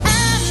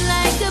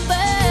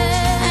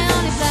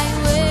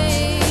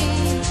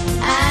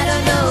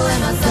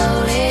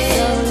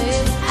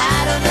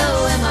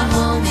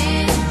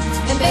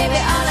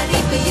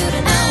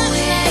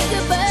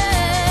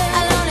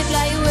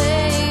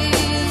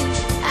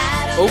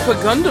Opa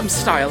Gundam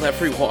style,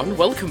 everyone.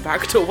 Welcome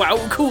back to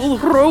WoW Cool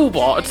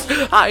Robot.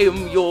 I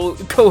am your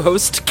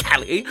co-host,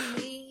 Callie.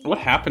 What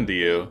happened to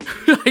you?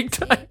 I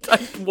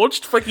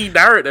watched fucking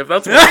Narrative,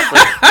 that's what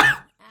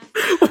happened.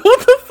 What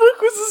the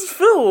fuck was this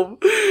film?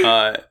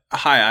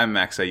 Hi, I'm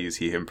Max. I use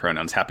he, him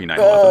pronouns. Happy 9/11.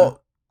 Oh,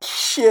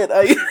 shit,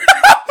 shit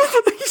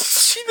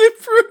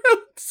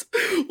pronouns.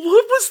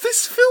 What was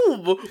this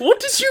film? What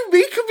did you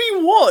make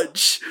me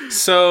watch?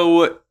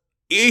 So,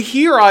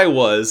 here I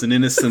was, an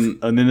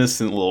innocent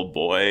little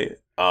boy,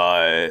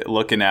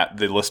 looking at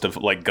the list of,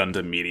 like,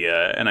 Gundam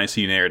media, and I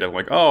see Narrative. I'm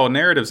like, oh,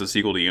 Narrative's a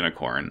sequel to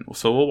Unicorn,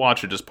 so we'll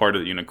watch it as part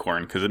of the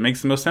Unicorn, because it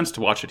makes the most sense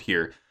to watch it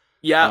here.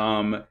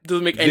 Yeah,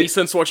 doesn't make any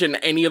sense watching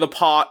any other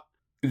part.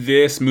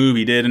 This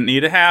movie didn't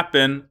need to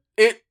happen.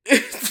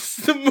 It's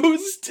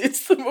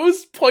the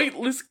most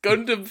pointless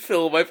Gundam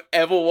film I've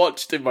ever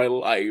watched in my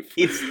life.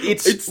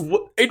 It's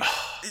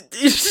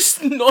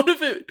just none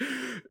of it.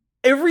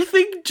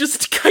 Everything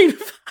just kind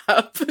of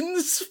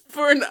happens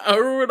for an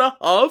hour and a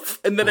half,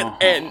 and then it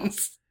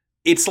ends.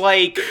 It's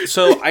like,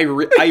 so I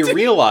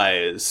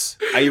realize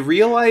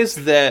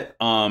that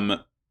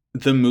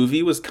the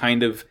movie was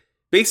kind of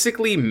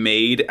basically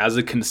made as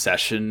a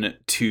concession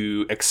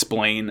to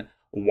explain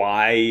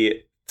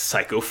why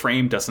Psycho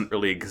Frame doesn't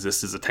really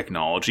exist as a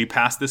technology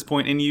past this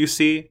point in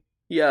UC.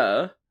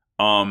 Yeah.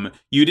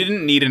 You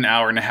didn't need an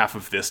hour and a half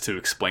of this to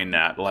explain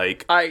that,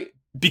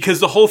 because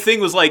the whole thing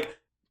was like,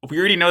 we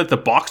already know that the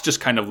box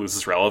just kind of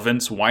loses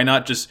relevance. Why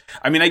not just,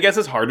 I mean, I guess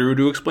it's harder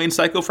to explain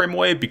Psycho Frame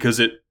away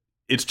because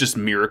it's just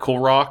Miracle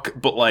Rock,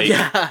 but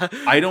yeah.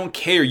 I don't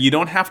care. You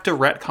don't have to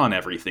retcon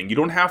everything. You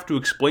don't have to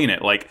explain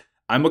it. Like,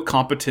 I'm a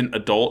competent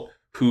adult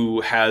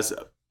who has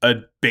a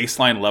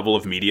baseline level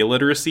of media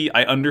literacy.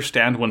 I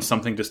understand when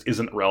something just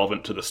isn't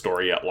relevant to the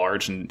story at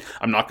large, and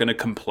I'm not going to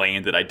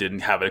complain that I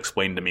didn't have it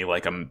explained to me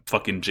like I'm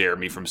fucking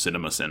Jeremy from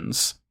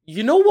CinemaSins.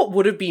 You know what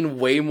would have been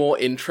way more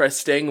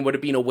interesting, would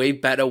have been a way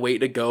better way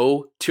to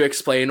go to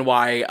explain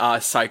why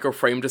Psycho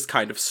Frame just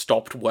kind of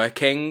stopped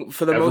working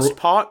for the most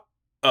part?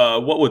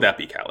 What would that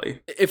be,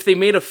 Callie? If they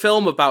made a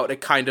film about a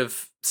kind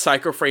of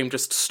Psycho Frame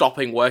just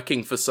stopping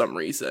working for some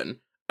reason,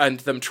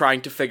 and them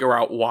trying to figure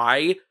out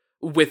why,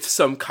 with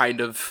some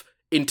kind of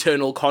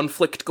internal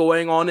conflict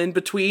going on in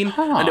between.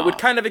 And it would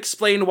kind of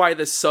explain why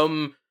there's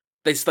some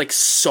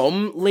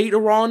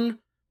later on,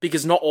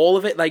 because not all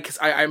of it,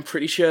 I'm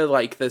pretty sure,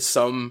 there's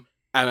some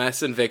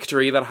MS and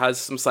Victory that has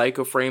some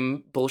Psycho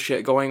Frame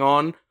bullshit going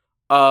on.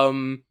 I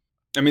mean,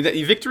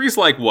 Victory's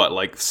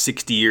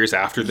 60 years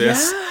after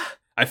this? Yeah.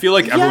 I feel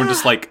like everyone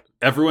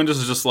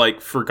just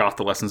forgot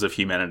the lessons of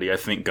humanity. I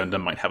think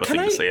Gundam might have a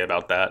thing to say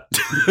about that.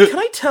 Can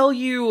I tell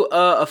you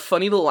a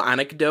funny little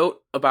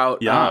anecdote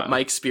about my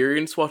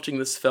experience watching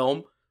this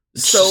film?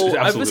 So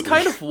I was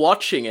kind of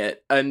watching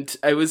it, and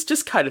I was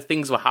just kind of,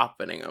 things were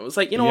happening. I was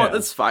like, you know what,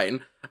 that's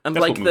fine. And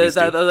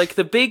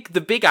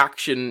the big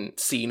action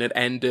scene had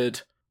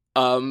ended,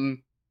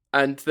 and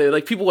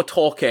people were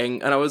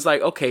talking, and I was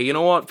like, okay, you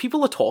know what?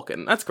 People are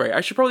talking. That's great.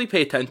 I should probably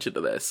pay attention to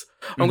this.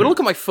 I'm going to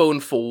look at my phone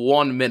for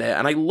 1 minute,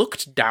 and I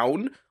looked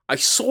down. I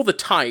saw the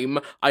time.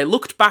 I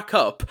looked back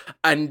up,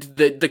 and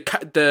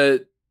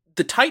the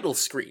title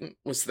screen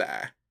was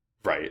there.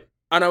 Right.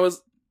 And I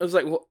was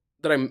like, what?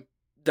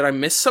 Did I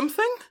miss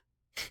something?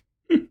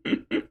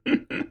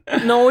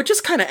 No, it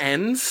just kind of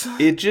ends.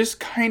 It just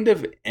kind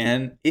of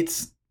ends.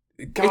 It's...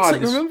 God,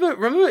 it's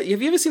remember,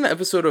 have you ever seen that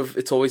episode of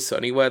It's Always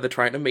Sunny where they're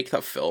trying to make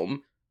that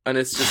film, and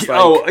it's just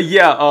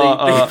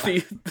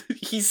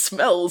he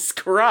smells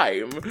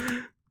crime.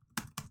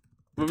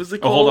 What was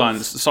it called? Hold on,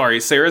 sorry,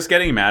 Sarah's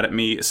getting mad at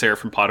me, Sarah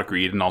from Pot of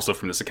Greed, and also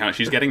from this account.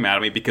 She's getting mad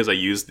at me because I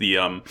used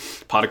the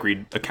Pot of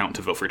Greed account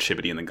to vote for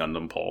Chibity in the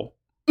Gundam poll.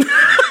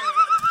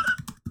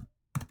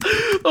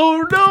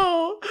 Oh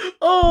no!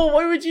 Oh,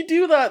 why would you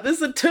do that?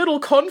 There's internal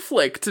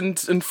conflict and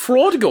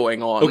fraud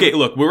going on. Okay,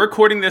 look, we're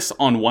recording this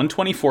on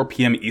 1:24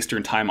 p.m.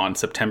 Eastern Time on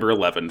September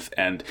 11th,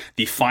 and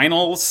the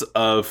finals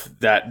of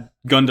that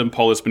Gundam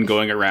poll has been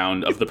going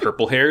around of the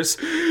purple hairs.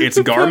 It's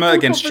Garma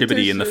against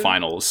Chibity in the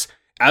finals.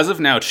 As of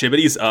now,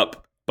 Chibity's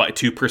up by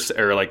 2%,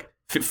 or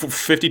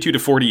 52 to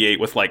 48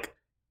 with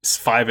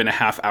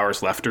 5.5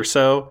 hours left or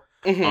so.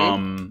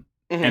 And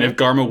if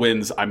Garma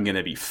wins, I'm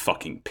gonna be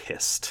fucking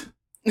pissed.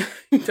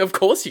 Of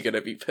course you're gonna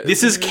be pissed.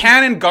 This is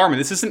canon Garma.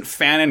 This isn't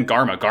fanon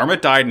Garma.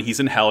 Garma died and he's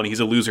in hell and he's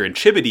a loser, and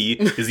Chibity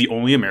is the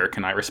only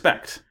American I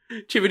respect.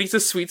 Chibity's a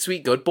sweet,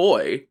 sweet good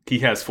boy. He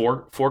has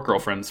four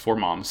girlfriends, 4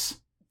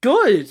 moms.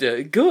 Good.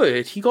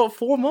 He got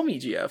 4 mommy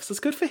GFs. That's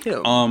good for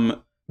him.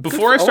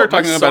 Before I start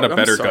talking about a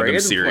better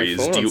Gundam series,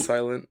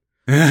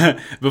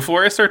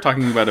 Before I start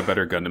talking about a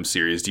better Gundam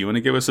series, do you want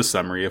to give us a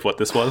summary of what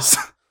this was?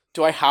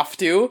 Do I have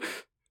to?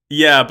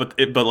 Yeah, but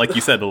like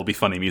you said, there'll be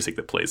funny music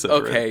that plays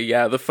over it. Okay,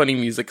 yeah, the funny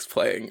music's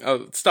playing.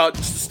 Start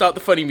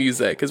the funny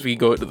music as we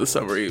go into the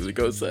summary. It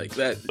goes like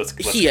that. Let's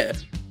here.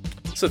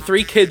 So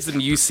 3 kids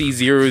in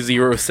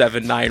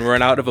UC0079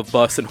 run out of a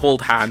bus and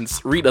hold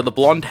hands. Rita, the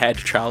blonde-haired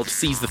child,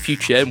 sees the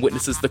future and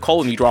witnesses the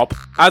colony drop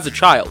as a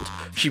child.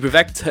 She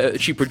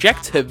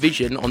projects her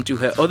vision onto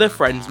her other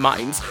friends'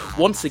 minds,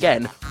 once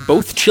again,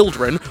 both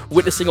children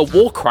witnessing a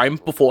war crime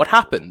before it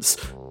happens.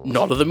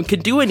 None of them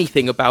can do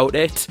anything about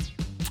it.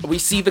 We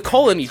see the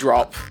colony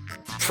drop.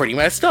 Pretty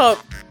messed up.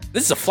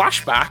 This is a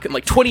flashback,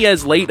 and 20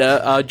 years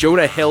later,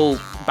 Jonah Hill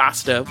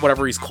Basta,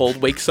 whatever he's called,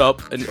 wakes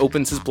up and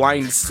opens his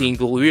blinds, seeing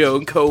the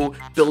Luo & Co.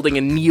 building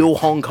in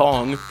Neo-Hong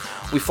Kong.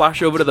 We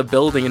flash over to the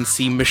building and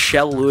see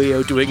Michelle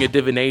Luo doing a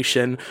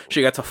divination.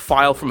 She gets a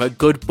file from her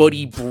good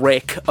buddy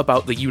Brick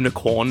about the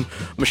unicorn.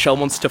 Michelle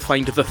wants to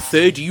find the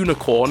 3rd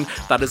unicorn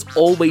that has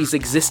always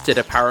existed,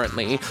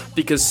 apparently,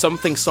 because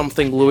something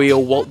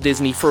Luo Walt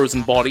Disney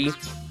frozen body.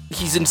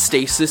 He's in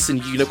stasis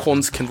and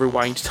unicorns can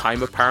rewind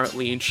time,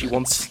 apparently, and she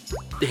wants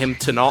him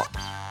to not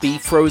be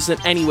frozen.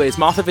 Anyways,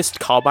 Martha Vist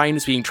Carbine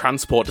is being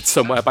transported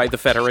somewhere by the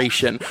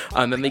Federation,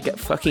 and then they get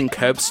fucking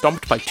curb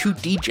stomped by 2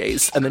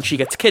 DJs, and then she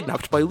gets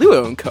kidnapped by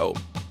Luo & Co.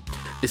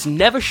 This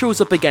never shows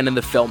up again in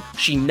the film.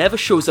 She never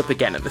shows up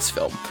again in this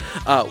film.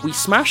 We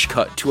smash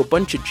cut to a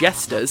bunch of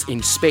jesters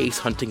in space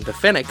hunting the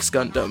Phoenix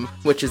Gundam,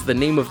 which is the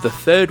name of the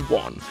 3rd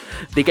one.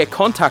 They get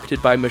contacted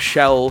by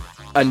Michelle,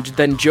 and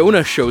then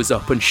Jonah shows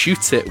up and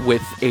shoots it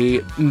with a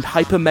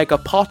hyper-mega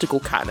particle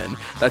cannon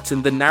that's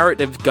in the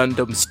narrative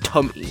Gundam's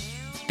tummy.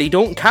 They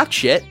don't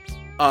catch it.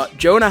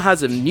 Jonah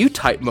has a new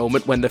type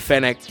moment when he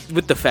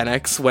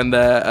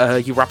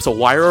wraps a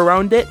wire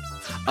around it.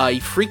 He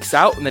freaks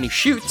out and then he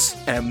shoots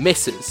and it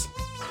misses.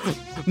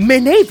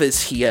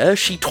 Minerva's here.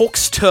 She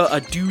talks to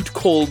a dude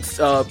called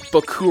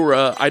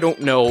Bakura. I don't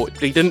know.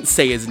 They didn't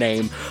say his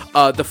name.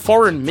 The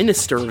foreign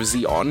minister of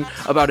Zeon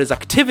about his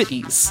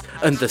activities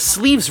and the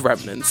sleeves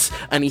remnants,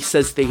 and he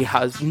says they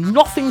have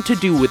nothing to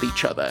do with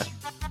each other.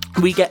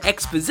 We get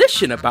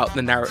exposition about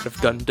the narrative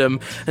Gundam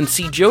and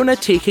see Jonah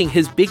taking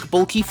his big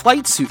bulky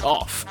flight suit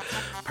off.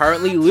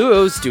 Apparently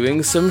Luo's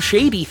doing some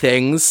shady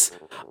things.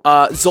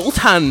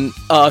 Zoltan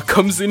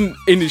comes in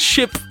his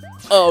ship.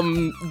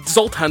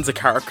 Zoltan's a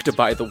character,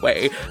 by the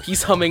way.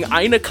 He's humming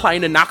Eine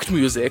kleine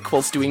Nachtmusik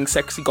whilst doing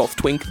sexy golf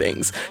twink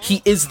things.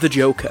 He is the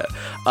Joker.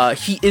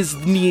 He is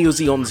Neo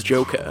Zeon's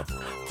Joker.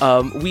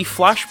 We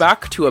flash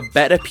back to a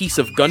better piece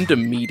of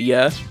Gundam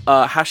media,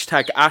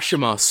 hashtag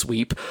Ashima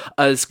sweep,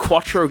 as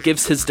Quattro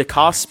gives his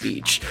Dakar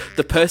speech.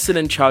 The person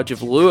in charge of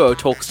Luo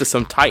talks to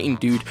some Titan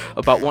dude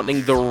about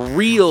wanting the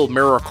real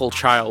miracle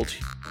child.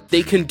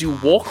 They can do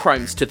war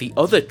crimes to the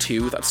other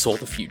 2 that saw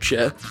the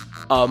future.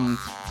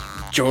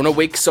 Jonah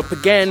wakes up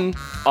again.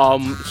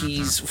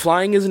 He's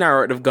flying his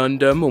narrative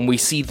Gundam, and we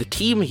see the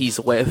team he's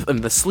with,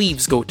 and the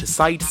sleeves go to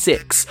Side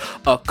 6,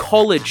 a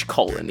college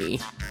colony.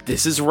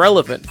 This is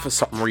relevant for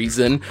some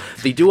reason.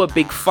 They do a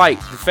big fight,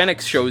 the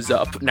Phoenix shows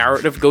up,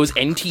 narrative goes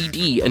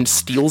NTD and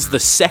steals the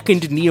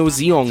 2nd Neo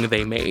Zeon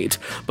they made,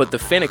 but the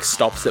Phoenix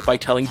stops it by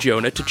telling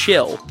Jonah to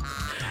chill.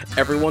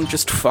 Everyone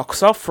just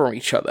fucks off from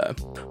each other.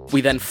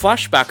 We then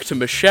flash back to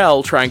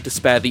Michelle trying to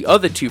spare the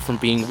other 2 from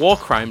being war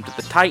crimed at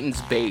the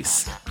Titans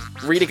base.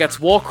 Rita gets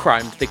war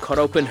crimed, they cut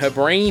open her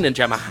brain and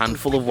jam a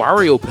handful of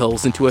Wario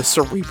pills into her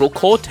cerebral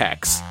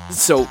cortex.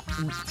 So,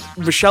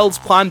 Michelle's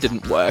plan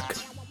didn't work.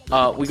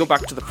 We go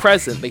back to the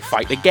present, they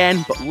fight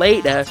again, but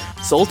later,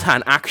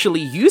 Zoltan actually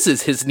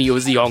uses his Neo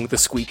Zeon the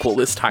Squeakquel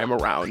this time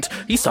around.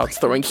 He starts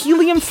throwing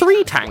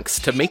Helium-3 tanks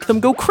to make them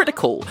go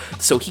critical,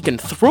 so he can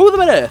throw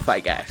them at Earth, I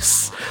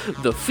guess.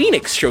 The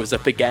Phoenix shows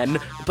up again,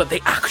 but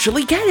they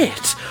actually get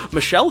it!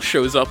 Michelle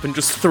shows up and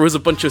just throws a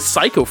bunch of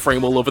Psycho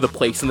Frame all over the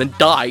place and then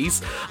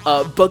dies.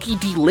 Buggy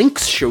D.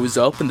 Lynx shows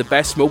up in the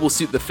best mobile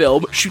suit in the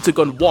film, shoots a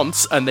gun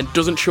once, and then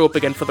doesn't show up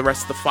again for the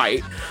rest of the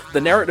fight.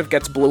 The narrative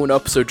gets blown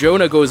up, so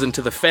Jonah goes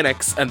into the Phoenix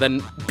and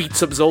then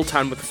beats up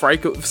Zoltan with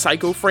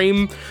Psycho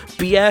Frame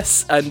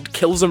BS and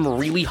kills him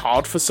really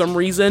hard for some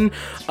reason.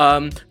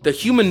 The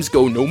humans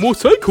go, "No more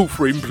Psycho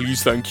Frame,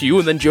 please, thank you,"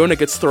 and then Jonah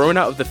gets thrown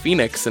out of the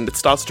Phoenix and it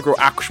starts to grow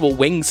actual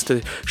wings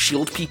to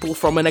shield people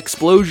from an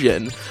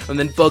explosion. And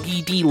then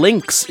Buggy D.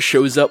 Lynx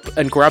shows up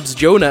and grabs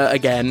Jonah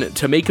again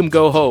to make him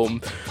go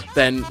home.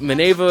 Then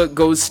Minerva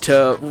goes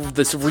to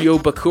this Ryo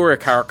Bakura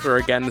character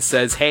again and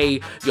says, "Hey,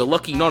 you're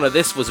lucky none of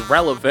this was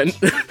relevant."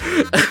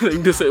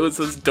 And it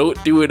says,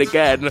 "Don't do it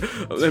again."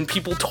 And then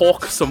people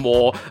talk some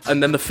more,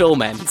 and then the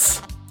film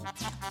ends.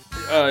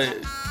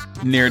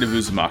 Narrative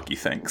Uzumaki,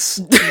 thanks.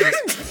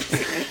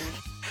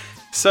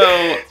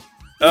 So,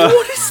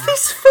 what is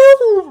this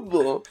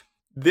film?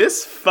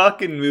 This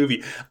fucking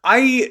movie.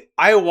 I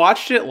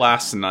watched it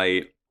last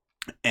night.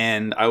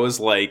 And I was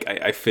like,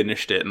 I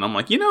finished it, and I'm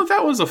like,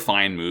 that was a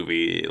fine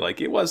movie. Like,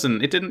 it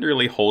didn't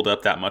really hold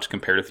up that much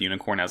compared with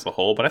Unicorn as a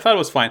whole, but I thought it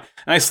was fine.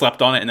 And I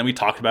slept on it, and then we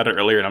talked about it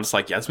earlier, and I'm just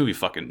like, yeah, this movie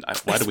fucking,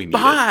 why do we need it?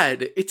 It's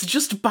bad. It's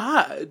just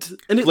bad.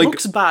 And it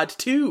looks bad,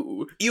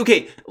 too.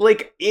 Okay,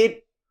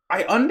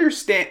 I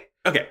understand.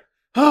 Okay.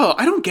 Oh,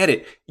 I don't get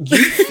it. You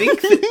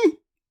think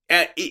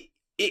that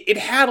it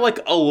had like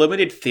a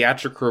limited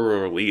theatrical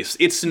release.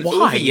 It's an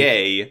Why?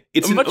 OVA.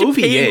 It's I'm an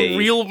OVA. Paying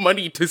real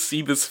money to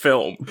see this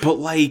film. But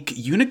like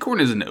Unicorn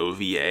is an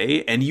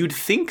OVA, and you'd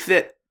think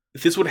that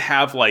this would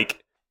have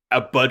like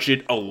a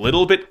budget a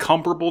little bit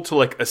comparable to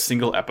like a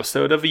single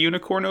episode of a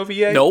Unicorn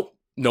OVA. Nope.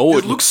 No,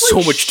 it looks so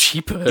much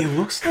cheaper. It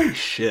looks like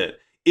shit.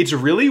 It's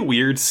really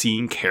weird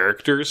seeing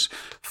characters.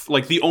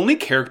 Like, the only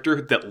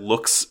character that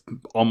looks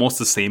almost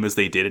the same as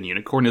they did in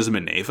Unicorn is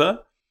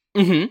Minerva.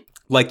 Mm-hmm.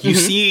 Like, you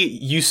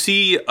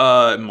see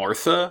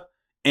Martha,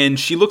 and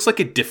she looks like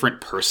a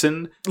different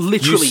person.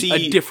 Literally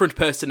a different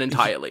person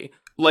entirely.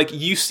 Like,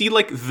 you see,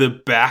 like, the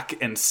back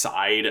and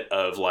side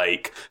of,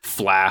 like,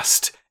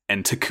 Flast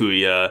and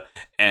Takuya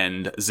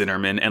and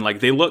Zinnerman, and, like,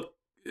 they look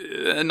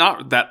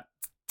not that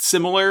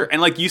similar.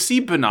 And, like, you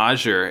see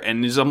Benager,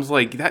 and it's almost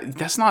like,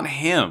 that's not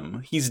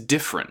him. He's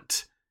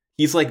different.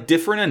 He's, like,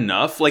 different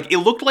enough. Like, it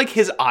looked like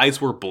his eyes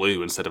were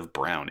blue instead of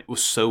brown. It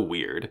was so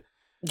weird.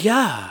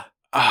 Yeah.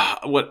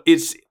 What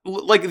it's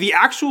like, the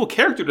actual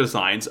character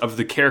designs of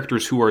the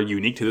characters who are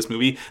unique to this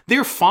movie,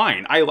 they're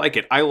fine. I like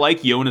it. I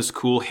like Yona's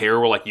cool hair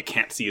where, like, you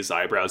can't see his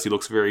eyebrows. He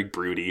looks very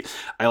broody.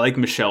 I like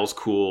Michelle's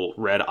cool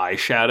red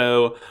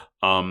eyeshadow.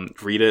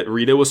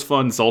 Rita was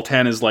fun.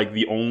 Zoltan is like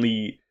the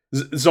only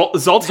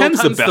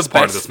Zoltan's the best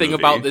part of this thing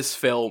movie. About this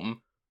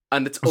film,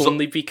 and it's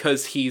only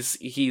because he's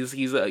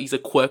a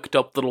quirked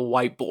up little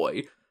white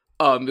boy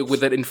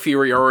with an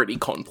inferiority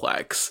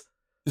complex.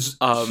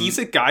 He's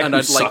a guy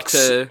who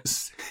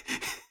sucks.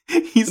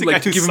 He's a guy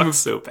who sucks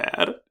so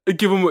bad.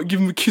 Give him a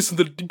kiss on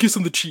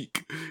the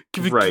cheek.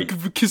 Give him a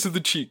kiss on the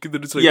cheek, and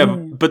then it's like, yeah.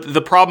 ooh. But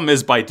the problem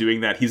is, by doing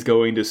that, he's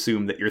going to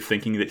assume that you're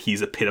thinking that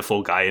he's a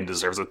pitiful guy and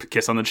deserves a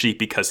kiss on the cheek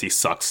because he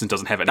sucks and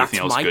doesn't have anything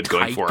else good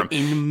going for him.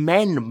 In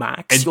men,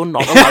 Max, and you're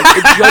not allowed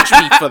to judge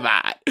me for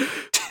that.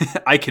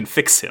 I can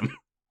fix him.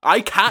 I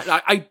can't.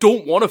 I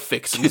don't want to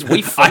fix him. He's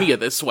way funnier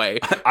this way.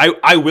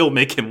 I will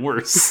make him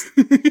worse.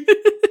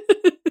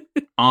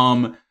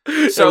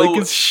 So, like,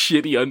 his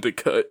shitty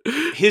undercut.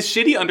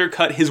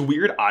 His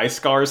weird eye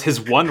scars, his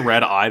one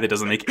red eye that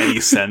doesn't make any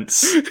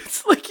sense.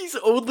 It's like he's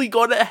only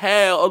got a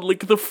hair on,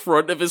 like, the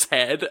front of his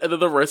head, and then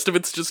the rest of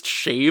it's just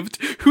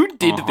shaved. Who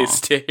did this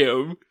to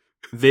him?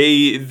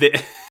 He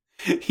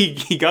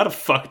got a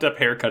fucked up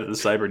haircut at the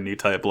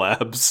Cybernetype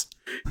Labs.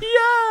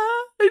 Yeah,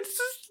 it's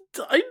just,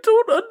 I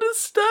don't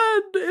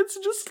understand. It's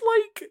just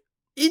like,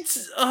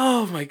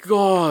 oh my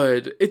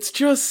god. It's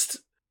just...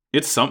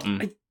 It's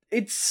something.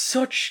 It's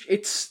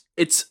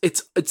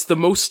the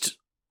most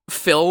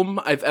film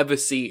I've ever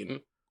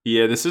seen.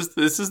 Yeah, this is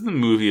the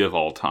movie of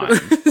all time.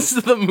 This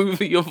is the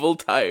movie of all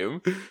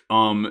time.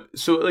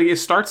 So, like, it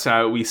starts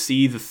out, we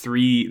see the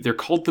three, they're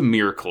called the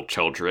Miracle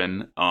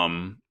Children.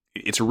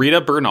 It's Rita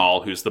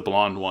Bernal, who's the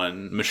blonde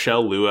one,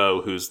 Michelle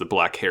Luo, who's the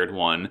black-haired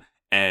one,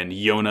 and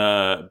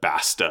Yona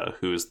Basta,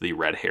 who's the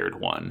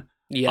red-haired one.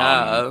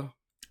 Yeah.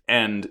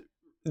 And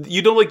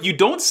you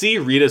don't see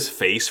Rita's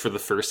face for the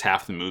first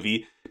half of the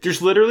movie.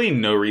 There's literally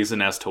no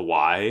reason as to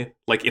why.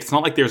 Like, it's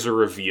not like there's a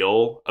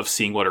reveal of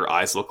seeing what her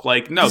eyes look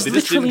like. No, they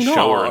just didn't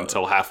show her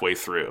until halfway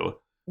through.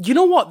 You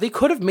know what? They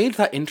could have made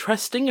that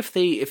interesting if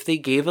they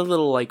gave a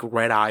little, like,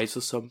 red eyes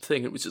or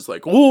something. It was just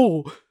like,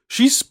 oh,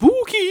 she's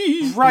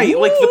spooky. Right.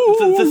 Whoa. Like,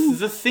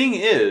 the thing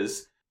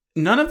is,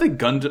 none of the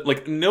Gundam,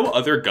 like, no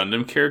other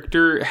Gundam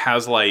character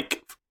has,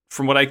 like,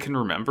 from what I can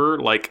remember,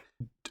 like,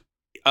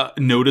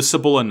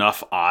 noticeable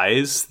enough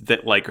eyes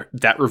that, like,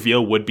 that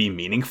reveal would be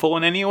meaningful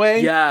in any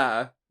way.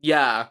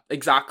 Yeah,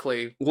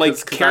 exactly. Like,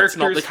 Cause characters that's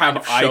not the kind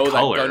have of show eye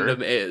color. that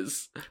Gundam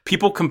is.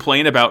 People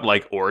complain about,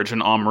 like,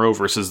 Origin Amuro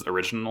versus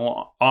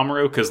original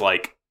Amuro, because,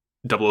 like,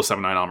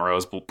 0079 Amuro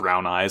has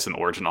brown eyes and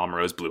Origin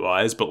Amuro has blue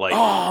eyes, but, like,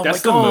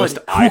 that's the most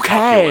eye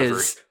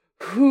popular.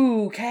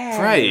 Who cares?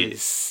 Right.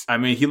 I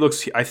mean,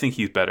 I think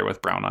he's better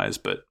with brown eyes,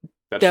 but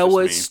that's there just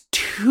was me.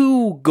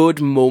 2 good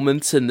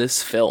moments in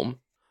this film.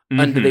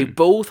 And they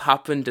both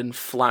happened in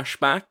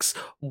flashbacks,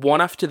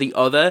 one after the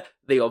other.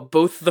 They are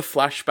both the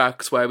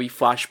flashbacks where we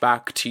flash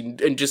back to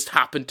and just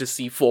happen to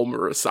see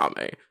former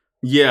Asami.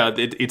 Yeah,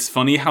 it's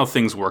funny how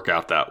things work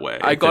out that way.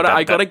 I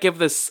gotta give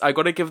this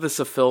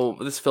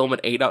film an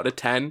 8 out of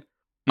 10.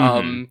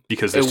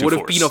 Because it would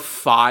have been a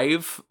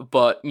 5,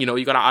 but you know,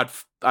 you gotta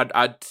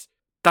add.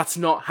 That's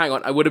not. Hang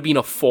on, I would have been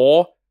a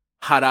 4.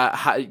 But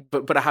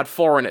I had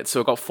 4 in it,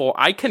 so I got 4.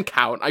 I can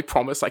count. I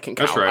promise I can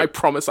count. That's right. I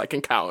promise I can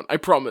count. I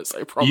promise.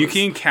 You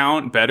can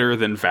count better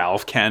than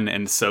Valve can,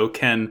 and so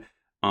can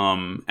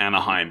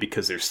Anaheim,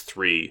 because there's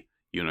 3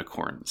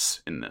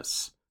 unicorns in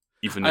this,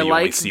 even though you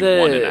only see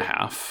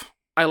 1.5.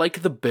 I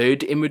like the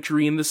bird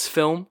imagery in this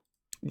film.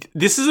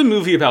 This is a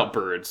movie about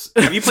birds.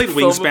 Have you played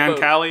Wingspan,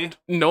 Callie?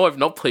 No, I've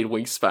not played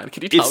Wingspan.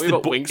 Can you tell me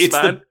about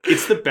Wingspan?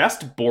 It's the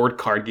best board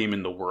card game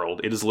in the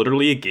world. It is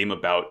literally a game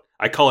about,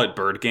 I call it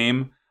Bird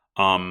Game.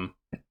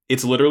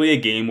 It's literally a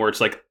game where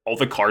it's like all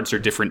the cards are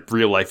different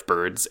real life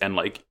birds, and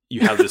like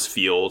you have this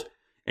field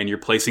and you're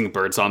placing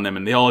birds on them,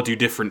 and they all do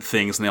different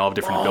things and they all have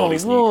different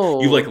abilities.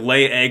 And you like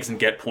lay eggs and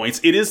get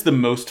points. It is the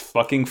most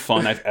fucking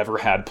fun I've ever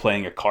had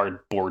playing a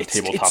cardboard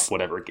tabletop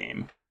whatever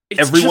game.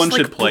 Everyone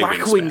should play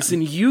Blackwings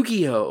and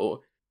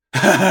Yu-Gi-Oh.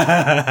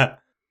 Yeah,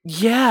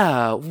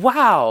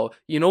 wow.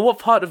 You know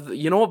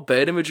what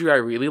bird imagery I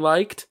really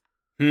liked?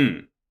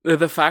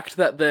 The fact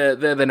that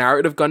the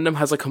narrative Gundam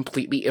has a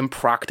completely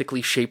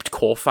impractically shaped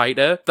core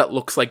fighter that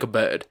looks like a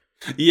bird.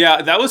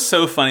 Yeah, that was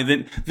so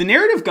funny. The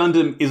narrative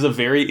Gundam is a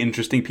very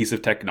interesting piece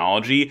of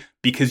technology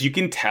because you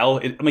can tell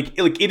it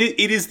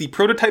is the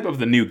prototype of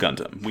the new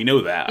Gundam. We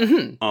know that.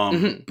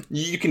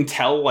 You can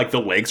tell like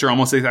the legs are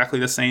almost exactly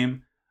the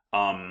same.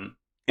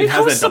 It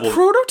has the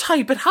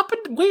prototype. It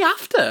happened way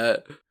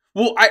after.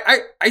 Well,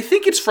 I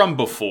think it's from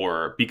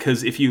before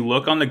because if you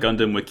look on the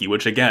Gundam wiki,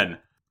 which again,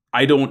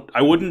 I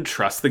wouldn't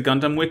trust the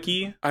Gundam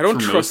wiki. I don't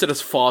trust it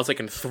as far as I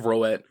can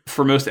throw it.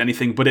 For most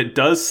anything, but it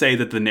does say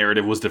that the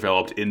narrative was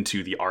developed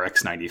into the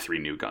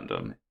RX-93 new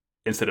Gundam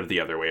instead of the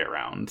other way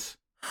around.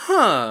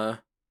 Huh.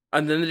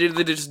 And then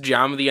they just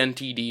jam the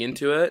NTD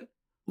into it?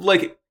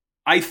 Like,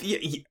 I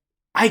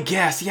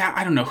guess, yeah,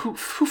 I don't know. Who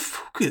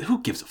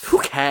gives a fuck?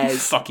 Who cares? Who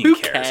fucking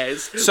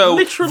cares? So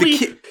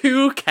literally,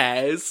 who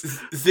cares?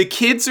 The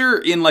kids are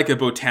in like a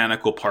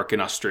botanical park in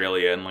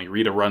Australia, and like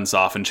Rita runs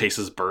off and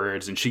chases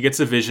birds, and she gets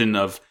a vision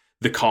of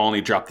the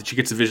colony drop. That she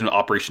gets a vision of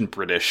Operation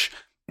British,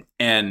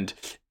 and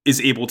is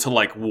able to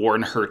like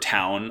warn her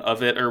town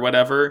of it or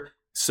whatever.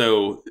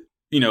 So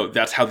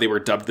that's how they were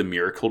dubbed the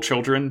Miracle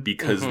Children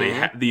because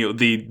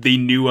they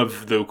knew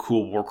of the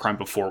cool war crime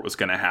before it was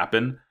going to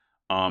happen.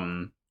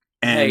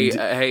 And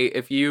hey,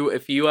 if you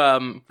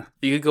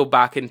could go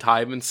back in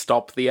time and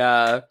stop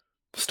the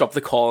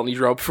colony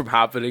drop from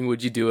happening,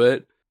 would you do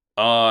it?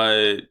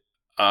 I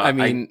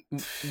mean,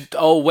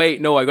 oh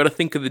wait, no, I gotta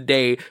think of the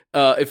day.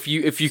 If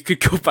you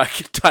could go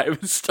back in time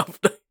and stop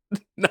that.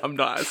 No, I'm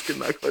not asking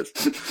that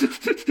question.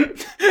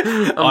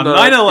 On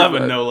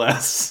 9/11, no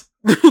less.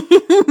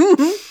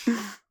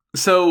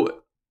 So,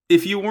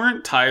 if you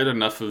weren't tired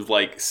enough of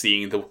like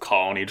seeing the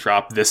colony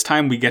drop, this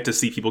time we get to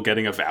see people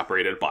getting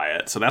evaporated by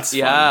it. So that's fun.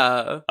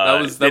 Yeah,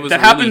 that was really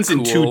happens cool.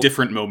 in two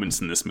different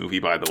moments in this movie,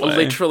 by the way.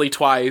 Literally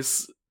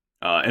twice.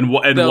 And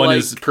one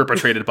is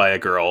perpetrated by a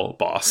girl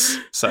boss.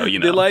 So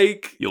you love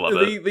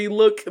it. They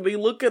look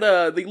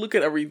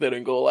at everything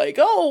and go like,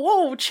 oh,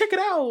 whoa, check it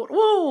out.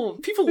 Whoa,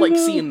 people like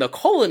seeing the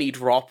colony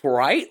drop,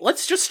 right?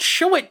 Let's just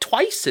show it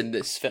twice in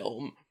this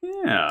film.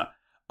 Yeah.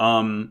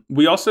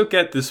 We also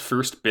get this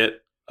first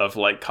bit of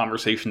like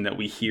conversation that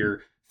we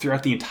hear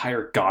throughout the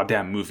entire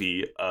goddamn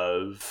movie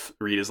of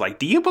Rita's like,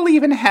 do you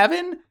believe in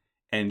heaven?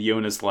 And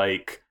Yona's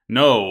like,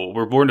 no,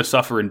 we're born to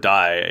suffer and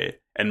die.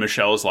 And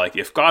Michelle's like,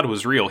 if God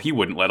was real, he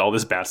wouldn't let all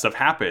this bad stuff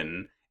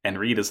happen. And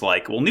Rita's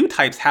like, well, new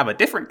types have a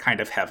different kind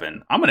of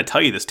heaven. I'm going to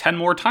tell you this 10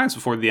 more times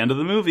before the end of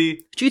the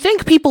movie. Do you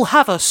think do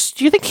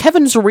you think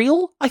heaven's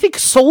real? I think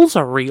souls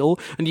are real.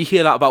 And you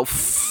hear that about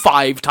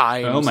 5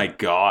 times. Oh my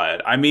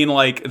god. I mean,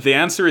 like, the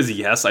answer is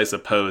yes, I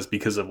suppose,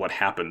 because of what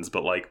happens.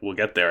 But, like, we'll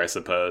get there, I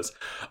suppose.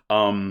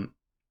 So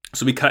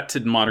we cut to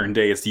modern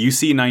day. It's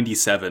UC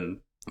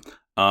 97.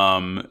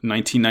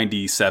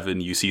 1997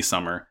 UC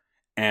summer.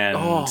 And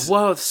oh,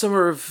 wow,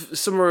 summer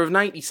of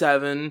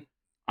 97.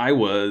 I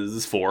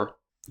was 4.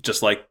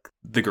 Just like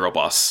the girl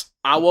boss.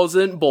 I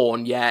wasn't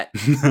born yet.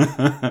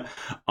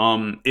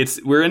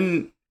 We're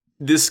in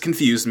this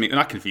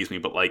not confused me,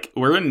 but like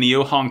we're in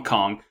Neo Hong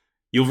Kong.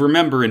 You'll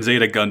remember in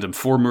Zeta Gundam,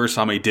 4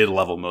 Murasame did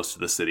level most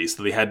of the city,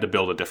 so they had to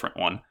build a different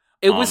one.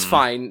 It was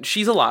fine.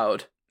 She's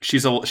allowed.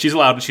 She's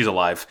allowed and she's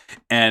alive.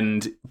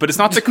 But it's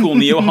not the cool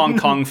Neo Hong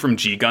Kong from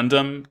G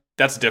Gundam.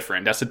 That's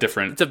different. It's a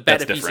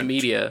better piece of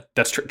media.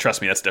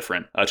 Trust me, that's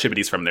different.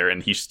 Chibity's from there,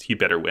 and he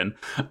better win.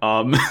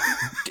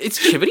 It's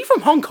Chibity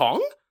from Hong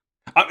Kong?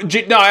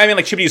 No, I mean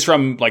like Chibity's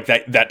from like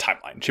that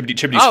timeline.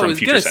 Chibity's from Future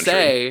Century. I was gonna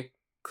say,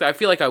 I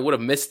feel like I would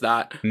have missed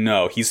that.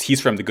 No,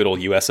 he's from the good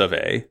old US of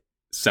A.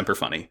 Semper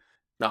funny.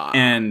 Nah.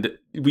 And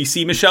we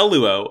see Michelle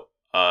Luo.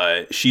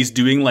 She's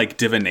doing like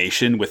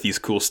divination with these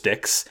cool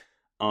sticks.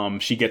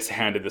 She gets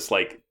handed this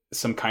like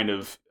some kind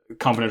of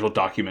confidential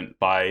document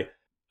by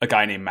a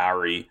guy named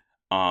Maori.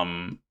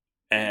 And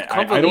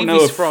I don't know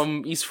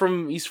he's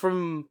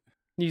from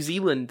New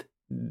Zealand.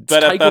 It's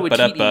Taika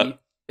Waititi.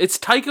 It's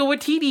Taika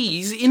Waititi.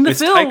 He's in the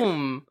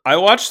film. I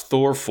watched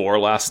Thor 4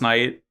 last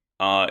night.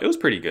 It was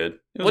pretty good.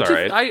 It was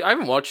alright. I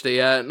haven't watched it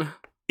yet.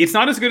 It's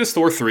not as good as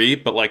Thor 3,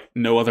 but like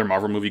no other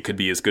Marvel movie could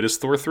be as good as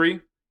Thor 3.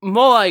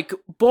 More like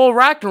Thor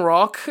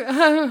Ragnarok.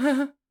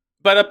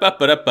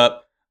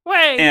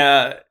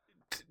 Wait.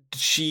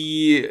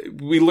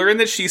 We learn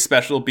that she's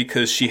special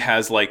because she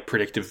has like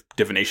predictive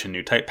divination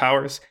new type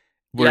powers,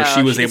 where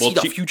she was able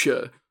to see the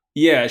future.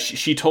 Yeah,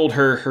 she told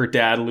her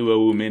dad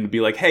Luo Wumin to be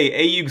like, "Hey,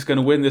 Aayug's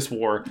gonna win this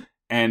war,"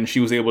 and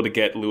she was able to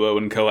get Luo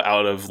and Co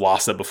out of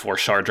Lhasa before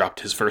Char dropped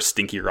his first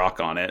stinky rock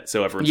on it.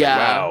 So everyone's like,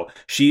 "Wow,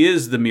 she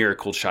is the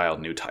miracle child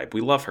new type.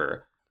 We love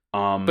her."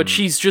 But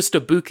she's just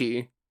a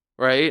Buki,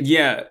 right?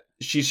 Yeah,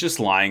 she's just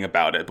lying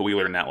about it. But we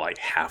learn that like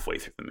halfway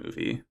through the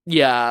movie.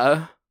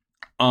 Yeah.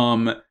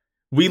 So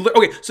we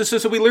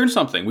learned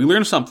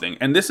something.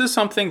 And this is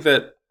something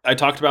that I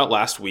talked about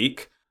last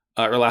week,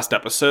 or last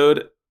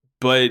episode,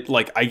 but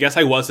like, I guess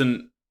I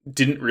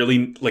didn't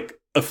really like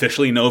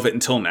officially know of it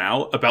until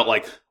now about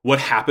like what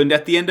happened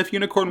at the end of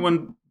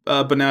Unicorn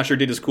Banasher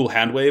did his cool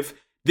hand wave.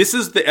 This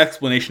is the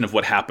explanation of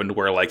what happened,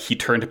 where like he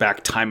turned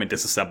back time and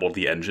disassembled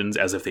the engines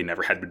as if they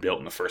never had been built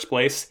in the first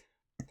place.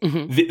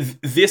 Mm-hmm.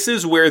 This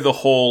is where the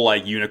whole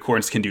like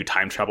unicorns can do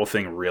time travel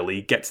thing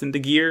really gets into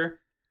gear.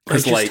 I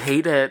just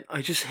hate it.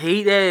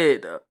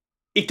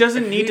 It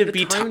doesn't need to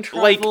be time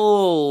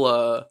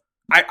travel.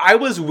 I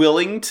was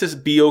willing to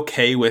be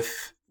okay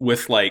with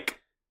like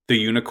the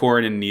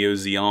unicorn and Neo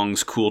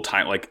Zeong's cool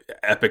time, like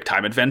epic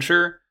time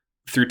adventure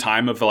through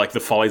time of like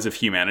the follies of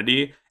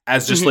humanity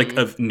as just like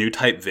a new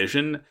type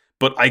vision.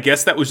 But I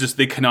guess that was just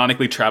they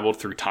canonically traveled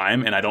through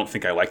time, and I don't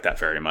think I like that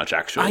very much.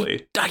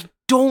 Actually, I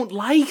don't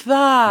like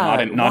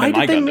that. Not in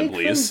my Gundam,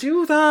 please.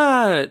 Do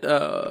that.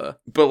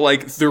 But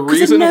like the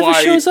reason why it never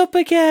shows up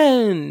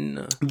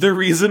again. The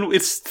reason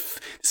it's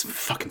a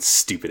fucking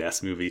stupid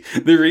ass movie.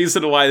 The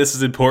reason why this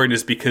is important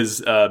is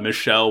because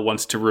Michelle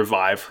wants to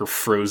revive her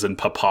frozen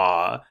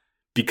papa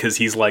because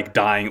he's like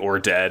dying or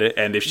dead,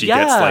 and if she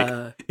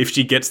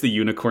gets the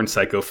unicorn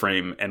psycho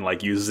frame and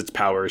like uses its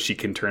power, she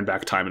can turn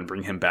back time and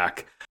bring him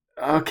back.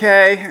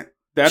 Okay,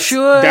 that's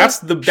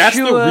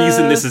the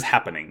reason this is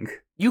happening.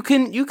 You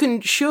can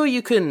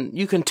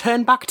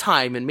turn back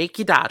time and make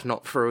your dad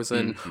not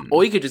frozen,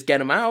 or you could just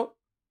get him out.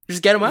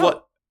 Just get him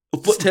out.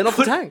 Just turn off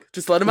the tank.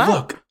 Just let him out.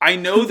 Look, I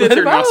know that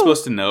they're not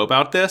supposed to know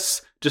about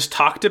this. Just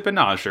talk to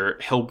Banagher.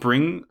 He'll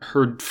bring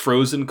her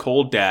frozen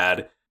cold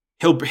dad.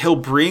 He'll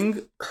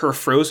bring her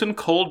frozen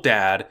cold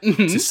dad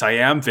to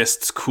Siam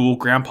Vist's cool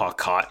grandpa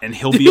cot, and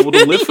he'll be able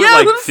to live for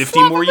like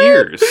 50 more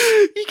years.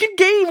 He can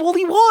gain all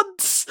he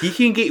wants.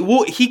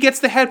 He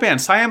gets the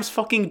headband. Siam's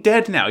fucking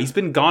dead now. He's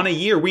been gone a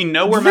year. We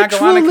know where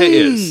Magallanica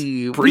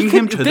is. Bring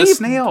him to the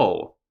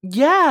snail.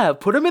 Yeah,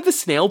 put him in the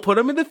snail, put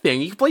him in the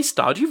thing. You can play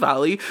Stardew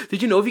Valley.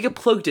 Did you know if you get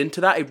plugged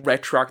into that, it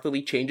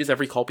retroactively changes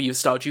every copy of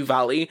Stardew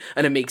Valley,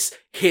 and it makes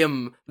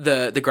him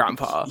the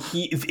grandpa?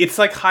 It's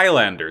like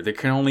Highlander. There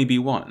can only be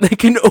one. There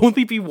can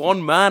only be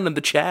one man in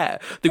the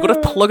chair. They've got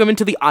to plug him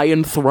into the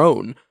Iron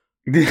Throne.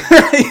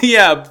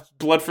 Yeah,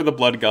 blood for the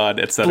blood god,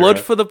 etc. Blood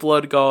for the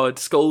blood god,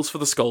 skulls for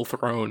the skull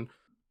throne.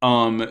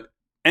 And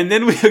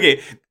then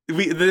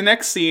the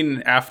next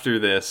scene after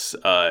this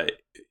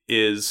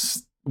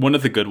is one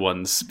of the good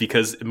ones,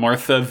 because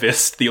Martha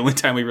Vist, the only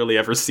time we really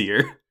ever see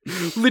her.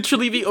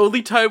 Literally the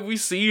only time we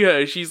see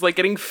her, she's like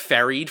getting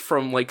ferried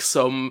from like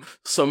some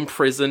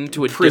prison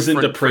to a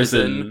different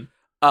prison.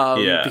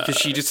 Because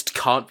she just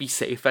can't be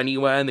safe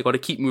anywhere, and they got to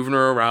keep moving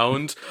her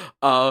around.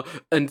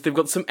 And they've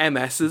got some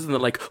MSs, and they're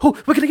like, "Oh,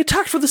 we're getting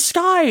attacked from the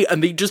sky!"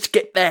 And they just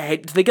get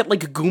they get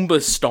like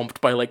Goombas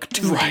stomped by like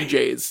two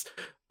DJs,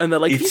 and they're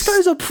like, "These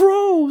guys are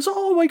pros!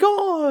 Oh my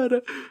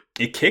god!"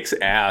 It kicks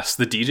ass.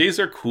 The DJs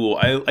are cool.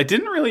 I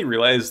didn't really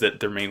realize that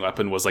their main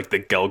weapon was like the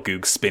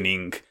Gelgoog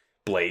spinning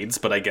blades,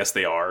 but I guess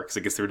they are, because I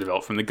guess they were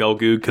developed from the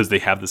Gelgoog because they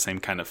have the same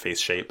kind of face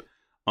shape.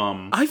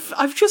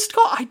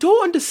 I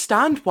don't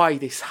understand why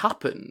this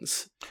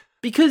happens,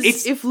 because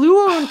if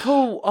Luo and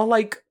Co are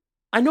like,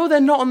 I know they're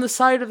not on the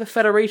side of the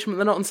Federation, but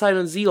they're not on the side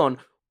of Zeon.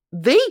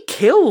 They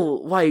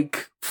kill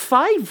like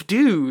 5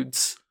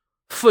 dudes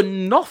for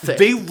nothing.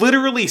 They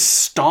literally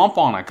stomp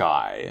on a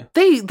guy.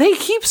 They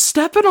keep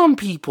stepping on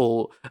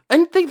people,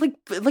 and they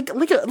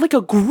like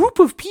a group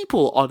of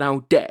people are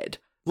now dead.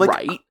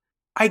 Right?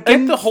 I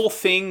get the whole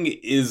thing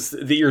is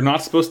that you're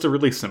not supposed to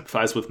really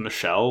sympathize with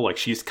Michelle. Like,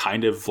 she's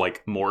kind of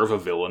like more of a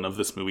villain of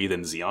this movie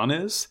than Zeon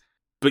is.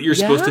 But you're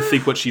supposed to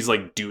think what she's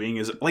like doing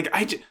is like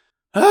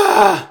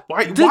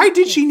why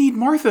did she need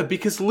Martha?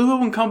 Because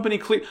Luo and company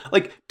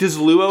does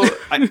Luo?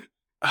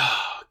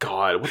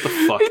 God, what the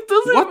fuck? It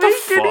doesn't make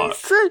any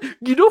sense.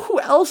 You know who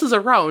else is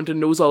around and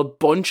knows a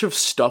bunch of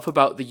stuff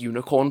about the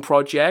Unicorn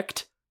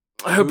Project?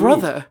 Her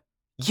brother.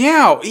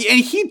 Yeah, and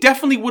he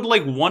definitely would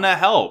like want to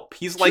help.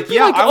 He's like,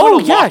 I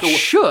want to walk away.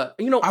 Sure.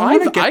 You know,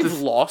 I've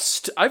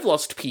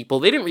lost people.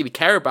 They didn't really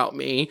care about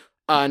me,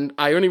 and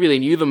I only really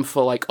knew them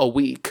for like a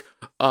week.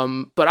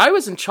 But I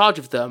was in charge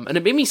of them, and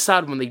it made me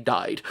sad when they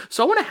died.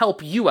 So I want to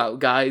help you out,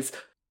 guys.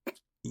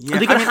 Yeah,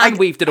 they could have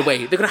hand-waved it away.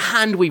 They could have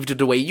hand-waved it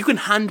away. You can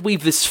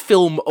hand-wave this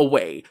film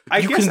away.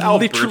 You can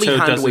literally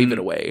hand-wave it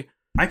away.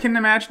 I can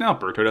imagine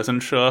Alberto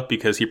doesn't show up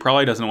because he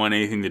probably doesn't want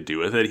anything to do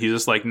with it. He's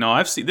just like, no,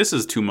 I've seen this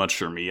is too much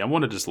for me. I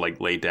want to just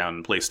like lay down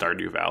and play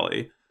Stardew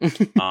Valley.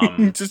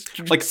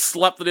 Just like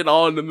slapped it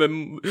on, and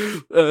then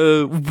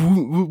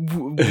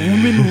woman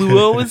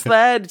Luo is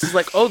there. It's just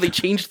like, oh, they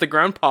changed the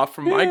grandpa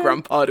from my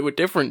grandpa to a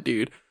different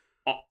dude.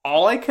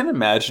 All I can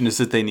imagine is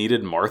that they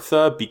needed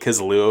Martha because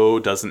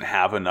Luo doesn't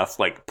have enough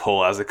like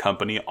pull as a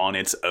company on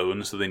its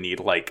own, so they need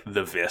like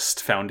the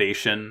Vist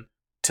Foundation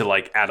to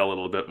like add a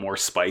little bit more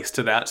spice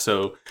to that,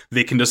 so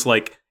they can just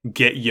like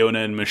get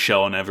Yona and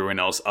Michelle and everyone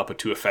else up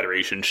to a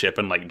Federation ship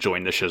and like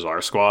join the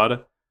Shazar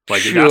squad.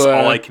 Like that's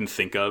all I can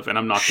think of, and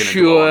I'm not going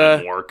to go on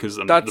anymore because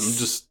I'm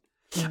just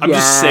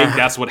saying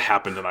that's what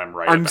happened, and I'm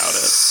right about it. I'm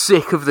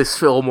sick of this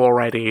film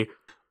already.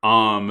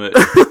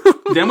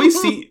 Then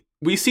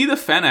we see the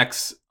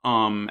Fennecs.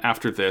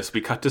 After this,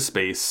 we cut to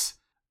space.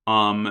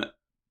 The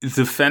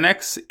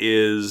Fennecs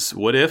is,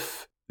 what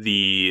if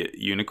the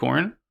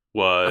unicorn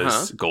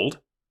was gold?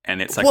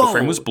 and its cycle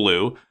frame was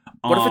blue.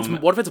 What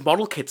if its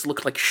model kits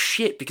look like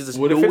shit because there's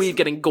no way of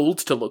getting gold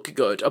to look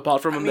good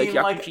apart from the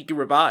Yakushiki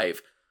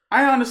Revive?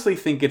 I honestly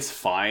think it's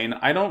fine.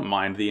 I don't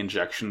mind the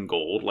injection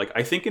gold. Like,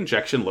 I think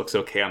injection looks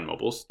okay on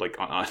mobiles, like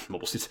on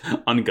mobile suits,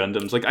 on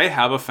Gundams. Like, I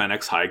have a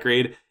Fennec high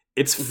grade.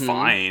 It's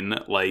fine.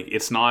 Like,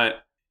 it's not.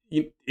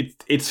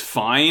 It's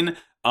fine.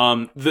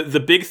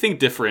 The big thing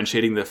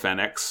differentiating the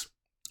Fennecs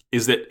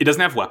is that it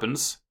doesn't have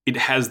weapons. It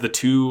has the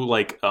two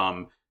like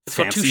it's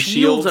got two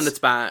shields on its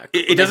back.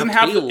 It doesn't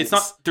have. It's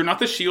not. They're not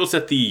the shields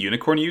that the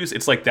Unicorn used.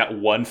 It's like that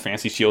one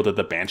fancy shield that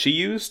the Banshee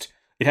used.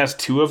 It has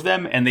two of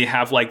them, and they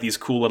have like these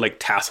cool like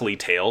tassely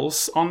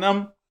tails on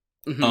them.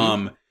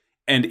 And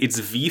its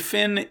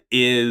V-fin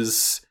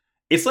is.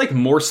 It's like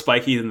more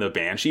spiky than the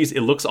Banshees.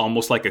 It looks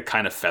almost like a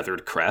kind of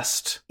feathered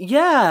crest.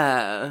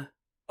 Yeah.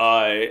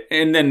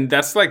 And then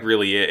that's like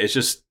really it. It's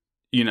just,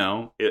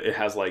 it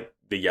has like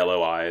the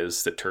yellow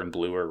eyes that turn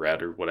blue or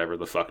red or whatever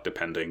the fuck,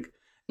 depending.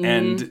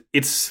 And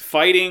it's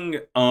fighting,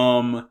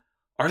 are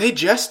they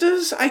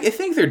Jestas? I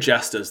think they're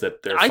Jestas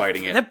that they're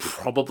fighting it. They're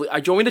probably,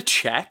 do you want me to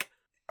check?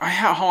 I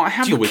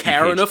have the wiki page. Do you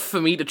care enough for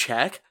me to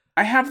check?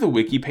 I have the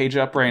wiki page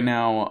up right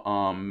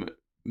now.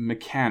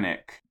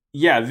 Mechanic.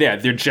 Yeah,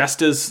 they're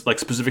Jestas, like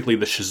specifically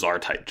the Shazar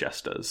type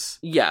Jestas.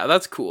 Yeah,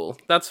 that's cool.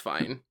 That's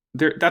fine.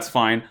 That's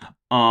fine.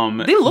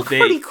 They look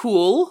pretty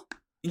cool.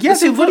 Yeah,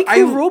 there's some pretty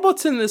cool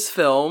robots in this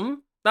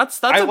film.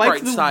 That's a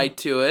bright side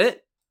to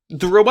it.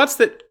 The robots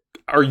that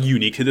are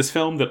unique to this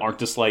film that aren't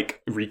just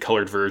like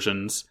recolored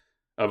versions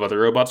of other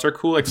robots are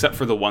cool, except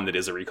for the one that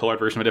is a recolored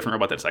version of a different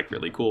robot that's like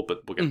really cool,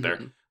 but we'll get there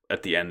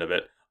at the end of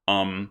it.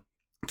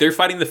 They're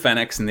fighting the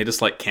Fennecs and they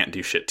just like can't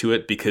do shit to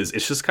it because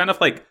it's just kind of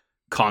like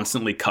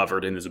constantly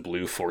covered in this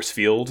blue force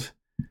field.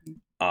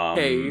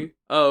 Hey.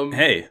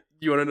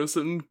 You want to know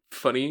something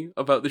funny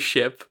about the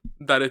ship?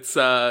 That it's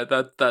the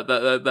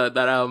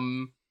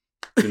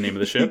name of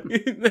the ship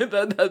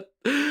that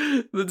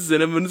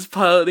Zinneman's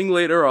piloting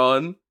later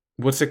on.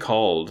 What's it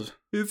called?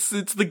 It's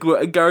the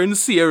Garden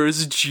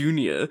Sierras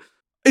Junior.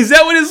 Is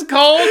that what it's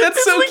called?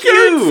 That's so cute.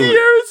 Garden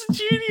Sierras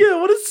Junior.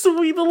 What a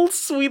sweet little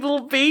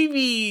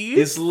baby.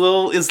 It's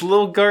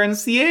little Garden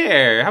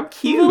Sierra. How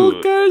cute.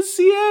 Little Garden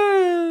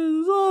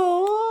Sierras.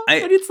 Oh,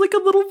 and it's like a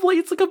little boy.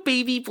 It's like a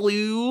baby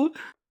blue.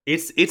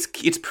 It's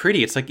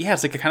pretty. It's like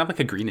it's like kind of like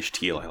a greenish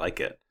teal. I like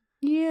it.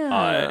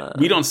 Yeah.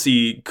 We don't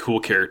see cool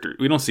characters.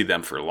 We don't see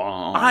them for a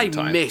long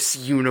time. I miss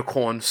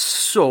Unicorn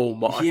so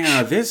much.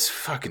 Yeah, this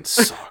fucking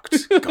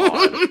sucked.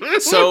 God.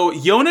 So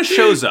Yona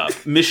shows up.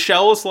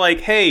 Michelle's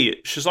like,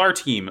 "Hey, Shazar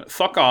team,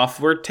 fuck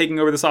off. We're taking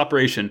over this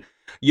operation."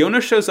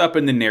 Yona shows up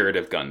in the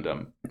narrative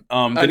Gundam.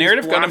 The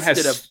narrative Gundam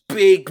has a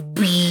big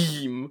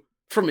beam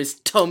from his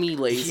tummy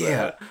laser.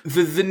 Yeah.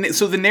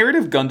 So the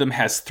narrative Gundam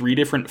has 3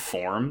 different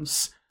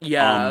forms.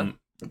 Yeah.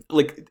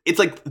 Like it's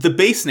like the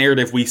base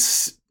narrative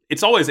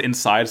it's always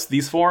inside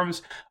these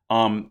forms.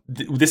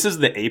 This is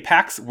the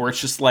Apex where it's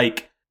just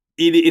like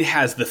it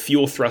has the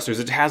fuel thrusters.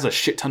 It has a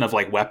shit ton of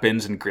like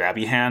weapons and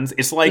grabby hands.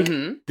 It's like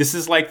this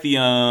is like the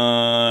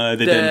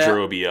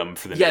Dendrobium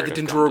for the narrative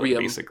the Dendrobium Gundam,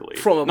 basically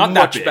from a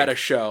much better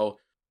show.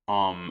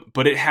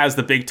 But it has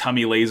the big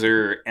tummy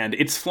laser and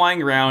it's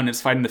flying around.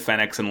 It's fighting the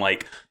Fennecs and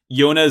like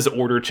Yona's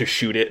ordered to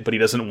shoot it, but he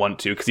doesn't want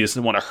to because he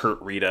doesn't want to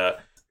hurt Rita.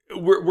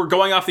 We're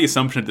going off the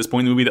assumption at this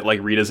point in the movie that like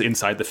Rita's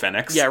inside the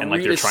Fennecs and like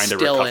Rita's they're trying to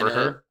recover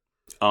her.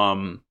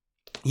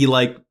 He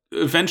like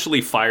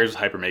eventually fires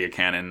Hyper Mega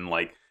Cannon.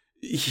 Like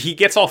he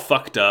gets all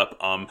fucked up.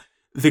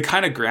 The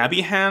kind of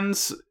grabby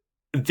hands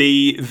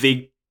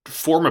they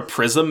form a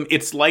prism.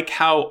 It's like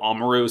how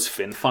Amuro's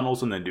fin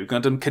funnels in the new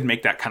Gundam could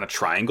make that kind of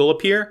triangle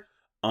appear.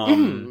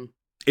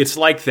 It's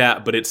like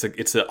that, but it's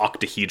an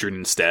octahedron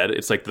instead.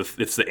 It's like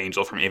it's the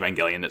angel from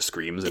Evangelion that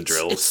screams and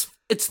drills.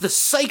 It's the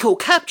Psycho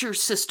Capture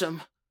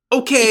System.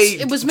 Okay,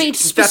 it was made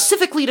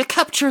specifically to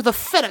capture the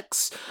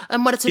Fennecs,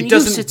 and when it's in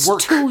use, its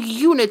 2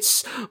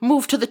 units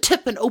move to the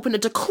tip and open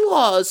into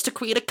claws to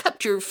create a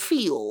capture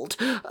field.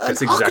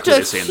 That's an exactly what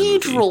they say in the movie.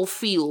 Octahedral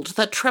field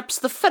that traps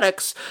the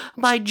Fennecs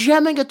by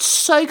jamming its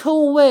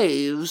psycho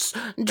waves,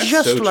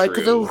 just so like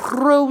the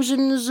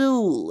Frozen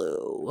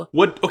Zulu.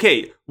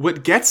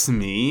 What gets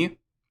me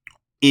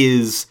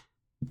is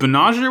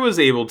Banagher was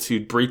able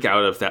to break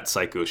out of that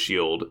psycho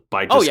shield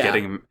by just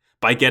getting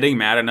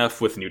mad enough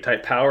with new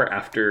type power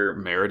after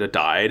Merida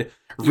died.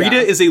 Rita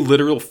is a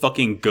literal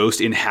fucking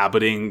ghost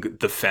inhabiting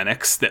the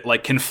Fennecs that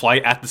like can fly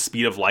at the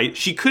speed of light.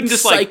 She couldn't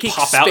just like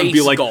pop out and be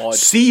like,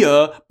 "See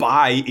ya,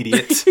 bye,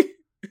 idiot."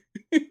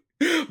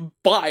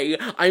 Bye.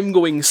 I'm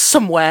going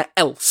somewhere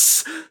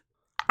else.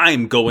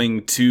 I'm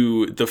going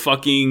to the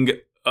fucking.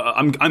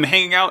 I'm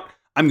hanging out.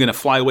 I'm gonna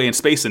fly away in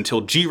space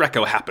until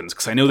G-Reco happens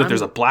because I know that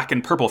there's a black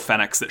and purple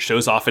Fennecs that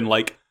shows off in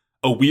like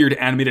a weird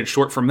animated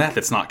short from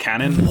that's not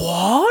canon.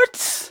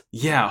 What?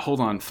 Yeah, hold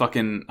on.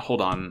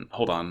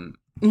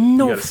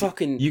 No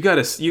you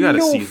gotta see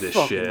this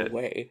shit.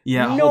 Way.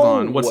 Yeah, hold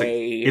on. What's it?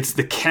 It's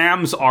the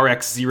CAMS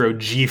RX-0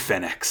 G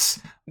Fennecs.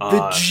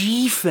 The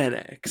G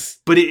Fennecs.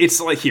 But it's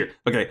like here.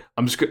 Okay,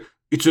 I'm just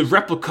it's a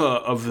replica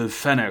of the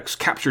Fennecs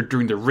captured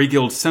during the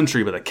Regild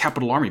century by the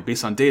Capital Army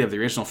based on data of the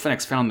original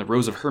Fennecs found in the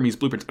Rose of Hermes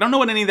blueprints. I don't know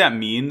what any of that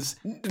means.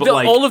 But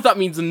all of that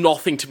means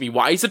nothing to me.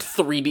 Why is it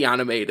 3D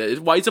animated?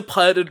 Why is it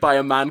piloted by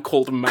a man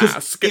called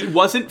Mask? It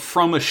wasn't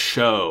from a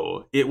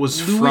show. It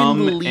was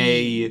from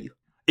a...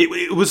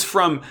 It was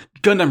from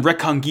Gundam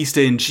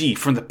Reconquista in G,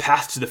 from the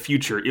past to the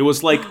future. It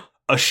was like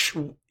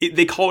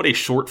they call it a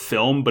short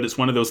film, but it's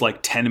one of those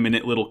like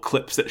 10-minute little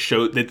clips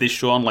that they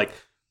show on like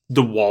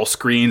the wall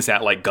screens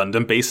at like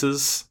Gundam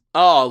bases.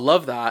 Oh,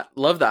 love that.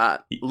 Love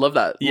that. Love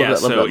that. Yeah,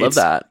 love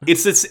that.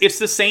 It's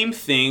the same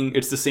thing.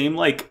 It's the same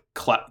like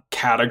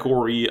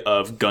category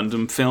of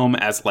Gundam film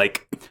as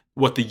like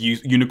what the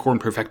Unicorn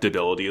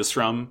Perfectibility is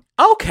from.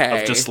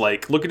 Okay. Of just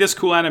like, look at this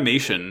cool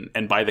animation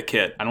and buy the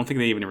kit. I don't think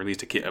they even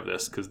released a kit of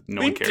this because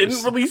no one cares. They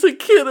didn't release a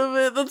kit of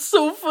it. That's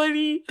so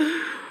funny.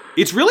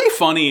 It's really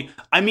funny.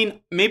 I mean,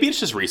 maybe it's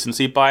just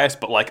recency bias,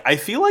 but like, I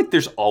feel like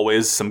there's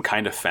always some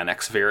kind of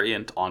Fennecs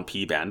variant on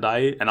P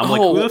Bandai, and I'm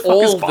like, who the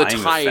fuck is buying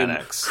the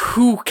Fennecs?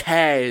 Who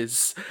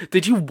cares?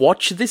 Did you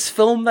watch this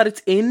film that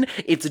it's in?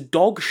 It's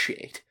dog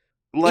shit.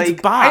 Like,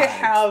 it's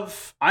bad.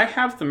 I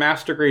have the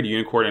Master Grade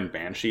Unicorn and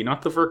Banshee,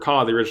 not the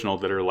Verka, the original,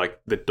 that are like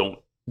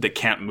that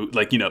can't move,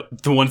 like, you know,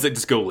 the ones that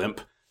just go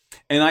limp.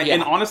 And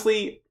and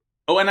honestly,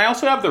 and I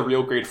also have the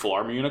real grade Full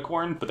Armor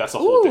Unicorn, but that's a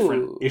whole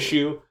different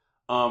issue.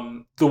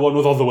 The one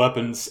with all the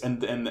weapons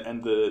and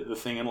the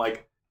thing, and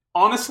like,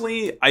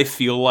 honestly, I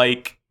feel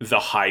like the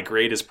high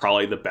grade is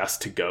probably the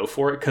best to go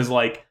for it, because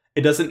like,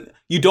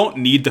 you don't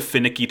need the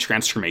finicky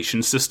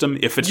transformation system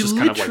if it's just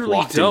kind of like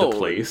locked into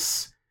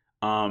place.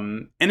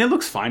 And it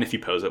looks fine if you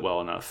pose it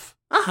well enough.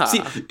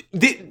 See,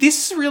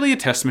 this is really a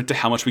testament to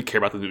how much we care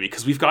about the movie,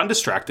 because we've gotten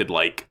distracted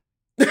like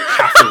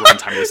half the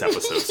runtime of this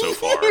episode so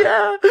far.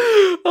 Yeah.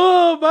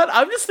 Oh man,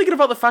 I'm just thinking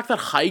about the fact that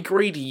high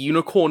grade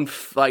Unicorn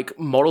like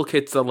model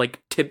kits are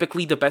like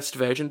typically the best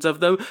versions of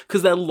them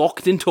because they're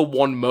locked into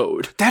one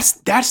mode. That's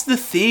the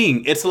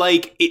thing. It's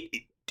like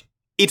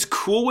it's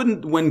cool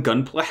when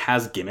Gunpla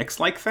has gimmicks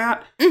like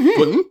that,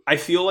 but I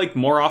feel like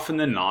more often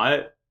than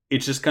not,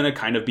 it's just gonna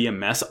kind of be a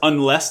mess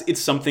unless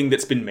it's something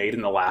that's been made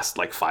in the last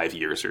like 5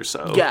 years or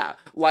so. Yeah,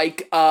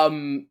 like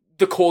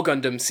the Core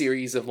Gundam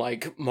series of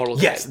like model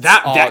kits. Yes,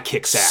 that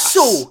kicks ass.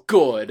 So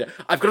good.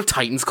 I've got a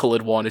Titans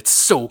colored one. It's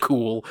so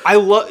cool. I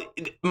love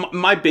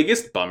my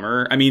biggest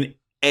bummer. I mean,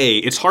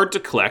 it's hard to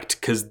collect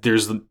because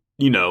there's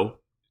 8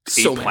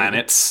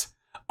 planets.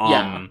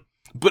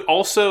 But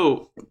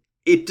also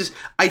it just,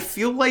 I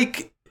feel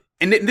like,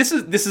 and this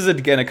is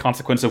again a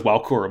consequence of WoW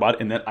Core Robot,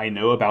 in that I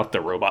know about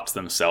the robots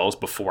themselves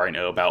before I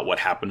know about what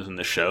happens in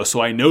the show. So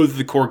I know that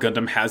the Core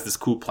Gundam has this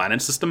cool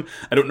planet system.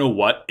 I don't know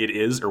what it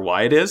is or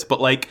why it is,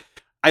 but like,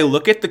 I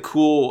look at the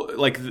cool,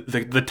 like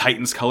the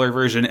Titans color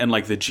version and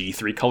like the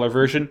G3 color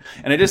version,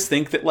 and I just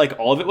think that like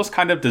all of it was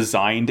kind of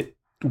designed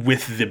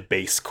with the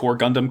base Core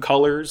Gundam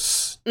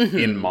colors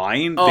in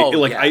mind.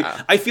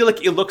 I feel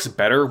like it looks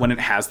better when it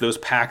has those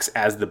packs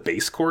as the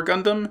base Core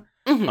Gundam.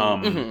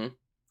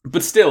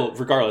 But still,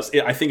 regardless,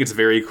 I think it's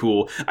very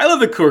cool. I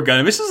love the Core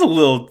Gundam. It's just a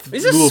little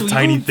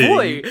tiny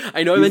thing.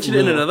 I know I mentioned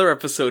it in another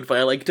episode, but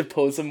I like to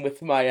pose him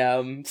with my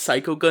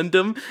Psycho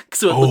Gundam,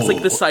 so it looks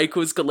like the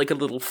Psycho's got like a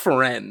little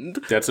friend.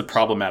 That's a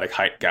problematic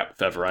height gap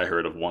if ever I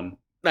heard of one.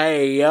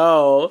 Hey,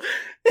 yo.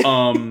 Hey,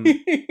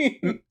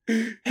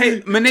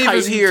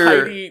 Minerva's here.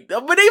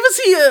 Minerva's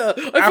here!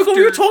 I forgot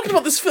we were talking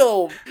about this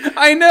film.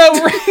 I know,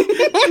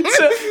 right?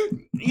 So,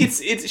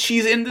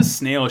 she's in the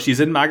snail. She's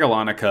in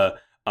Magallanica.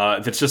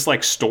 That's just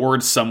like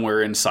stored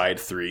somewhere inside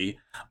 3.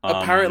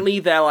 Apparently,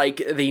 they're like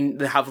they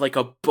have like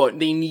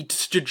they need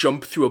to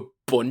jump through a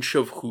bunch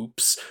of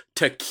hoops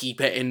to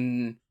keep it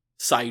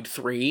inside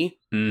 3,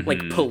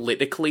 like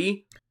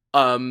politically.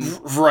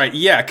 Right,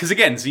 yeah, because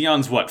again,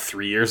 Zeon's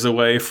 3 years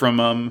away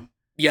from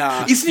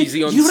Yeah, you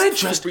know what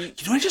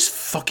I just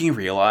fucking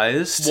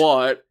realized?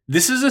 What?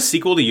 This is a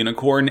sequel to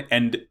Unicorn,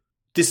 and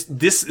this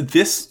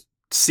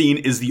scene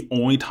is the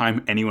only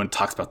time anyone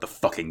talks about the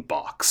fucking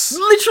box.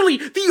 Literally,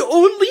 the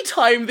only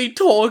time they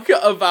talk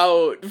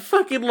about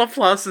fucking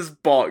Laplace's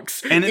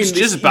box. And it's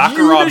just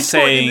Bakarov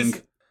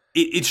saying...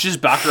 It's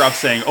just Bakarov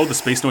saying, "Oh, the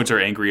Space Noids are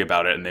angry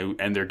about it,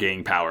 and they're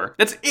gaining power."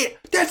 That's it.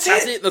 That's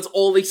it. That's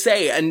all they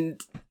say, and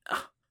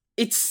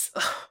it's.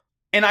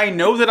 And I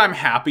know that I'm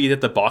happy that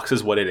the box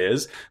is what it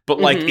is, but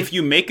like, if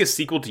you make a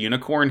sequel to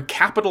Unicorn,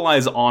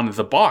 capitalize on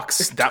the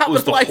box. That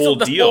was the whole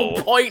deal. The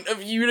whole point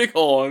of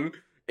Unicorn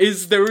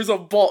is there is a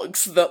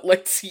box that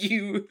lets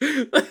you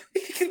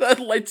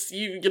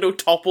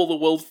topple the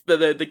world,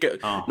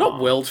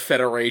 not World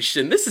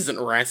Federation. This isn't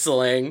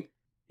wrestling.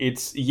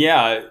 It's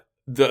the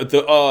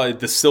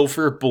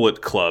Silver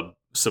Bullet Club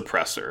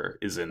suppressor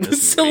is in this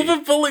movie.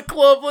 Silver Bullet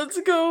Club, let's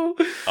go.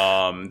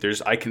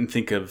 I can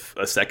think of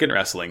a second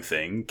wrestling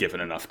thing given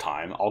enough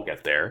time. I'll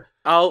get there.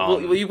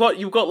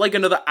 You've got like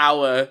another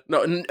hour,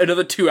 no,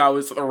 another 2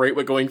 hours at the rate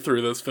we're going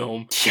through this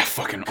film. Yeah,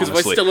 fucking because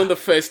we're still in the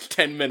first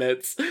 10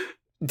 minutes.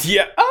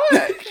 Yeah,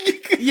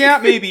 yeah,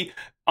 maybe.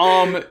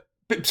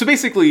 So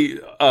basically,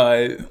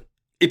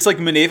 it's like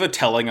Mineva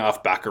telling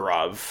off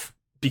Bakarov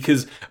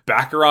because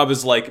Bakarov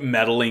is like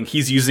meddling.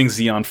 He's using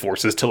Zeon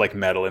forces to like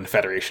meddle in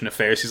Federation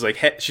affairs. She's like,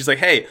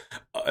 hey,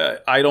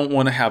 I don't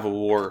want to have a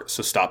war,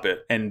 so stop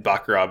it. And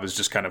Bakarov is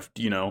just kind of,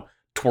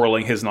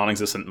 twirling his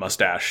non-existent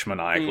mustache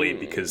maniacally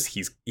because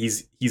he's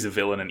a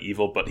villain and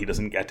evil, but he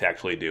doesn't get to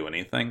actually do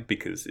anything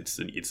because it's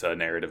a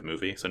narrative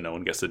movie, so no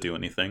one gets to do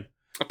anything.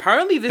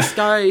 Apparently this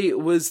guy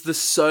was the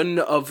son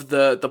of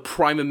the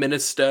prime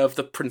minister of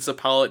the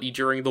principality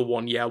during the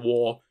 1 Year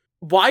War.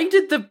 Why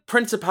did the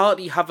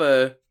principality have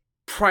a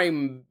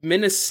prime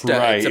minister?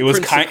 Right, it was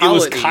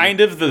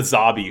kind of the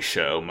Zabi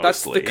show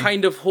mostly.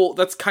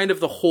 That's kind of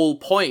the whole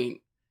point.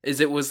 Is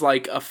it was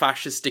like a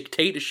fascist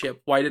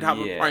dictatorship. Why did it have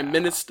a prime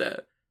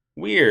minister?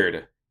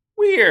 Weird.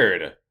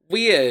 I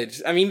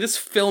mean, this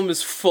film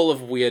is full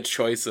of weird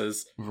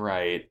choices.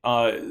 Right.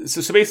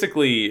 So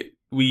basically,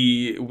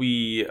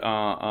 we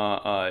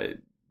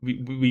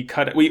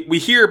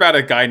hear about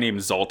a guy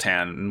named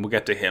Zoltan, and we'll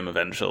get to him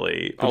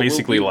eventually. But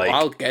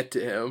I'll get to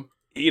him.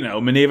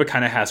 Mineva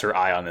kind of has her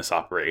eye on this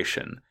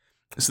operation.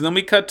 So then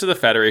we cut to the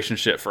Federation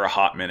ship for a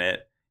hot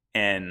minute,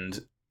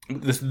 and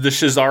the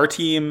Shazar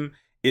team.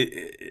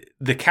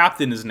 The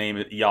captain is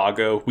named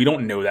Iago. We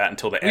don't know that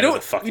until the end of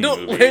the fucking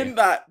movie. We don't learn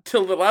that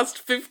till the last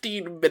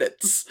 15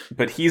 minutes.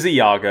 But he's a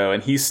Iago,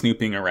 and he's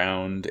snooping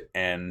around,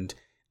 and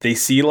they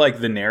see, like,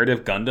 the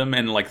narrative Gundam,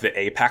 and, like, the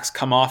apex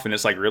come off, and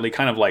it's, like, really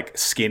kind of, like,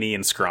 skinny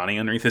and scrawny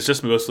underneath. It's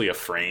just mostly a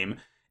frame.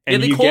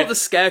 And they call it the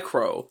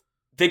Scarecrow.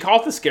 They call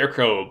it the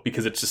Scarecrow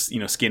because it's just,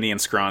 skinny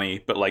and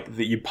scrawny, but, like,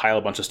 you pile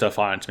a bunch of stuff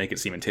on it to make it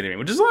seem intimidating,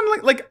 which is,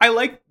 like I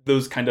like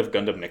those kind of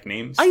Gundam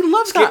nicknames. I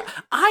love that.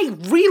 I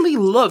really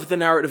love the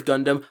narrative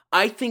Gundam.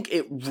 I think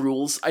it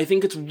rules. I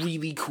think it's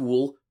really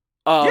cool.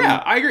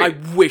 Yeah, I agree. I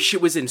wish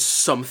it was in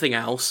something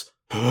else.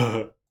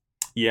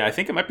 Yeah, I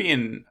think it might be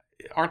in...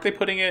 Aren't they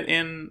putting it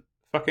in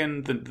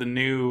fucking the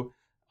new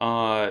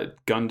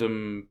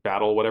Gundam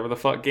Battle, whatever the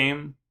fuck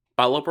game?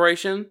 Battle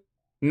Operation?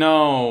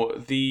 No,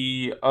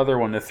 the other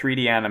one, the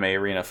 3D anime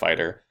Arena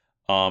Fighter.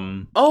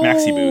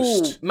 Maxi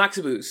Boost.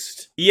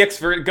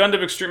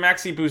 Gundam Extreme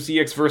Maxi Boost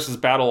EX versus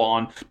Battle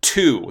on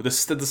 2. The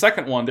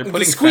second one, they're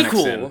putting Phoenix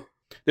in.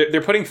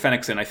 They're putting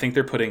Phoenix in. I think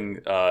they're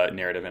putting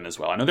narrative in as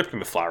well. I know they're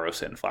putting the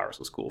Flaros in. Flaros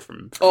was cool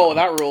from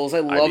that rules. I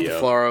love the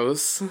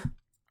Flaros.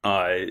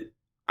 I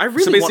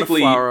really want a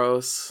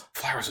Flaros.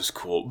 Flaros is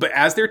cool. But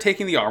as they're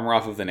taking the armor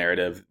off of the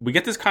narrative, we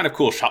get this kind of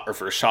cool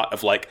reverse shot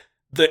of like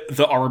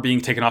the armor being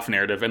taken off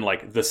narrative and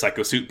like the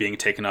psycho suit being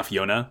taken off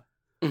Yona.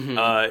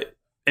 Mm-hmm.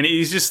 And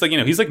he's just like,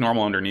 he's like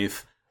normal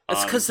underneath.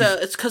 It's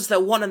because they're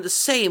one and the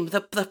same.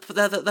 They're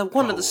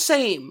one and the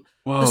same.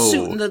 Whoa.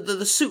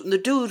 The suit and the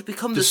dude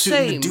become the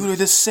same. The suit and the dude are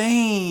the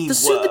same. The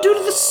suit and the dude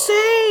are the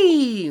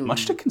same.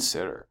 Much to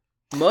consider.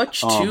 Much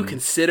to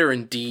consider,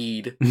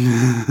 indeed.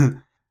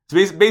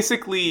 So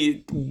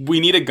basically, we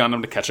need a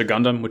Gundam to catch a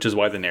Gundam, which is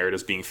why the narrative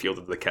is being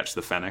fielded to catch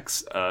the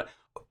Phoenix.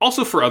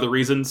 Also for other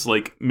reasons,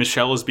 like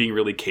Michelle is being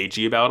really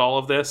cagey about all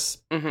of this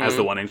as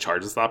the one in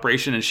charge of this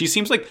operation, and she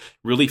seems like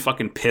really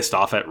fucking pissed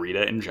off at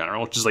Rita in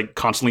general, just like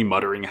constantly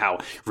muttering how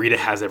Rita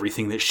has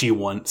everything that she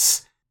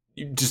wants,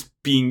 just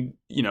being,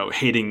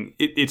 hating.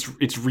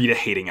 It's Rita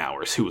hating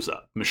ours. Who's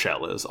up?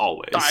 Michelle is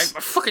always. I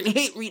fucking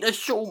hate Rita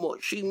so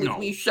much. She makes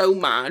me so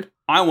mad.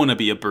 I want to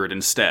be a bird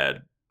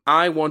instead.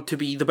 I want to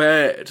be the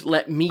bird.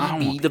 Let me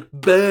be the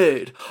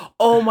bird.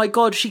 Oh my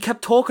god, she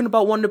kept talking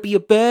about wanting to be a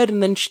bird,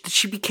 and then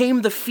she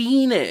became the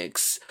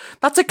phoenix.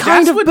 That's a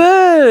kind of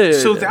bird.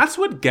 So that's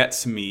what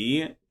gets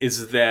me,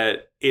 is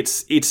that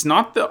it's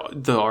not the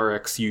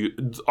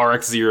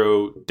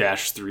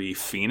RX-0-3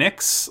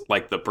 phoenix,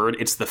 like the bird,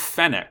 it's the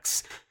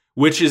phoenix,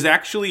 which is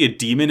actually a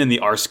demon in the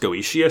Ars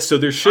Goetia, so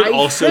there should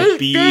also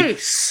be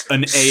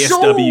an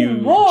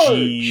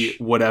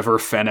ASWG whatever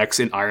Fennec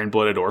in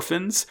Iron-Blooded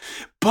Orphans.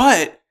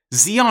 But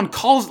Zoltan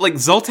calls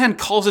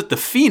it the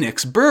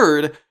Phoenix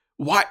bird.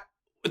 Why?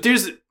 Why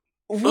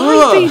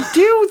did they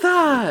do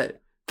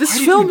that?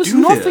 This film is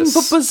nothing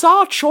but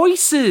bizarre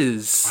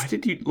choices. Why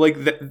did you,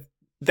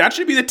 that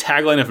should be the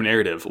tagline of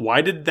narrative.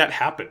 Why did that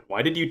happen?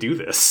 Why did you do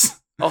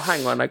this? Oh,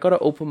 hang on, I gotta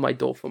open my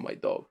door for my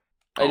dog.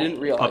 I didn't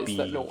realize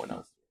that no one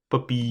else.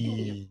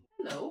 Puppy.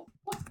 Hello.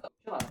 What's up?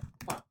 Come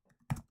on.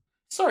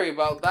 Sorry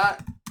about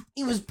that.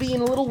 He was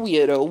being a little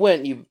weirdo,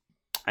 weren't you?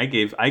 I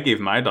gave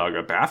my dog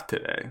a bath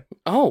today.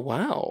 Oh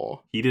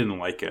wow. He didn't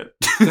like it.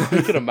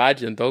 I can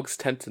imagine dogs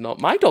tend to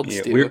not. My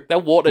dogs do. They're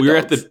water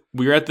dogs.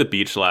 We were at the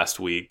beach last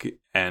week,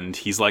 and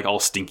he's like all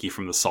stinky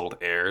from the salt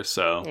air.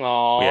 So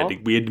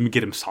we had to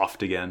get him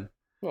soft again.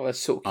 Oh, that's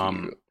so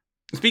cute.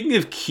 Speaking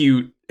of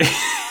cute,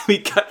 we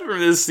cut from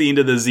this scene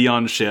to the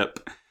Zeon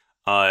ship.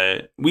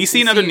 We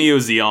see another Neo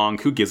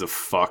Zeong. Who gives a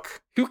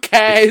fuck? Who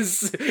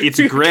cares? It's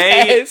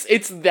gray. Cares?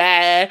 It's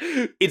there.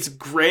 It's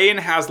gray and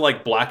has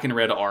like black and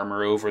red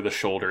armor over the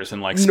shoulders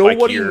and like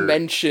nobody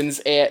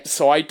mentions it,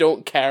 so I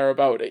don't care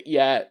about it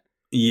yet.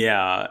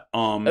 Yeah.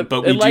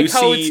 But we like do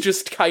how see it's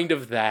just kind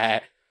of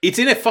there. It's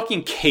in a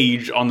fucking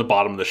cage on the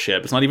bottom of the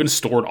ship. It's not even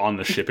stored on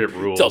the ship. It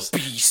rules. It's a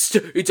beast.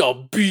 It's a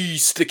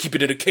beast to keep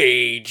it in a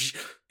cage.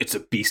 It's a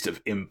beast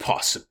of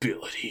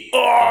impossibility.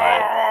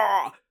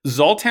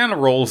 Zoltan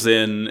rolls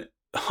in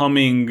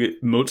humming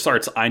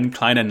Mozart's Ein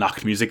kleine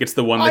Nachtmusik. It's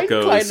the one that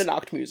goes... Ein kleine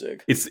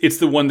Nachtmusik. It's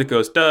the one that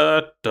goes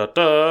da da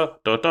da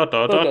da da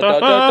da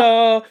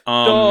da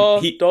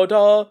da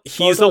da.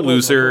 He's a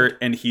loser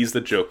and he's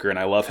the Joker, and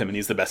I love him, and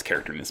he's the best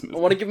character in this movie. I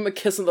want to give him a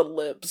kiss on the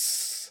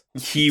lips.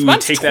 He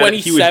would take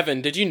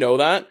 27. Did you know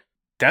that?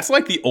 That's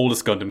like the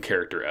oldest Gundam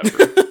character ever.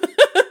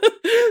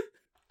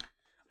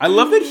 I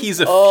love that he's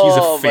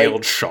a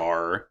failed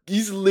Char.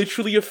 He's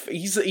literally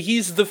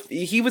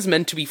he was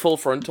meant to be full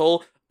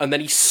frontal, and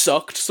then he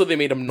sucked, so they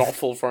made him not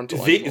full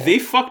frontal anymore. They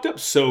fucked up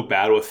so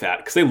bad with that,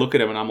 because they look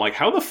at him and I'm like,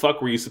 how the fuck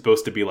were you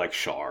supposed to be like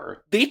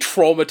Char? They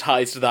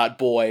traumatized that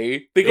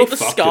boy. They got the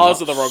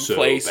scars in the wrong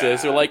places. Bad.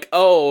 They're like,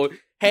 oh,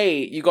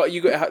 hey, you got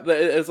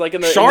it's like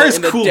in the Char has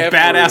cool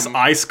badass room.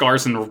 Eye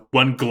scars and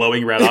one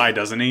glowing red eye,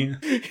 doesn't he?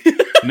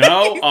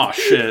 No? Oh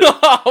shit.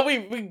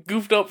 we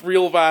goofed up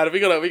real bad. We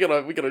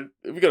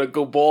gotta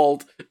go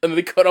bald. And then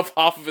they cut off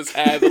half of his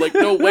head. They're like,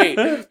 no, wait,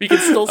 we can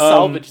still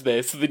salvage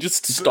this. So they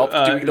just stopped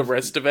doing the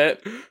rest of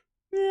it.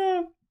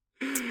 Yeah.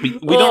 We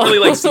don't really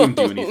like see him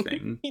do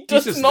anything. He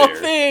does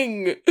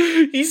nothing.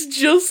 He's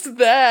just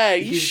there.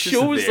 He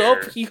shows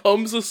up, he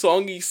hums a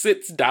song, he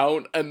sits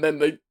down, and then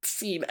the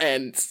scene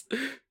ends.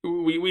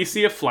 We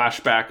see a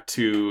flashback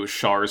to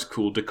Char's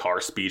cool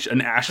Dakar speech,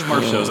 and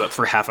Ashmar shows up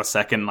for half a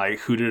second, like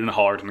hooted and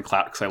hollered and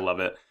clapped because I love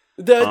it.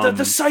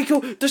 The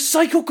Psycho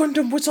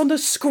Gundam was on the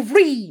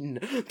screen.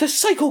 The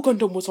Psycho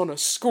Gundam was on a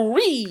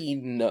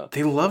screen.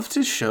 They love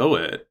to show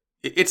it.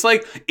 It's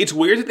like, it's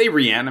weird that they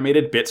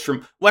reanimated bits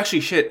from... Well,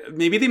 actually, shit.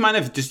 Maybe they might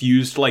have just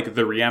used, like,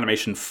 the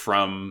reanimation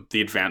from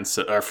the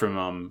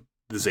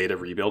the Zeta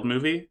Rebuild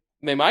movie.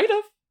 They might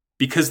have.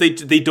 Because they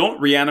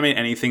don't reanimate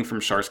anything from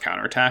Char's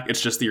counterattack.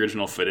 It's just the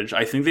original footage.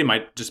 I think they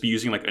might just be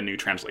using, like, a new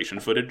translation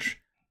footage.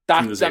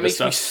 That makes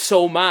me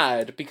so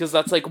mad, because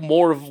that's, like,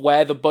 more of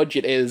where the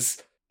budget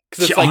is.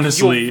 Because it's like,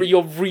 honestly,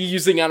 you're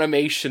reusing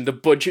animation. The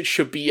budget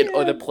should be in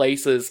other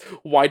places.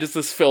 Why does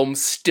this film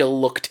still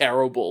look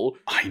terrible?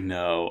 I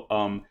know.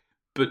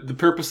 But the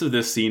purpose of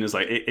this scene is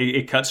like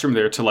it cuts from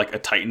there to like a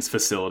Titan's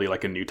facility,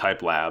 like a new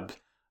type lab,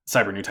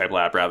 cyber new type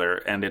lab rather,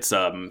 and it's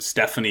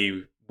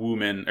Stephanie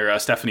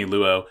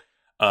Luo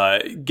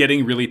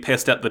getting really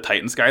pissed at the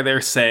Titans guy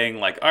there, saying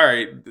like, all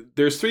right,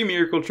 there's 3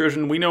 miracle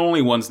children. We know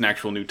only one's an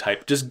actual new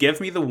type. Just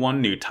give me the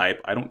one new type.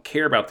 I don't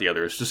care about the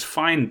others. Just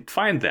find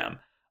them.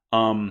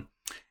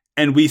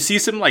 And we see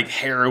some like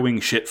harrowing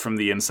shit from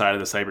the inside of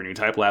the cyber new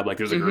type lab. Like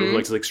there's a girl who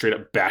like straight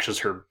up bashes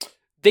her.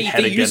 They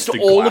used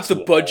all of the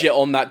budget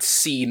on that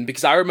scene,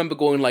 because I remember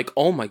going like,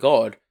 oh my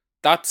god,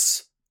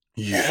 that's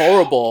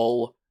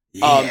horrible.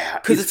 Yeah,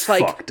 because it's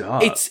like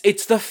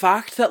it's the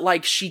fact that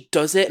like she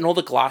does it and all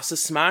the glass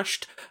is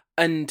smashed,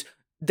 and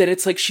then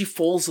it's like she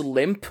falls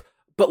limp.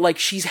 But, like,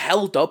 she's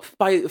held up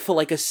for,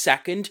 like, a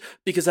second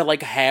because her,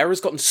 like, hair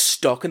has gotten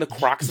stuck in the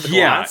cracks of the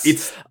glass.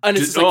 It's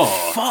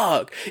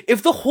fuck.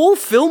 If the whole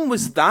film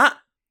was that,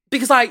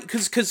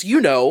 because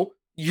you know,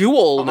 you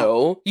all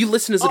know, you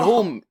listeners at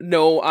home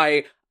know,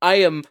 I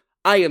am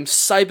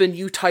Cyber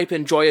New Type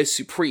Enjoyer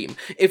Supreme.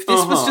 If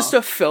this was just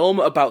a film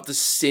about the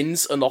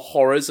sins and the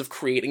horrors of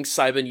creating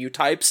Cyber New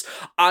Types,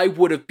 I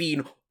would have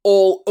been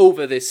all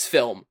over this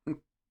film.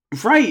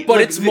 Right. But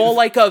like, it's more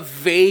like a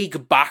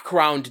vague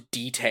background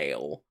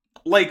detail.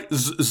 Like,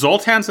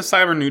 Zoltan's a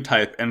cyber new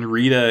type, and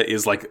Rita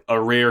is like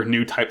a rare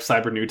new type,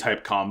 cyber new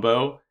type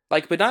combo.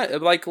 Like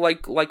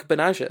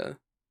Benaja.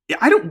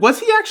 Yeah,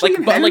 was he actually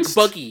enhanced?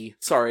 Like Buggy,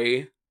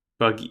 sorry.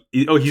 Buggy.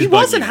 Oh, he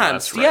was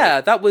enhanced. Right.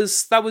 Yeah, that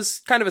was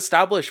kind of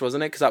established,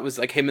 wasn't it? Because that was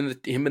like him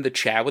in the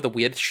chair with a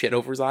weird shit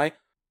over his eye.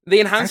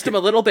 They enhanced him a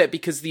little bit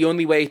because the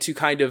only way to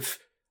kind of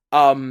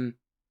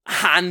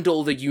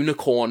handle the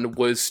unicorn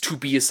was to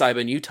be a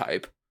cyber new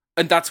type,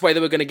 and that's why they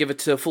were going to give it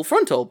to Full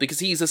Frontal, because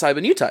he's a cyber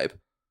new type.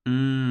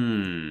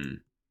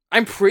 I'm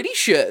pretty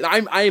sure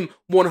I'm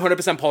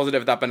 100%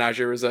 positive that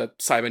Benaja is a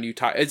cyber new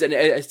type. It's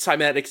a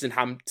cybernetics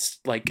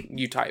enhanced like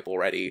new type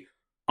already.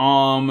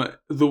 The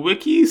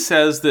wiki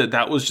says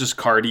that was just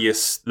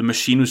Cardius. The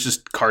machine was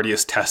just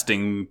Cardius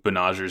testing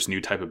Benaja's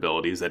new type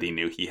abilities that he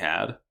knew he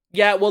had.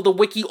 Yeah, well, the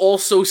wiki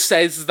also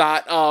says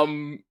that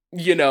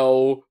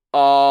Angelo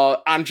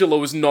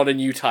is not a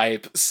new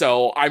type,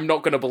 so I'm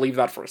not going to believe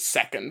that for a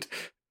second.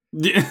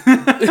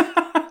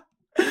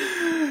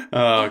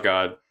 Oh,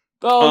 God.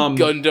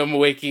 Gundam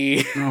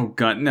Wiki. Oh,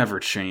 God, never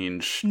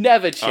change.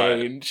 Never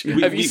change.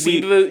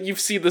 You've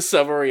seen the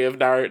summary of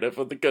narrative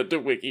of the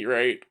Gundam Wiki,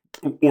 right?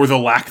 Or the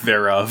lack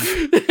thereof.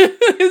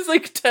 It's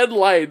like 10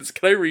 lines.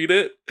 Can I read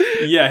it?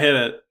 Yeah, hit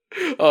it.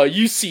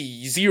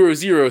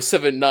 UC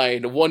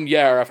 0079, 1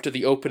 year after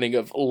the opening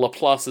of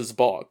Laplace's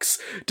box.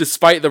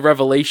 Despite the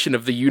revelation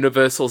of the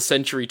Universal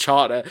Century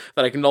Charter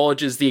that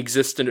acknowledges the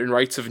existence and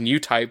rights of new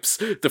types,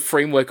 the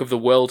framework of the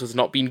world has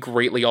not been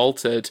greatly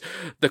altered.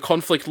 The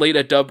conflict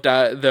later dubbed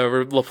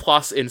the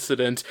Laplace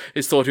incident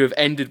is thought to have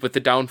ended with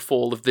the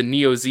downfall of the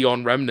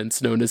Neo-Zeon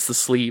remnants known as the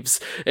Sleeves.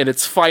 In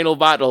its final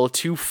battle,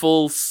 2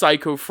 full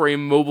Psycho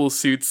Frame mobile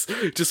suits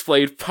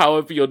displayed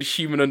power beyond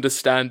human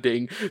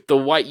understanding. The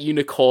White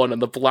Unicorn Unicorn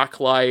and the Black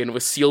Lion were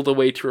sealed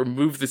away to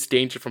remove this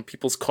danger from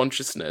people's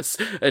consciousness,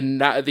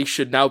 and they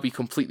should now be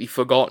completely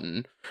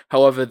forgotten.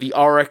 However, the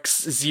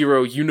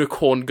RX-0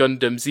 Unicorn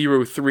Gundam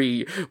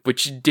 03,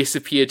 which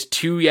disappeared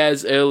 2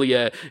 years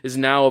earlier, is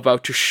now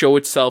about to show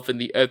itself in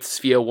the Earth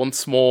sphere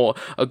once more,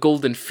 a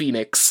golden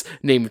phoenix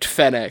named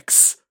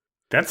Fennex.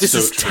 This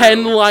is true.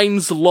 10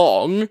 lines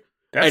long,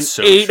 and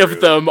 8 of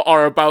them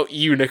are about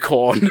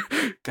Unicorn.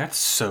 That's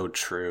so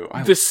true.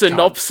 The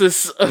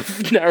synopsis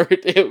of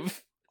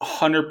narrative.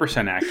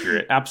 100%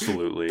 accurate.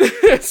 Absolutely.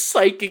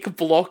 Psychic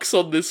blocks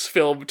on this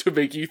film to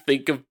make you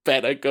think of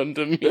better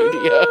Gundam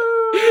media.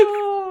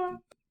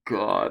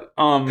 God.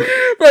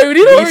 Right, we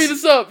need to hurry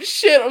this up.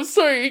 Shit, I'm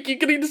sorry, you're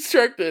getting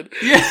distracted.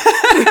 Yeah.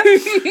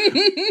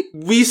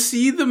 We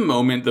see the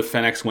moment the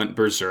Fennex went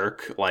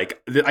berserk.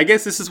 Like, I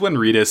guess this is when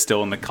Rita is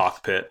still in the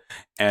cockpit,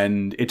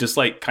 and it just,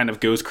 like, kind of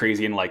goes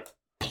crazy and, like,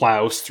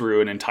 plows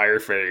through an entire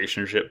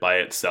Federation ship by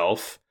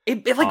itself.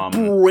 It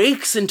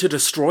breaks into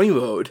destroy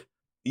mode.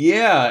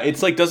 Yeah,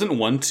 it's, like, doesn't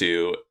want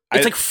to.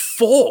 It's, like,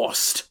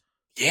 forced.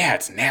 Yeah,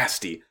 it's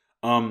nasty.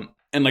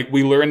 And, like,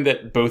 we learned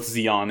that both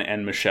Zeon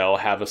and Michelle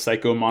have a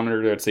psycho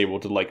monitor that's able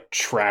to, like,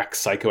 track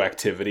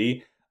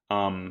psychoactivity.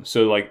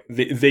 So, like,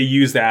 they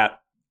use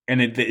that,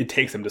 and it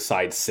takes them to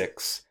Side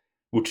 6,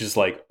 which is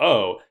like,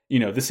 oh, you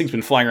know, this thing's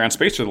been flying around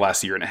space for the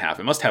last year and a half.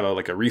 It must have, a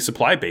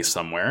resupply base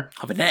somewhere.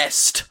 Have a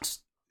nest.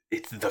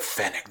 It's the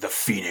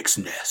Phoenix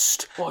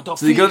nest. Oh, the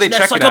so they go, they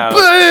check like it out. A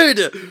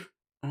bird!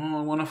 Oh,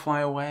 I want to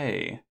fly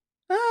away.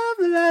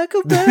 I'm like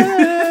a bird.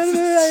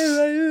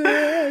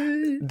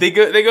 They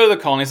go to the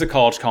colony. It's a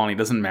college colony. It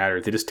doesn't matter.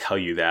 They just tell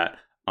you that.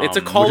 It's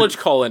a college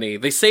colony.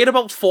 They say it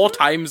about 4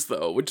 times,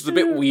 though, which is a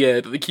bit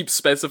weird. They keep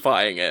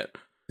specifying it.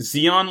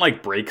 Zeon,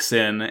 like, breaks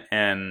in,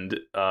 and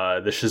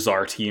the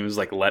Shazar team's,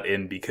 like, let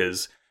in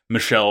because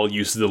Michelle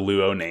uses the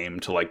Luo name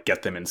to, like,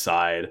 get them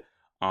inside.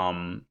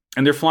 And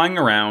they're flying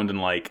around,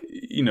 and, like,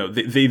 you know,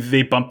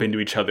 they bump into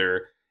each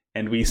other,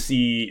 and we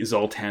see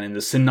Zoltan in the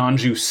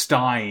Sinanju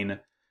Stein,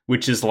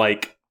 which is,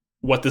 like,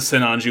 what the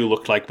Sinanju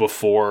looked like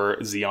before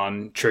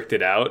Zeon tricked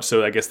it out.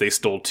 So I guess they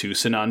stole 2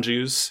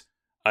 Sinanjus,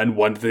 and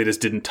one they just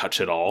didn't touch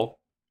at all.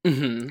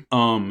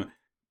 Mm-hmm.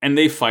 And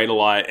they fight a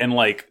lot, and,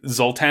 like,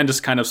 Zoltan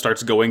just kind of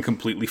starts going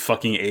completely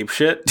fucking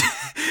apeshit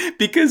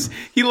because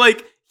he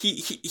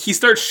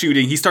starts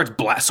shooting. He starts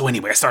So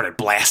anyway, I started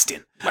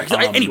blasting. I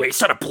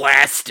started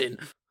blasting.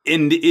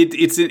 And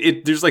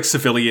it there's, like,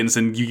 civilians,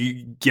 and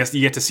you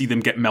get to see them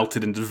get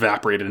melted and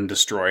evaporated and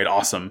destroyed.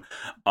 Awesome.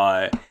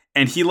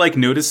 And he, like,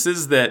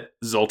 notices that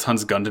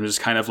Zoltan's Gundam is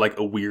kind of, like,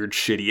 a weird,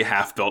 shitty,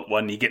 half-built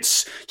one. He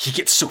gets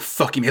so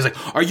fucking... He's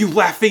like, are you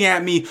laughing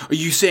at me? Are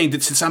you saying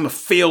that since I'm a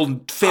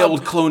failed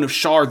clone of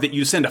Char, that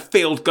you send a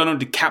failed Gundam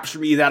to capture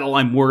me? That all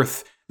I'm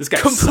worth? This guy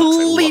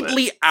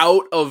completely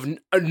out of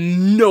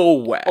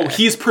nowhere. Oh,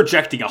 he's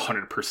projecting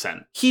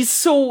 100%. He's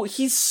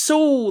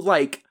so,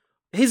 like...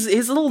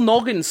 His little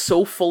noggin's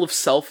so full of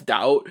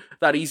self-doubt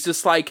that he's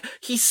just, like...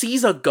 He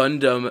sees a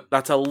Gundam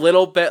that's a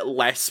little bit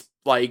less,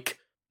 like...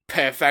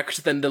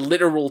 perfect than the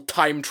literal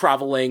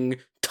time-traveling,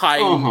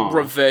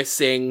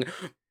 time-reversing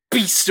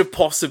beast of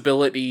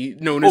possibility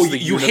known as the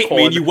Unicorn. You hate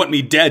me and you want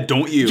me dead,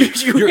 don't you?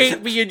 You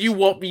hate me and you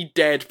want me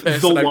dead,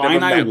 person The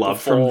line I love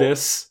before. from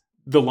this,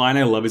 the line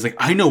I love is like,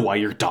 I know why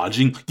you're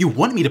dodging. You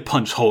want me to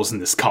punch holes in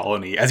this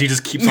colony, as he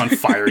just keeps on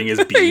firing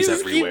his beams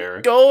everywhere.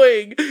 Keep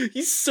going.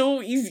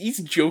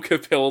 He's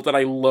Joker-pilled and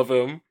I love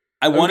him.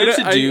 I'm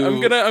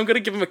gonna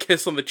give him a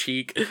kiss on the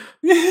cheek.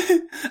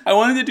 I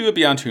wanted to do a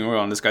Beyond Tomorrow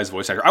on this guy's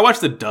voice actor. I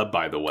watched the dub,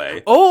 by the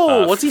way.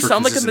 Oh, what's he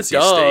sound like in the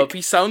dub? Sake.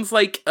 He sounds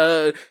like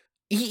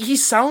he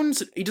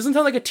doesn't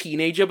sound like a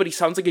teenager, but he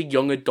sounds like a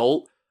young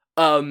adult.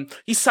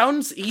 He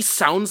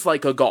sounds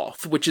like a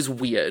goth, which is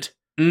weird.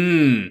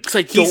 Because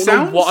I don't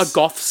know what a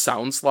goth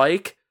sounds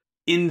like.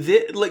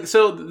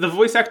 So the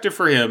voice actor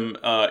for him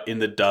in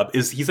the dub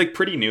he's like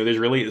pretty new.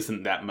 There really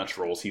isn't that much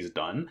roles he's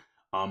done.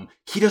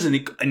 He does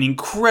an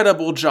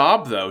incredible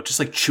job, though, just,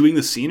 like, chewing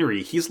the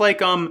scenery. He's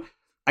like,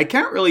 I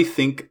can't really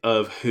think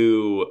of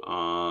who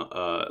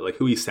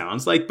he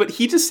sounds like, but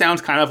he just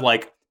sounds kind of,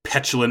 like,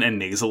 petulant and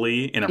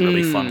nasally in a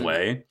really fun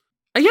way.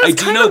 Yeah,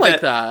 it's kind of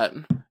like that.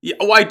 Yeah,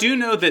 well, I do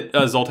know that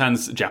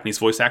Zoltan's Japanese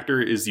voice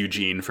actor is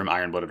Eugene from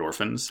Iron Blooded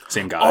Orphans.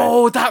 Same guy.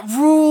 Oh, that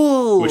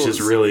rules! Which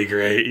is really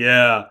great,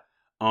 yeah.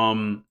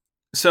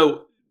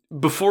 So...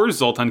 before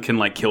Zoltan can,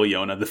 like, kill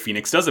Yona, the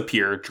Phoenix does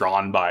appear,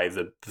 drawn by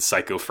the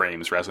psycho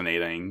frames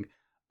resonating,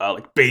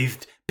 like,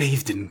 bathed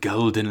in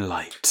golden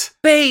light.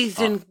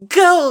 Bathed in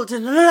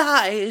golden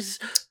light!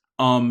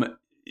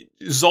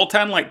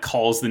 Zoltan, like,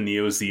 calls the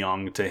Neo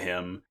Zeong to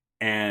him,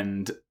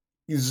 and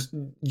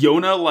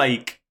Yona,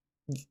 like,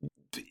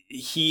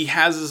 he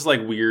has this,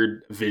 like,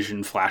 weird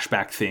vision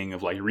flashback thing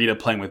of, like, Rita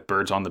playing with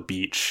birds on the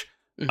beach,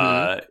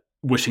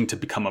 wishing to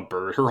become a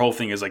bird. Her whole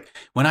thing is like,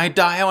 when I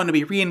die, I want to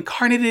be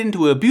reincarnated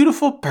into a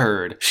beautiful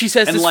bird. She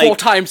says this 4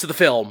 times to the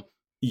film.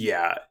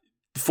 Yeah.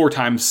 4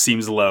 times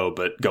seems low,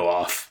 but go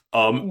off.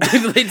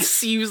 It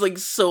seems like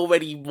so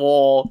many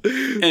more.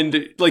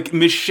 And, like,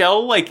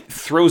 Michelle, like,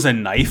 throws a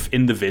knife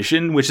in the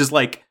vision, which is,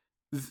 like,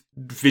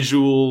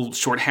 visual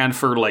shorthand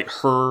for like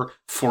her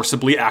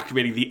forcibly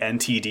activating the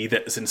NTD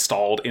that is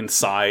installed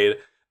inside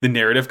the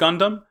narrative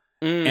Gundam.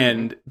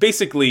 And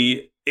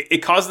basically it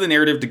caused the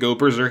narrative to go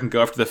berserk and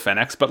go after the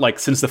Fennecs, but like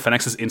since the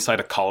Fennecs is inside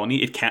a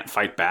colony, it can't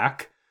fight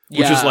back,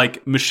 which is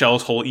like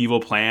Michelle's whole evil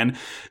plan.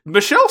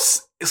 Michelle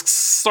is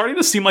starting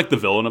to seem like the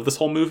villain of this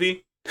whole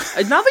movie.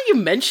 Now that you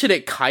mention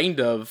it, kind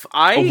of.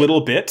 A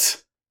little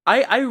bit.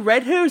 I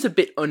read her as a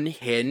bit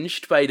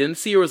unhinged, but I didn't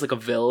see her as like a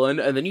villain,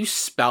 and then you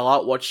spell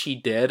out what she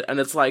did, and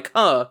it's like,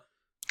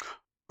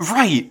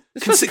 right.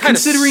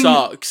 Considering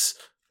sucks.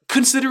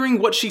 Considering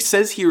what she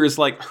says here is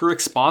like her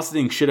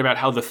expositing shit about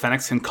how the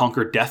Fennecs can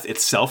conquer death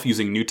itself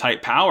using new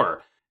type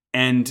power.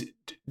 And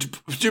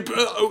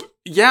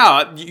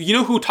yeah, you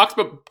know who talks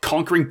about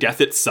conquering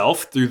death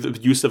itself through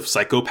the use of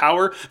psycho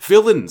power?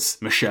 Villains,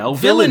 Michelle.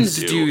 Villains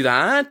do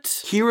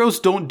that. Heroes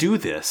don't do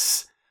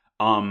this.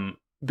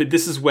 But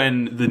this is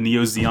when the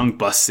Neo Zeon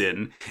busts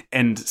in,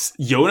 and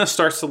Yona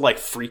starts to like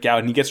freak out,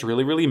 and he gets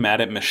really, really mad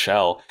at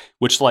Michelle,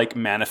 which like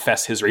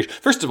manifests his rage.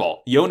 First of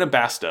all, Yona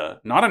Basta,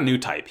 not a new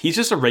type. He's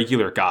just a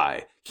regular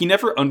guy. He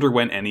never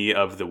underwent any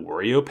of the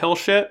Wario pill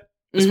shit,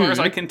 as far as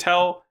I can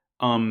tell.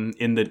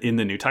 In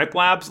the new type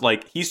labs,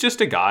 like he's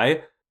just a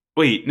guy.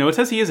 Wait, no, it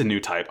says he is a new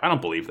type. I don't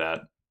believe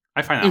that.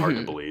 I find that hard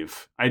to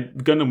believe.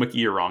 Gundam Wiki,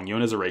 you're wrong.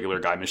 Yona's a regular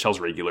guy. Michelle's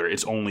regular.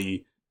 It's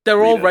only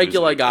they're all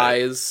regular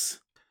guys.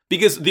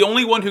 Because the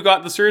only one who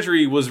got the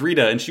surgery was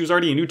Rita, and she was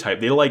already a new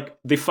type.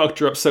 They fucked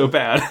her up so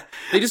bad.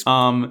 They just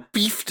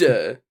beefed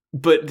her.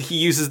 But he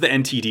uses the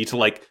NTD to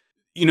like,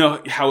 you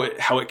know how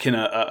it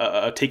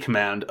can take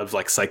command of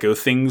like psycho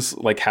things,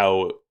 like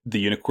how the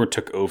Unicorn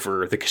took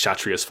over the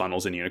Kshatriya's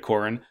funnels in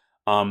Unicorn.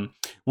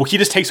 Well, he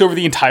just takes over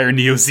the entire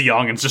Neo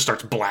Zeon and just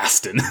starts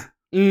blasting.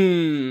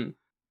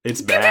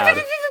 It's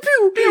bad.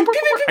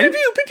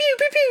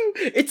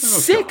 It's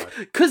sick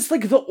because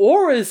like the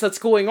auras that's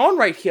going on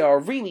right here are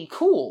really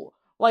cool.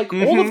 Like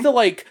all of the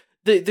like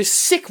the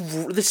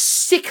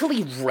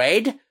sickly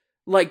red,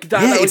 like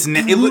that. Yeah,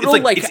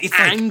 it's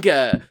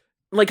anger,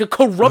 like a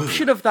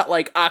corruption of that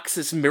like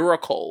Axis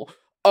miracle.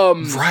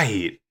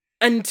 Right.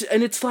 And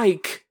it's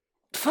like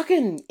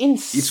fucking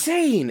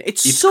insane.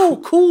 It's so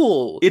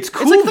cool. It's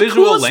cool like the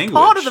visual coolest language.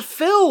 Part of the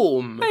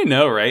film. I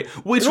know, right?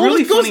 Well, it's it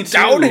really goes funny too.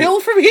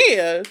 Downhill from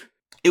here.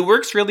 It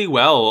works really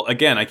well.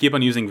 Again, I keep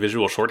on using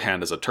visual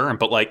shorthand as a term,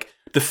 but like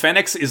the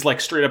Fennecs is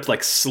like straight up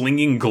like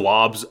slinging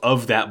globs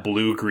of that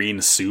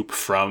blue-green soup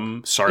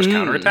from Star's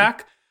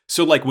counterattack.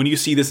 So like when you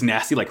see this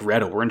nasty like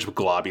red-orange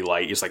globby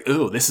light, you're just like,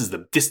 oh, this is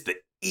the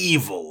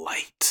evil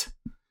light.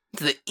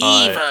 The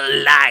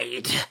evil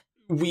light.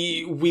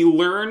 We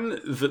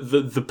learn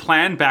the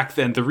plan back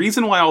then. The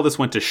reason why all this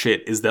went to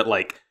shit is that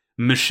like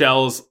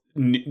Michelle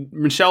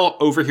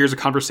overhears a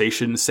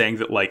conversation saying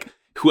that like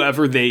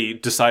whoever they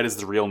decide is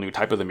the real new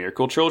type of the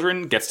Miracle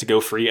Children gets to go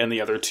free, and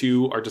the other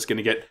two are just going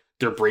to get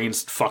their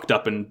brains fucked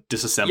up and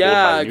disassembled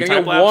by the new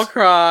type labs. War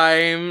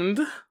crimed.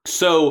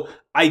 So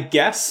I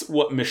guess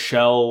what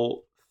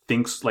Michelle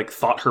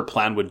thought her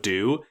plan would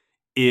do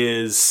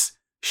is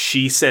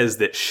she says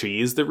that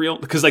she's the real,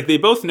 because like they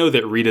both know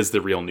that Rita's the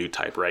real new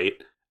type, right?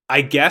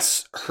 I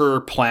guess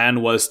her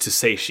plan was to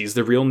say she's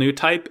the real new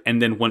type,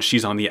 and then once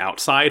she's on the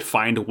outside,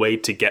 find a way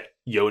to get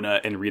Yona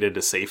and Rita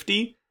to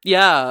safety.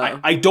 Yeah.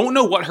 I don't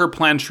know what her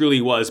plan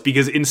truly was,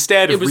 because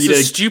instead it was Rita...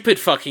 a stupid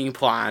fucking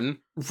plan.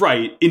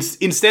 Right.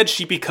 Instead,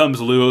 she becomes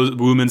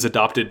Wumen's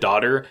adopted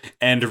daughter,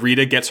 and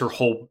Rita gets her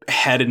whole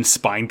head and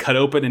spine cut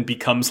open and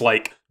becomes,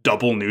 like,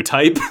 double new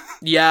type.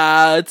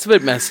 Yeah, it's a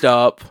bit messed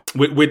up.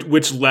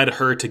 Which led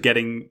her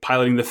to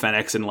piloting the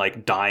Fennecs and,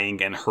 like,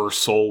 dying, and her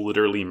soul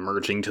literally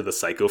merging to the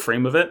psycho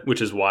frame of it,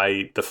 which is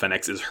why the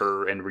Fennecs is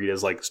her, and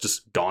Rita's, like,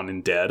 just gone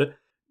and dead.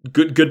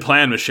 Good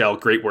plan, Michelle.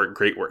 Great work.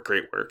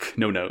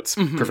 No notes.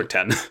 Perfect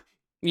 10.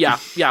 Yeah,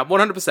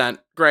 100%.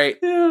 Great.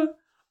 Yeah.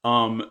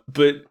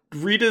 But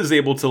Rita is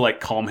able to like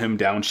calm him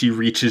down. She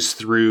reaches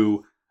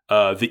through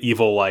the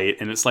evil light,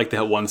 and it's like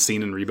that one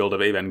scene in Rebuild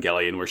of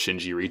Evangelion where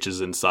Shinji reaches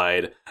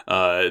inside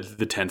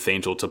the 10th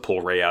angel to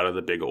pull Rei out of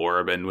the big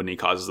orb, and when he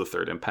causes the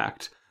third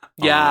impact.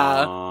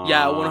 Yeah,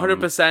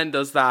 100%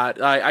 does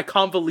that. I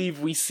can't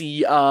believe we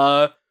see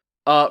Rita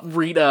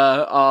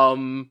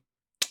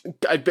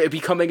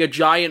becoming a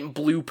giant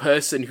blue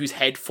person whose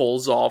head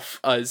falls off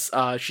as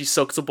she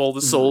sucks up all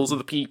the souls of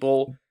the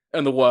people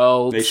in the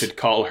world. They should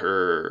call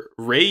her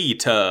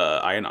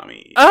Reita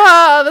Ayanami.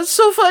 That's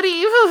so funny.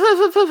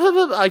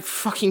 I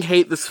fucking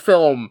hate this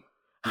film.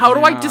 How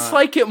do I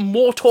dislike it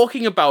more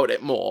talking about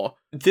it more?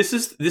 This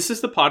is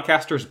the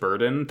podcaster's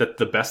burden, that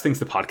the best things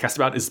to podcast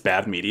about is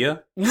bad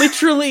media.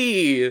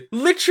 Literally.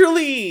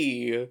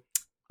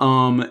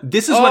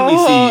 This is when we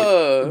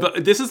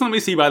see. This is when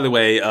we see, by the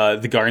way,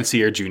 the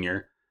Garncier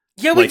Jr.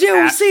 Yeah, we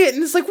do. We see it,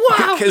 and it's like,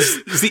 wow.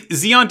 Because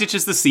Zeon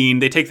ditches the scene.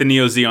 They take the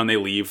Neo Zeon. They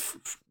leave,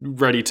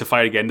 ready to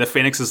fight again. The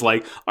Phoenix is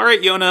like, "All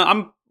right,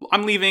 Yona,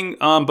 I'm leaving.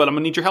 But I'm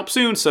gonna need your help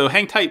soon. So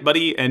hang tight,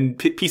 buddy." And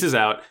pieces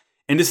out.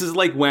 And this is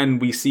like when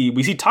we see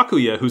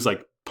Takuya, who's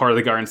like part of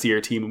the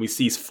Garncier team, and we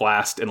see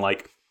Flast, and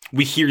like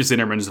we hear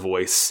Zinnerman's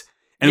voice.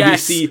 And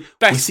yes, we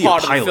see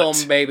part a pilot. Of the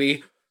film,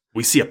 baby.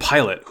 We see a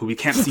pilot who we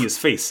can't see his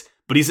face,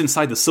 but he's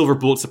inside the silver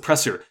bullet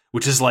suppressor,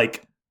 which is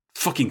like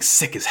fucking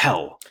sick as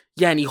hell.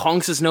 Yeah, and he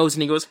honks his nose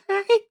and he goes,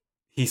 hey.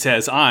 He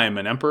says, I'm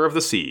an emperor of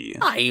the sea.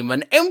 I'm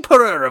an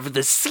emperor of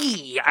the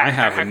sea. I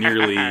have a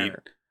nearly...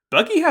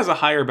 Buggy has a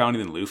higher bounty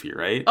than Luffy,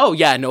 right? Oh,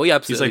 yeah, no, he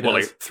absolutely He's like,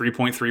 does. what,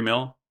 like 3.3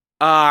 mil?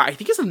 I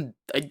think it's in...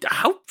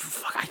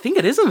 I think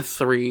it is in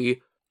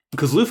 3.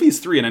 Because Luffy's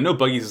 3, and I know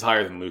Buggy's is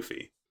higher than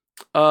Luffy.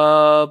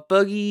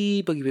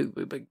 Buggy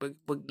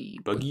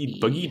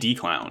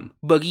D-Clown.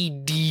 Buggy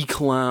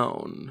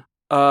D-Clown.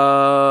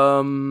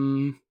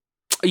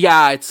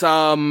 Yeah, it's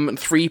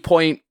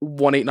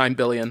 3.189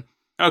 billion.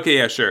 Okay,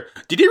 yeah, sure.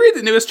 Did you read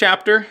the newest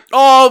chapter?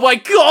 Oh my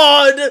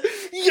god!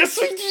 Yes,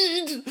 I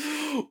did!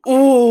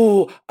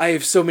 Oh, I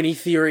have so many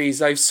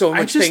theories. I have so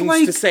much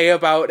things to say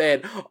about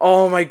it.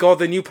 Oh my god,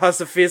 the new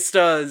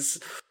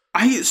pacifistas.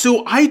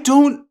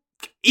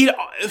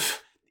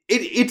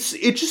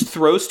 It just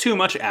throws too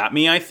much at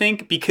me, I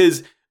think,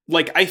 because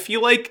like I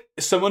feel like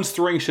someone's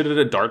throwing shit at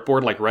a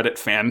dartboard, like Reddit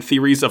fan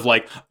theories of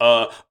like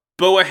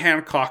Boa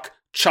Hancock,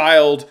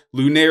 child,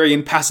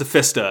 Lunarian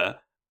pacifista.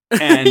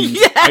 And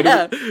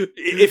yeah,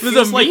 it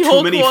feels like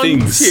too many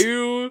things.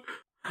 Too.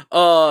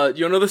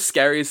 You know the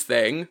scariest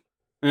thing?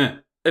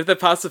 If the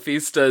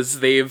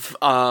pacifistas, they've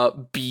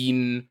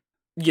been,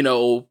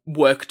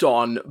 worked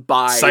on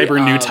by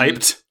cyber new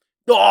typed.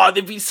 Oh,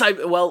 they've been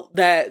cyber. Well,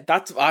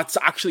 that's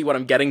actually what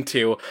I'm getting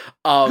to.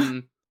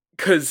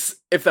 Because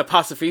if they're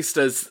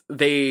pacifistas,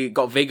 they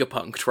got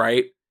Vegapunked,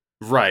 right?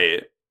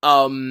 Right.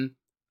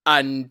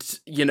 And,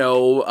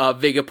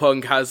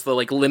 Vegapunk has the,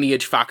 like,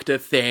 lineage factor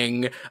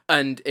thing,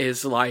 and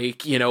is,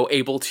 like,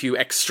 able to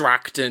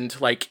extract and,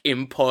 like,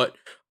 input,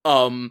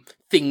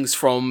 things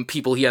from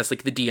people he has,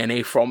 like, the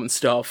DNA from and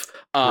stuff.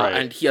 Right.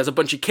 And he has a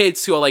bunch of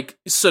kids who are, like,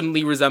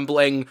 suddenly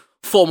resembling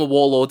former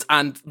warlords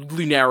and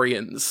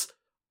Lunarians.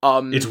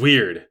 It's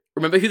weird.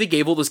 Remember who they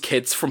gave all those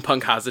kids from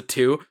Punk Hazard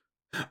 2?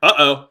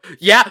 Uh-oh.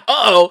 Yeah,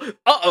 uh-oh.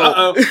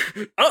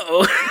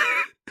 Uh-oh.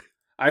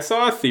 I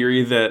saw a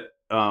theory that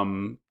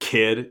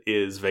Kid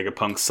is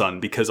Vegapunk's son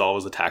because all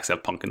his attacks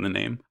have punk in the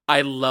name.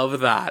 I love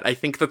that. I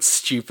think that's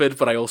stupid,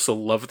 but I also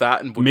love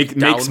that and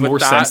makes more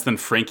sense than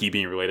Frankie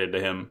being related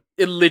to him.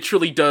 It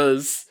literally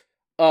does.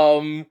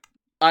 I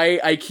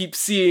keep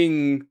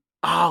seeing.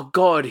 Oh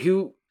God,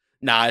 who?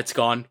 Nah, it's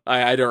gone.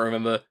 I don't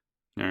remember.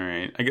 All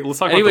right, let's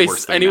talk about the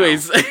worst thing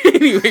anyways,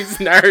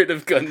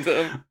 narrative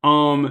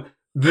Gundam.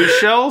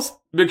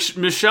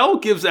 Michelle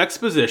gives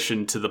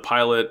exposition to the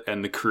pilot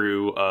and the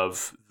crew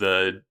of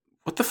the.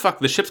 What the fuck?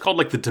 The ship's called,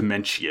 like, the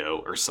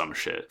Dimentio or some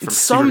shit from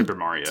Super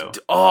Mario.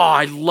 Oh,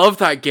 I love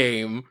that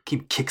game.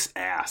 Game kicks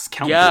ass.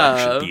 Count Black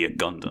should be a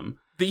Gundam.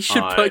 They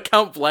should put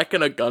Count Black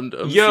in a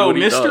Gundam. Yo,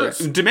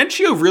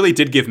 Dimentio really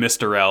did give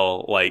Mr.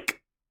 L,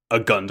 like, a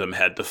Gundam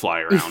head to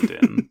fly around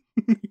in.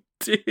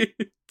 Dude.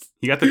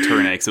 He got the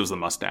Turnek, because it was the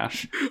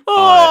mustache.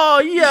 Oh,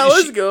 yeah,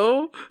 let's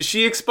go.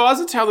 She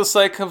exposits how the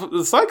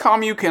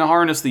Psycommu can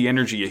harness the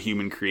energy a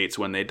human creates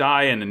when they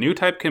die, and a new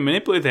type can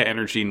manipulate that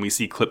energy, and we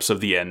see clips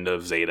of the end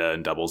of Zeta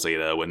and Double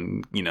Zeta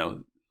when,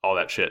 all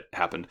that shit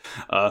happened.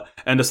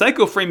 And the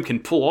Psycho Frame can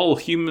pull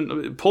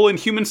in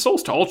human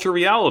souls to alter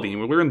reality,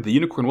 and we learned the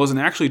unicorn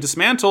wasn't actually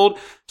dismantled,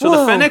 so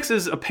the Phoenix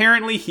is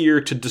apparently here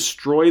to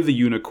destroy the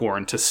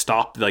unicorn to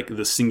stop, like,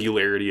 the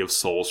singularity of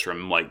souls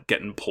from, like,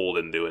 getting pulled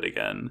into it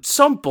again.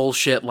 Some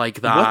bullshit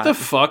like that. What the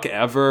fuck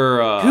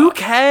ever? Who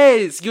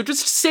cares? You're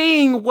just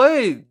saying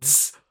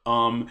words.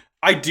 I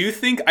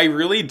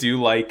really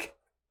do like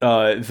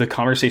the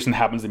conversation that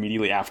happens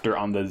immediately after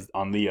on the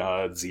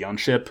Zeon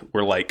ship,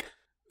 where, like,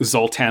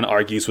 Zoltan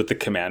argues with the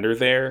commander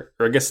there,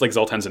 or I guess, like,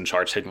 Zoltan's in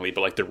charge technically, but,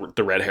 like,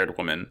 the red-haired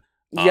woman,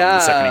 the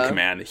second in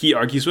command, he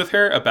argues with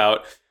her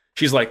about,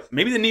 she's like,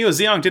 maybe the Neo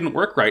Zeon didn't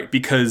work right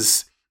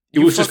because it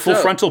was just full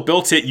frontal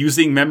built it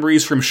using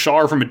memories from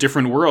Char from a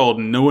different world,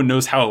 and no one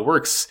knows how it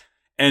works.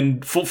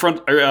 And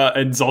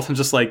and Zoltan's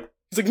just like,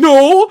 he's like,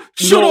 no,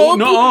 shut up,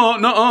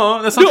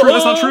 no, that's not true,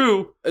 that's not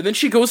true. And then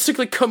she goes to,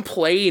 like,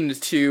 complain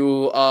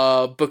to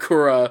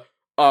Bakura,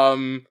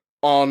 on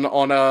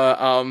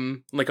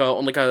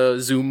a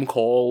Zoom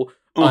call,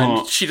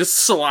 and she just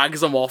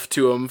slags him off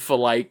to him for,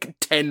 like,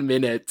 10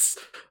 minutes.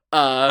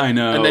 I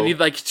know. And then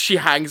she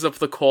hangs up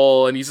the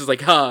call, and he's just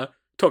like,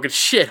 talking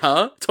shit,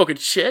 huh? Talking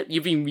shit?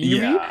 You being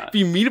mean to me?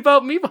 Being mean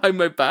about me behind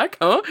my back,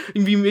 huh?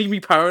 You make me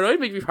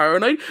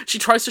paranoid? She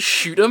tries to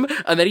shoot him,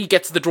 and then he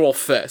gets the draw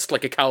first,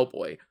 like a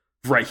cowboy.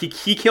 Right,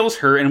 he kills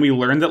her, and we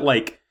learn that,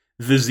 like,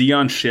 the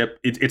Zeon ship,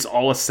 it's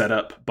all a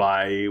setup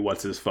by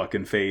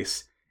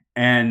what's-his-fucking-face,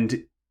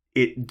 and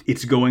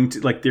it's going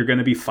to, like, they're going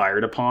to be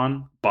fired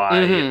upon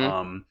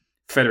by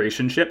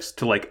Federation ships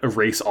to, like,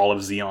 erase all of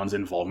Zeon's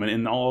involvement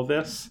in all of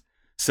this.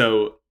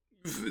 So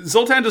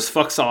Zoltan just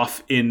fucks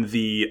off in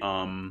the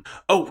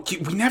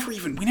we never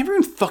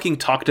even fucking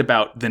talked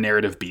about the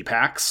narrative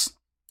B-packs.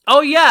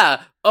 Oh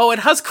yeah. Oh, it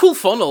has cool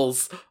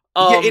funnels.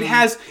 Yeah,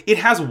 it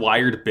has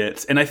wired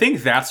bits, and I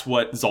think that's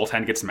what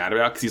Zoltan gets mad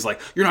about, because he's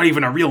like, you're not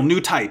even a real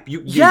new type.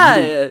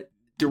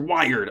 They're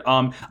wired.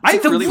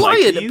 They're really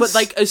wired, like but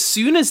like as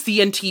soon as the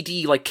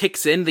NTD like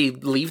kicks in, they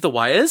leave the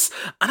wires,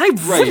 and I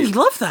really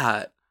love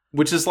that.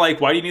 Which is like,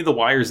 why do you need the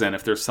wires then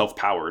if they're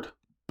self-powered?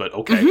 But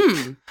okay.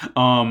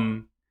 Mm-hmm.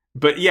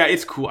 But yeah,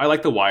 it's cool. I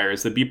like the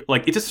wires.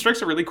 Like it just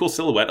strikes a really cool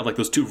silhouette of like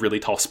those two really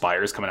tall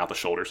spires coming out the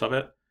shoulders of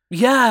it.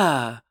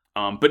 Yeah.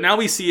 But now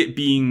we see it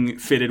being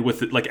fitted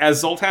with like as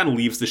Zoltan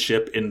leaves the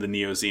ship in the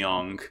Neo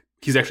Zeong,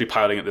 he's actually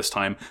piloting it this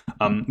time.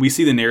 We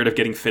see the narrative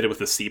getting fitted with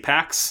the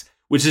C-Packs,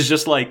 which is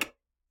just like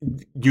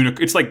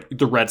it's like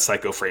the red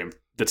psycho frame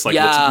that's like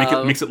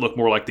makes it look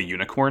more like the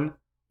unicorn.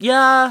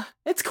 Yeah,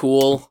 it's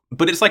cool.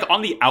 But it's like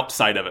on the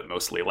outside of it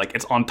mostly. Like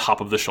it's on top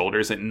of the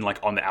shoulders and like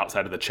on the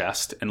outside of the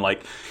chest. And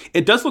like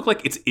it does look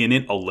like it's in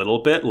it a little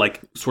bit,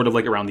 like sort of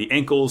like around the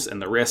ankles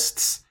and the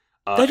wrists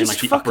and like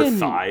the upper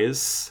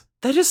thighs.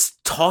 They're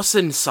just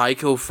tossing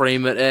psycho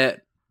frame at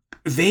it.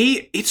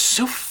 It's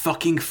so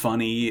fucking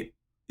funny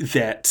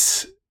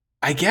that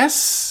I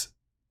guess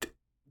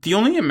the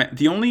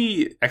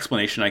only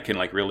explanation I can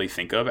like really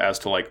think of as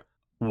to like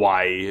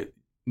why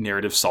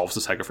narrative solves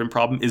the psycho frame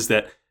problem is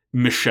that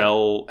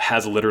Michelle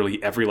has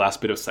literally every last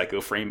bit of psycho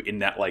frame in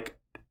that like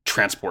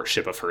transport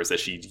ship of hers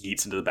that she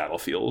yeets into the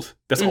battlefield.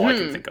 That's all I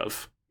can think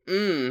of.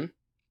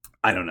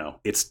 I don't know.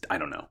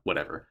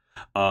 Whatever.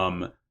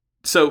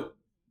 So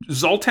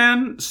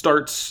Zoltan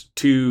starts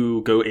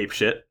to go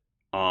apeshit.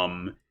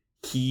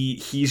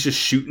 He's just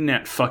shooting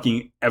at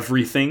fucking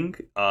everything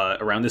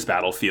around this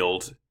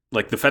battlefield.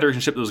 Like the Federation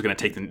ship that was going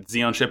to take the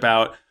Zeon ship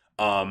out.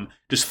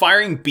 Just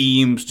firing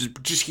beams.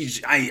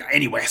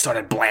 Anyway, I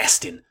started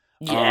blasting.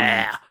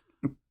 Yeah.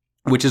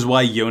 Which is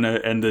why Yona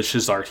and the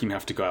Shazar team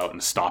have to go out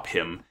and stop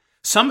him.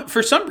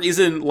 For some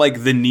reason,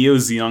 like the Neo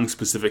Zeong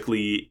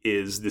specifically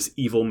is this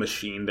evil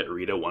machine that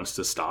Rita wants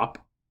to stop.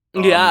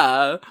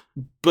 Yeah.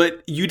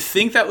 But you'd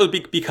think that would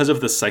be because of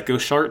the Psycho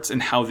Shards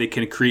and how they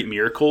can create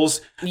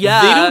miracles.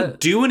 Yeah. They don't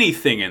do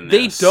anything in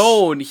this. They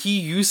don't. He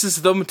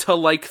uses them to,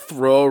 like,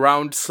 throw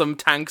around some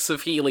tanks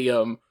of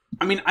helium.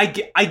 I mean, I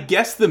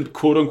guess the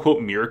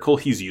quote-unquote miracle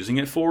he's using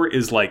it for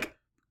is, like,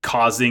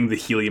 causing the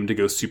helium to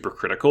go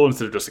supercritical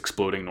instead of just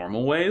exploding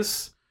normal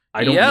ways.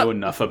 I don't know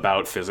enough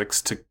about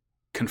physics to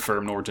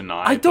confirm nor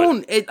deny. I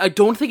don't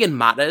think it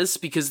matters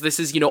because this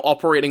is,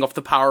 operating off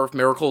the power of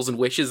miracles and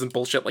wishes and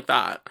bullshit like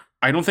that.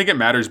 I don't think it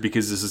matters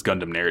because this is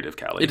Gundam narrative,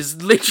 Callie. It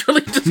is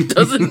literally just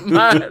doesn't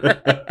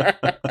matter.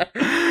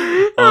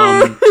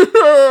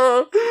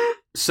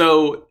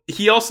 So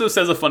he also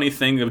says a funny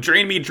thing of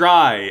 "drain me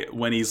dry"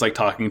 when he's like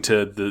talking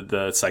to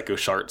the Psycho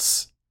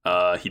Sharts.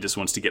 He just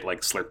wants to get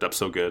like slurped up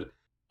so good.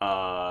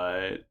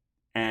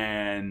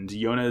 And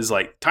Yona is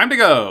like, time to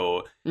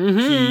go.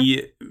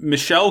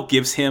 Michelle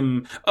gives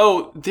him,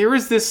 there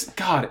is this,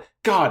 God,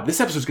 this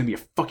episode's gonna be a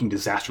fucking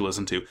disaster to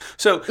listen to.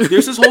 So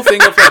there's this whole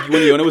thing of like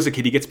when Yona was a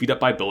kid, he gets beat up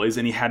by bullies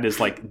and he had his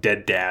like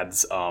dead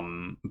dad's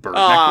bird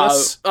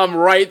necklace. I'm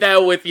right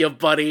there with you,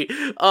 buddy.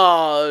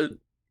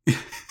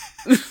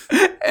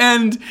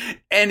 And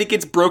it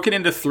gets broken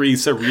into three,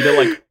 so Rita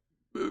like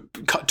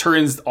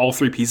turns all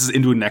three pieces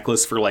into a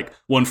necklace for like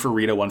one for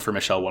Rita, one for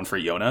Michelle, one for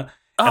Yona.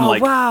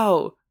 And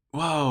wow.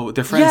 Whoa,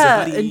 they're friends.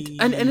 Yeah,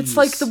 and it's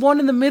like the one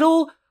in the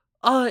middle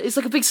is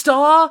like a big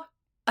star,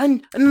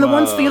 and the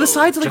ones on the other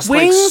sides are like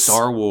wings. Like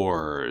Star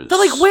Wars. They're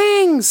like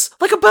wings,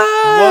 like a bird.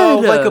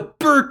 Whoa, like a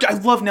bird. I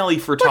love Nelly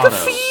Furtado. Like a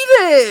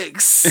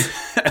phoenix.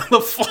 I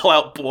love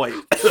Fallout Boy.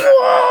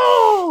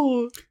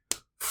 Whoa.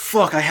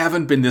 Fuck, I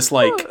haven't been this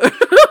like...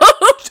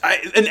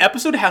 an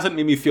episode hasn't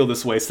made me feel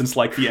this way since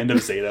like the end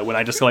of Zeta when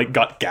I just like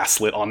got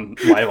gaslit on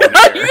live on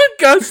air. You got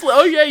gaslit?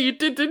 Oh yeah, you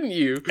did, didn't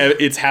you? And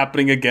it's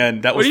happening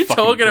again. That was fucking great.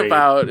 What are you talking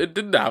about? It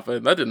didn't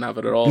happen. That didn't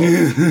happen at all.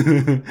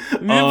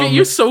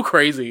 You're so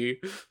crazy.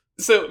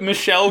 So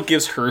Michelle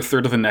gives her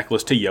third of the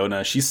necklace to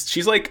Yona.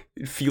 She's like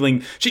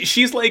feeling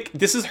she's like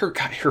this is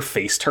her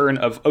face turn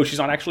of she's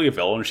not actually a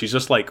villain. She's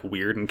just like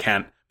weird and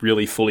can't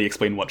really fully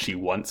explain what she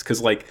wants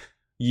because like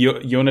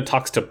Yona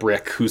talks to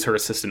Brick, who's her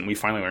assistant. We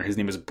finally learn his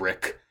name is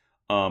Brick.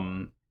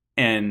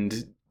 And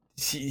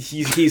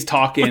he's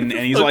talking and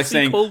he's like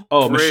saying, Brick?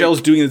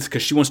 Michelle's doing this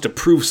because she wants to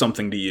prove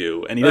something to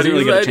you. And he doesn't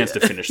really get a chance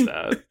to finish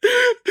that.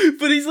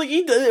 But he's like,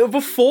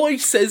 before he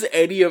says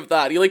any of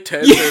that, he like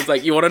turns and is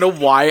like, you want to know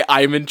why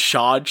I'm in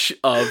charge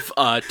of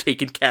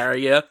taking care of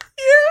you?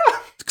 Yeah.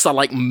 Because I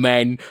like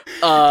men.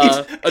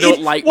 I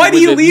don't like Why women.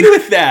 do you lead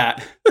with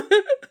that?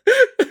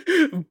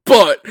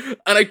 But,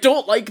 and I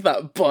don't like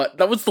that but.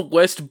 That was the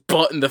worst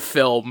but in the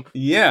film.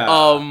 Yeah.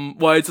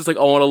 Why it's just like,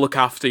 I want to look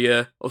after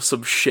you, or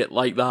some shit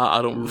like that.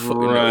 I don't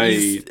fucking know.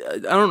 I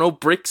don't know,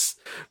 Brick's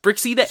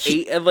either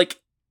like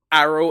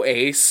Arrow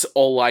Ace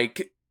or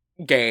like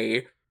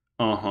gay.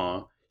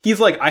 He's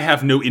like, I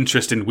have no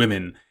interest in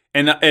women.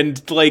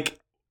 And like,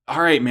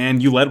 alright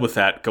man, you led with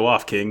that. Go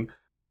off, King.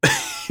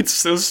 It's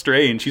so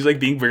strange. He's like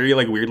being very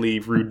like weirdly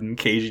rude and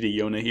cagey to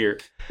Yona here.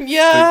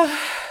 Yeah.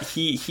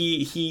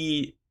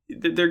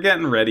 But they're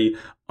getting ready.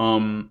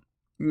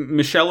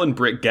 Michelle and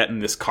Brick get in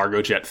this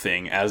cargo jet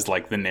thing as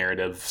like the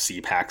narrative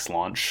C-Packs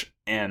launch.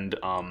 And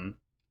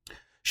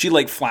she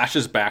like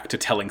flashes back to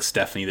telling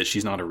Stephanie that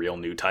she's not a real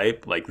new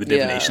type. Like the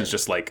divination's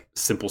just like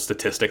simple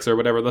statistics or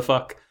whatever the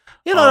fuck.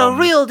 You're not a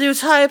real new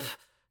type.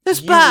 That's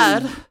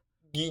bad.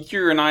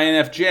 You're an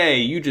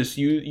INFJ. You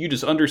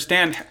just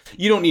understand.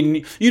 You don't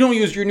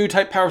use your new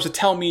type powers to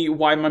tell me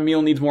why my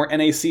meal needs more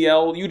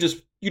NaCl. You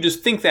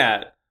just think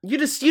that. You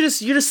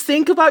just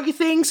think about your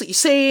things that you're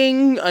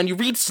saying, and you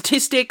read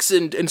statistics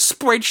and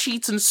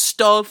spreadsheets and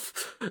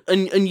stuff,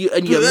 and you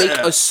make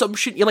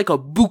assumption. You're like a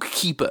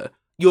bookkeeper.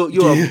 You're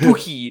a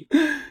bookie.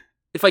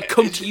 If I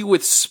come to you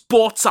with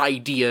sports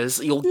ideas,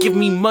 you'll give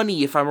me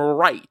money if I'm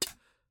right.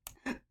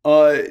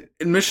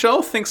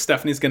 Michelle thinks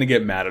Stephanie's gonna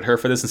get mad at her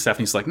for this, and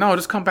Stephanie's like, "No,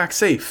 just come back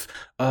safe."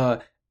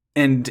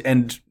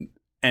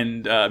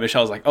 And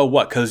Michelle's like, "Oh,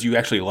 what? Because you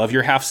actually love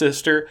your half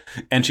sister?"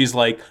 And she's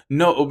like,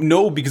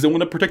 "No, because I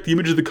want to protect the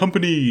image of the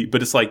company."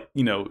 But it's like,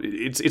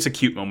 it's a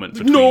cute moment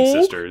between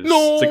sisters.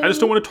 No, it's like, I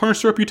just don't want to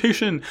tarnish the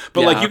reputation.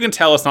 But like, you can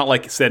tell it's not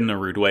like said in a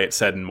rude way. It's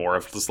said in more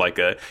of just like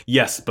a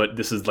yes, but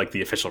this is like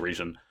the official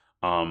reason.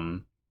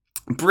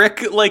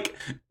 Brick, like,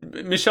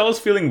 Michelle is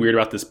feeling weird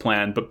about this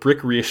plan, but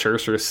Brick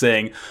reassures her,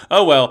 saying,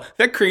 "Oh well,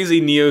 that crazy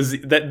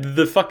that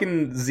the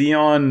fucking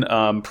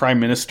Zeon Prime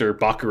Minister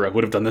Bakura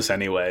would have done this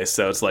anyway,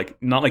 so it's like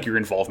not like your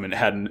involvement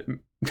had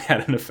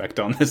an effect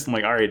on this." I'm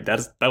like, all right,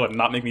 that would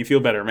not make me feel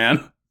better,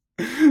 man.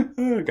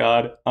 Oh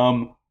god.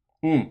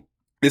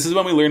 This is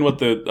when we learn what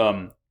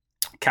the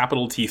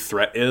capital T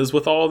threat is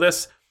with all of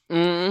this.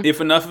 If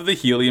enough of the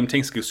helium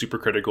tanks go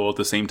supercritical at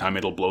the same time,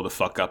 it'll blow the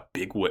fuck up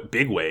big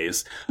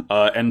ways,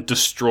 and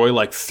destroy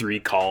like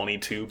 3 colony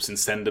tubes and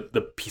send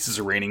the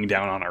pieces raining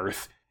down on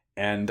Earth.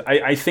 And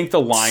I think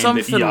the line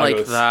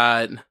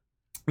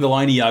the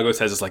line Iago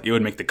says is like, it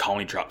would make the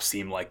colony drop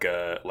seem like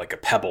a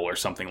pebble or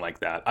something like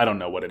that. I don't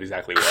know what it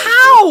exactly was.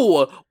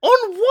 How?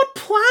 On what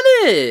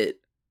planet?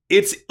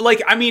 It's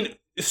like, I mean,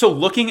 so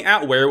looking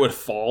at where it would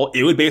fall,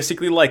 it would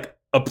basically like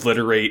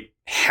obliterate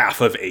half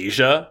of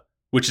Asia,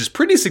 which is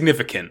pretty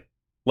significant,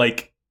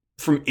 like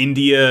from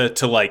India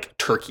to like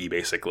Turkey,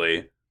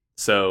 basically.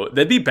 So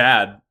that'd be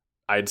bad,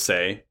 I'd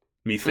say.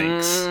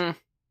 Methinks.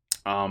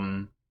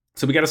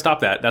 So we got to stop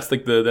that. That's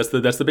like that's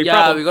the big problem.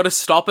 Yeah, we got to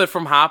stop it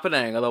from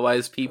happening,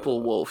 otherwise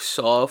people will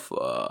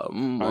suffer.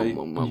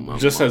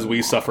 Just as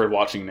we suffered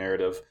watching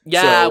Narrative.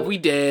 Yeah, so, we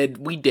did.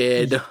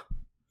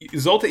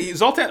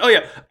 Zoltan. Oh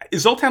yeah,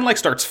 Zoltan like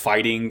starts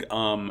fighting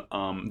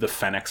the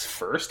Fennecs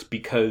first,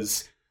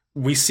 because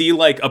we see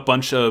like a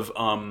bunch of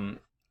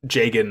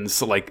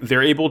Jagans, like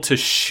they're able to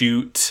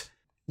shoot.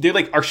 They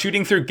like are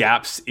shooting through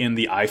gaps in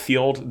the eye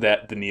field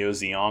that the Neo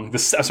Zeong, the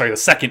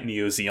second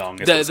Neo Zeong,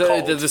 is the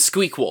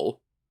Squeakquel.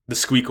 The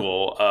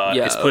Squeakquel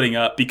is putting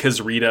up, because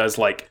Rita is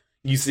like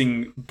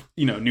using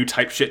new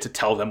type shit to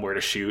tell them where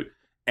to shoot,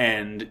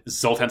 and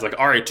Zoltan's like,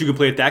 all right, you can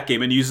play at that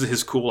game, and uses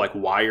his cool like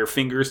wire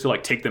fingers to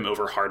like take them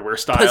over hardware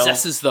style,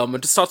 possesses them,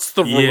 and just starts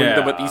throwing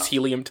them at these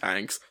helium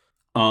tanks.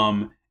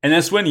 And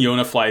that's when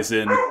Yona flies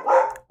in.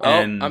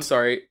 And I'm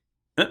sorry.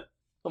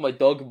 Oh, my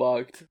dog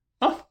barked.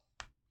 Oh,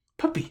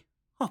 puppy.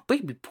 Oh,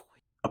 baby boy.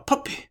 A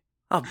puppy.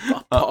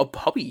 A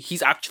puppy.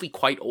 He's actually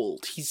quite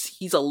old.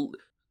 He's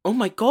oh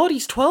my god,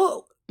 he's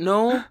 12.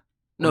 No,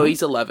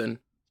 he's 11.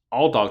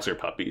 All dogs are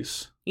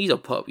puppies. He's a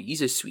puppy.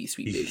 He's a sweet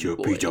baby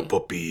boy. He's a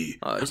puppy.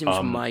 His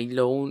name's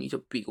Milo. He's a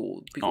big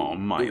old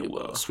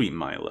Milo. Sweet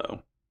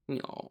Milo.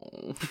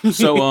 No.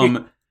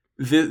 So,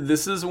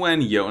 this is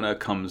when Yona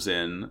comes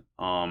in.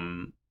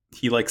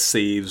 He like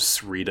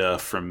saves Rita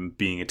from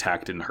being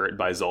attacked and hurt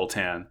by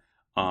Zoltan.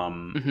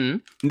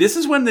 This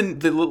is when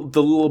the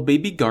little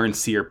baby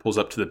Garnseer pulls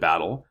up to the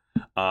battle.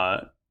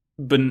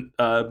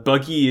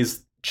 Buggy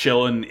is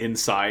chilling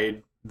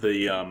inside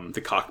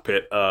the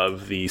cockpit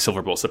of the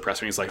Silverbolt suppressor,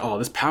 and he's like, "Oh,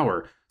 this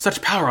power,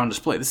 such power on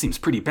display. This seems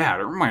pretty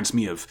bad. It reminds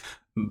me of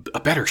a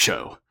better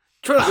show."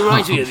 It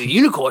reminds me of the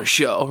Unicorn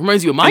show. It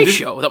reminds me of my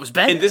show. That was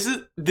bad. And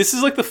this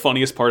is like the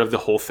funniest part of the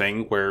whole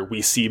thing, where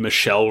we see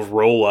Michelle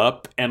roll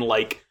up and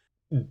like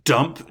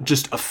dump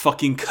just a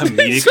fucking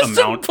comedic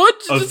amount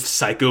of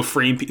Psycho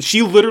Frame.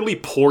 She literally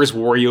pours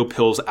Wario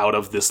pills out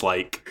of this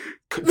like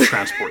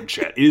transport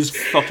jet. It is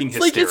fucking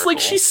hysterical. It's like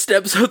she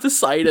steps out the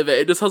side of it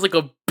and just has like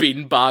a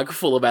bin bag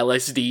full of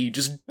LSD,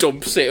 just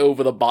dumps it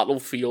over the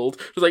battlefield.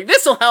 She's like,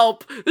 this'll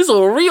help.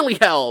 This'll really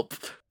help.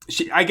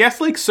 I guess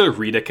like so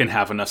Rita can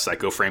have enough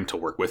Psycho Frame to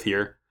work with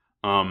here.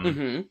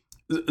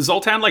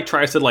 Zoltan like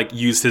tries to like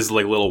use his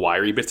like little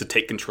wiry bits to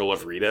take control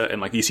of Rita,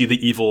 and like you see the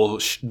evil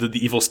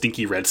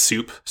stinky red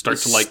soup start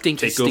to like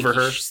take over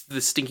her.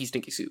 The stinky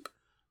soup.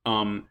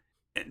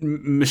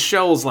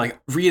 Michelle's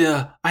like,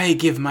 "Rita, I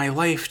give my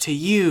life to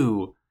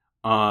you."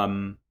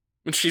 And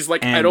she's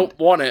like, "I don't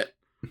want it."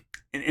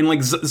 And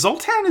like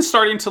Zoltan is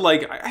starting to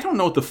like, I don't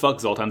know what the fuck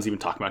Zoltan's even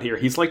talking about here.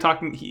 He's like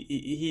talking.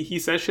 He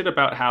says shit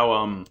about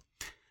how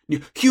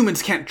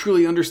humans can't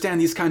truly understand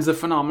these kinds of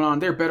phenomenon.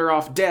 They're better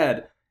off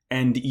dead.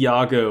 And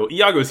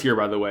Iago's here,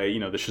 by the way,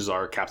 the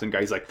Shazar captain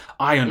guy. He's like,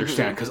 I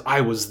understand, because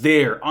I was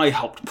there. I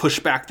helped push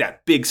back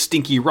that big,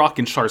 stinky Rock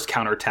and Shar's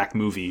counterattack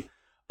movie.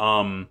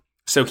 So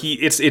So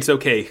it's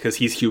okay because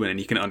he's human and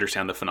he can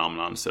understand the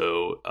phenomenon.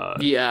 So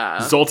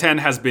yeah, Zoltan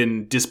has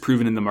been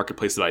disproven in the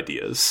marketplace of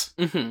ideas.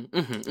 In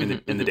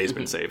the days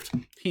been saved.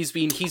 He's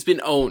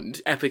been owned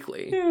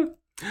epically.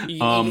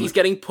 Yeah. He's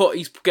getting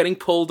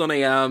pulled on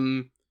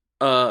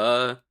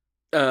a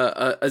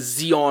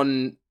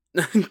Xeon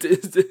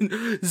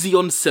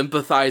Xeon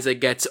sympathizer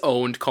gets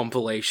owned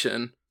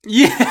compilation.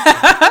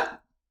 Yeah.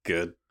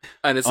 Good.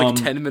 And it's like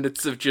 10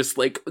 minutes of just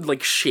like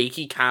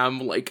shaky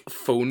cam like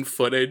phone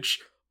footage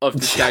of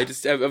this guy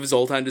of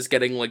Zoltan just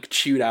getting like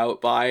chewed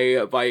out by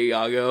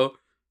Iago.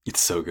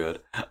 It's so good.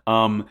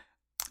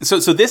 So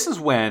this is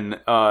when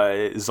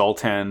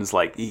Zoltan's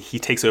like he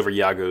takes over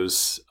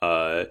Iago's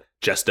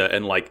Jesta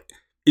and like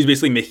he's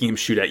basically making him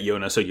shoot at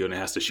Yona, so Yona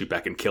has to shoot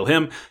back and kill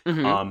him.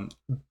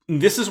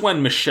 This is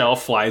when Michelle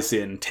flies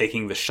in,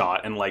 taking the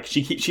shot, and like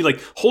she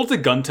like holds a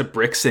gun to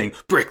Brick, saying,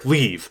 "Brick,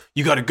 leave!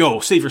 You gotta go,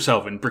 save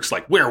yourself." And Brick's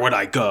like, "Where would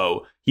I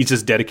go?" He's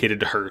just dedicated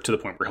to her to the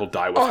point where he'll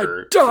die with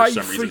her die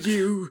for some reason.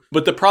 You.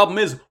 But the problem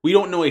is, we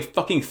don't know a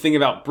fucking thing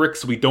about Brick,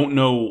 so we don't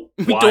know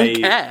why. We don't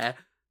care.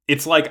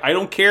 It's like, I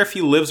don't care if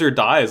he lives or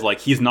dies. Like,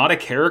 he's not a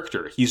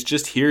character. He's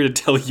just here to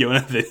tell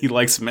Yona that he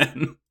likes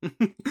men.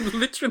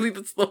 Literally,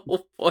 that's the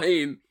whole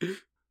point.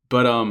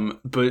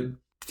 But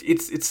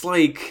it's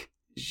like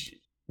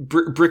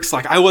Brick's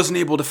like, I wasn't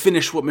able to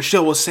finish what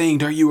Michelle was saying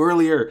to you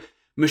earlier.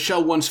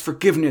 Michelle wants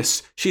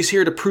forgiveness. She's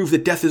here to prove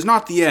that death is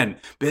not the end.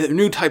 But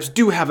new types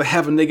do have a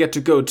heaven they get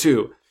to go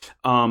to.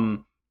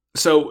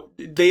 So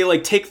they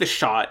like take the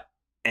shot,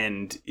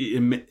 and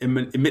it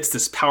emits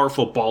this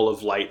powerful ball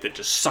of light that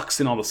just sucks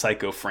in all the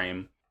psycho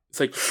frame. It's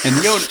like, and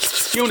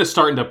Yona's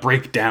starting to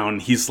break down.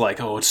 He's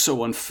like, "Oh, it's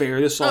so unfair.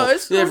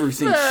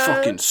 Everything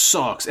fucking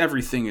sucks.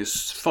 Everything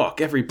is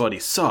fuck. Everybody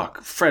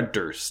suck. Fred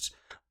Durst.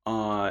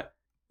 It's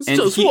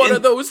just one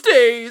of those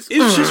days.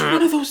 It's just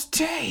one of those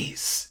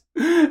days."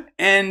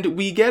 And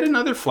we get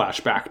another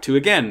flashback to,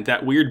 again,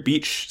 that weird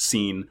beach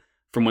scene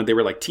from when they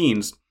were like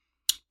teens.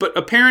 But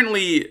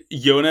apparently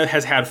Yona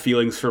has had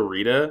feelings for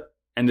Rita,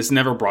 and it's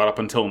never brought up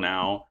until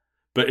now.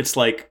 But it's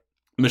like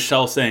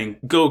Michelle saying,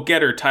 "Go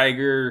get her,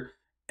 Tiger."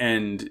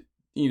 And,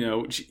 you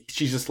know,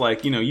 she's just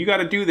like, you know, you got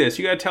to do this.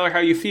 You got to tell her how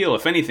you feel.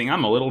 If anything,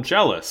 I'm a little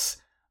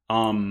jealous.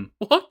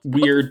 What?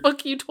 Weird. What the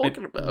fuck are you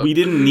talking about? We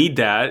didn't need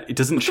that. It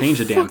doesn't change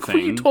a damn thing.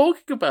 What are you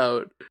talking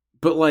about?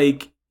 But,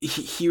 like,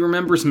 he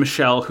remembers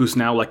Michelle, who's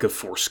now like a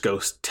Force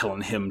ghost,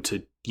 telling him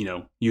to, you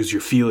know, use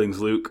your feelings,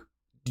 Luke.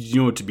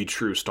 You know it to be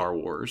true, Star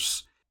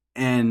Wars.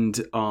 And,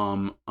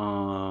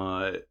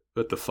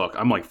 what the fuck?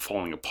 I'm like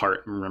falling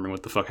apart and remembering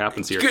what the fuck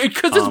happens here.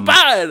 Because it's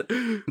bad!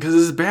 Because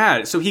it's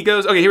bad. So he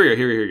goes, okay, here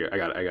we go. I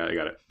got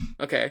it.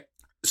 Okay.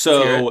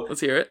 So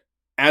let's hear it.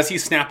 As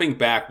he's snapping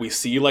back, we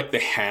see like the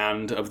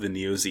hand of the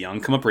Neo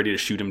Zeon come up ready to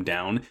shoot him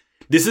down.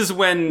 This is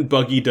when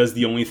Buggy does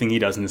the only thing he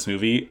does in this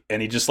movie,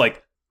 and he just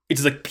like,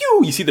 it's like,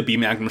 pew! You see the beam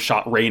magnum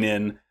shot rain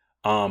in,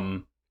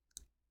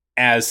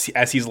 as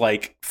he's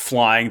like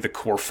flying the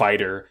core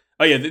fighter.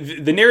 Oh yeah,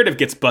 the narrative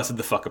gets busted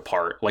the fuck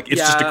apart. Like, it's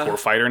just a core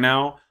fighter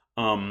now.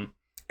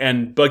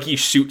 And Buggy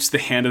shoots the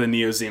hand of the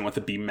Neo Zeon with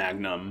the beam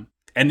magnum,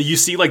 and you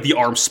see like the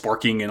arm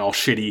sparking and all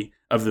shitty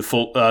of the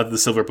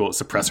silver bullet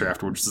suppressor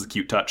afterwards, which is a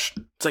cute touch.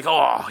 It's like,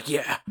 oh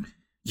yeah,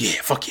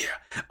 fuck yeah.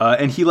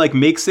 And he like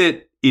makes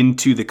it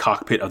into the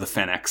cockpit of the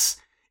Fennex,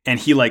 and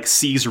he like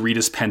sees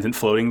Rita's pendant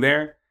floating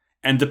there,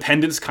 and the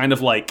pendants kind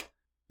of like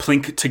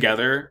plink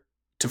together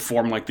to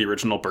form like the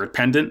original bird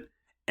pendant,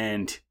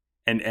 and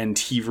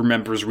he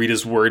remembers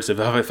Rita's words of,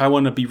 "Oh, if I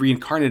want to be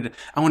reincarnated,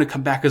 I want to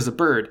come back as a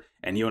bird."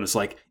 And Yona's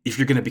like, "If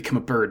you're going to become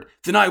a bird,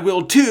 then I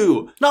will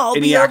too. I'll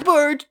be a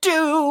bird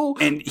too."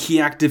 And he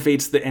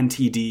activates the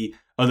NTD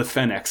of the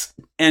Fennex.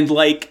 And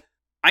like,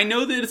 I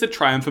know that it's a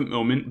triumphant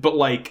moment, but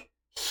like,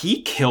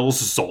 he kills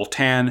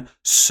Zoltan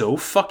so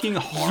fucking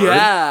hard.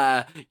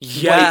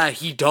 Yeah, like,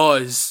 he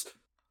does.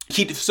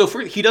 He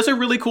does a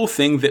really cool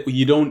thing that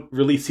you don't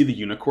really see the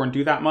Unicorn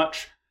do that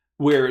much,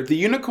 where the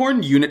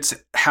Unicorn units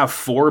have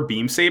 4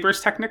 beam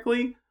sabers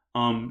technically.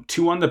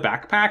 2 on the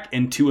backpack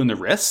and 2 in the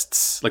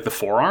wrists, like the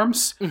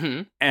forearms.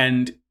 Mm-hmm.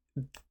 And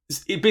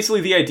basically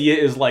the idea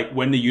is like,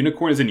 when the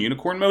Unicorn is in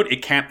Unicorn mode,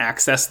 it can't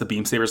access the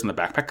beam sabers in the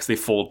backpack because they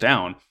fold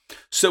down.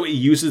 So it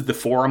uses the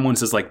forearm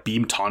ones as like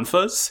beam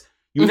tonfas.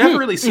 You never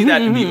really see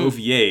that in the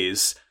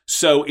OVAs.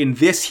 So in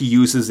this, he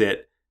uses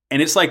it,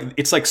 and it's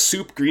like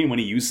soup green when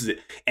he uses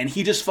it, and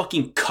he just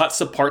fucking cuts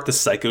apart the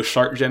Psycho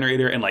Shark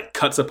generator and like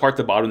cuts apart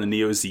the bottom of the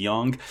Neo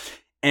Zeong.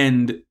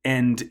 And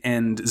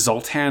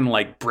Zoltan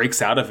like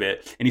breaks out of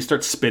it, and he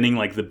starts spinning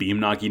like the beam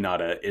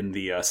naginata in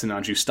the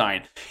Sinanju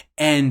Stein,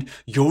 and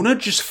Yona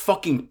just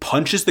fucking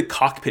punches the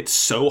cockpit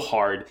so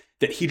hard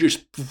that he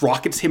just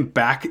rockets him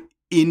back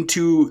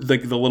into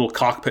like the little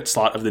cockpit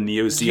slot of the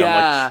Neo Zeon.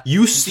 Yeah. Like,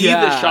 you see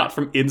the shot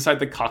from inside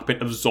the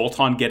cockpit of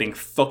Zoltan getting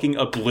fucking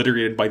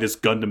obliterated by this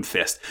Gundam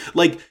fist.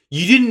 Like,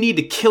 you didn't need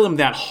to kill him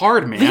that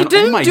hard, man. He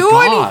didn't do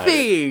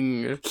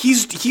anything.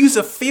 He's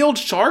a failed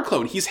Char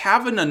clone. He's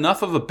having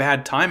enough of a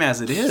bad time as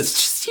it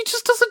is. He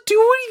just doesn't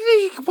do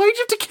anything. Why'd you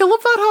have to kill him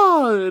that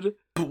hard?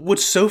 But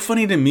what's so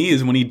funny to me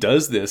is when he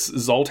does this,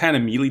 Zoltan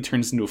immediately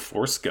turns into a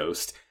Force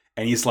ghost.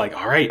 And he's like,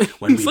 all right,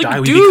 when we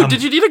die, we become... Dude,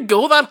 did you need to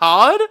go that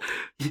hard?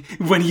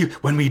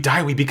 When we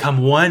die, we become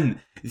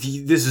one.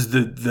 This is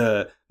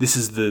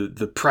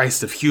the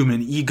price of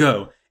human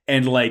ego.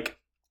 And, like,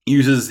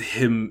 uses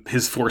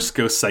his Force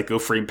Ghost Psycho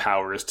Frame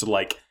powers to,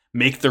 like,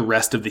 make the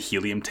rest of the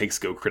helium tanks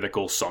go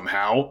critical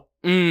somehow.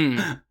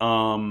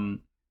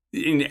 And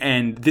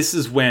this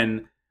is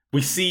when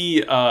we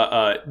see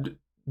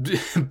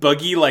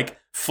Buggy, like,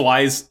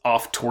 flies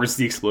off towards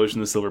the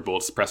explosion of the Silver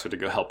Bullet Suppressor to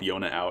go help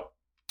Yona out,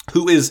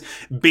 who is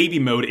baby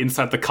mode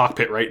inside the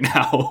cockpit right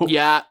now.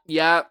 Yeah.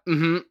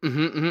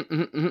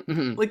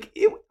 Like,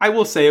 I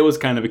will say it was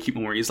kind of a cute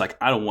moment where he's like,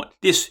 I don't want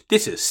this.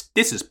 This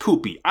is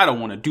poopy. I don't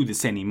want to do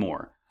this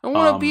anymore. I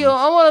want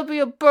to be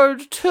a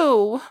bird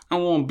too. I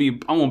want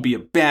to be a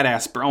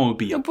badass bird. I want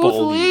to be a bald eagle.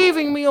 You're both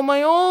leaving me on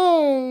my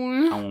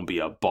own. I want to be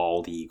a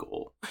bald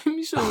eagle.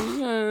 I'm so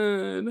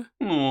sad.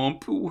 Oh,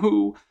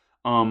 poo-hoo.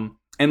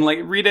 And like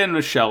Rita and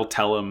Michelle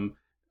tell him,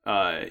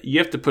 you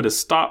have to put a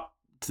stop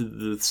to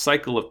the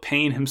cycle of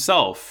pain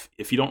himself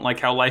if you don't like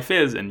how life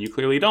is, and you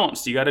clearly don't,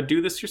 so you got to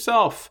do this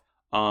yourself.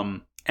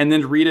 And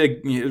then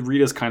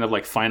Rita's kind of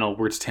like final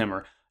words to him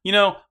are,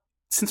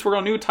 since we're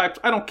all new types,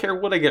 I don't care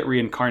what I get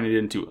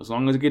reincarnated into, as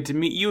long as I get to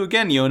meet you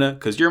again, Yona,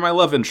 because you're my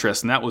love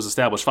interest, and that was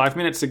established 5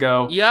 minutes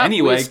ago. Yeah,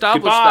 anyway,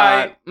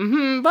 goodbye.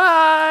 That.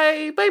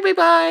 Bye,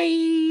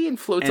 and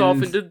floats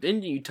off into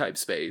new type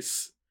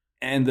space.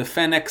 And the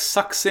Fennec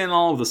sucks in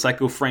all of the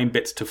Psycho Frame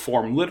bits to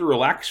form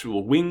literal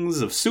actual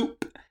wings of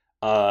soup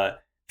that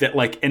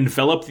like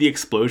envelop the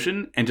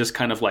explosion and just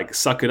kind of like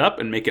suck it up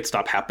and make it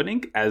stop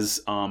happening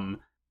as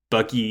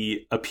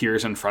Buggy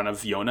appears in front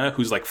of Yona,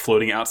 who's like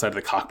floating outside of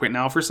the cockpit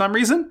now for some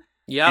reason.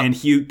 Yeah. And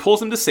he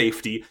pulls him to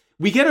safety.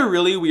 We get a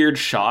really weird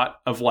shot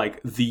of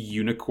like the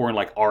unicorn,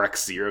 like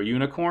RX-0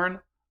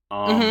 unicorn.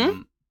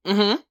 I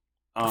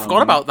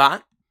forgot about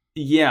that.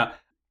 Yeah.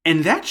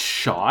 And that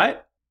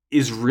shot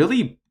is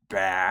really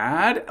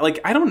bad.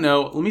 Like, I don't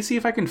know. Let me see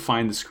if I can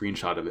find the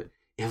screenshot of it.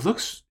 It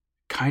looks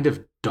kind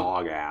of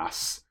dog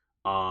ass.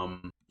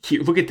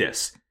 Here, look at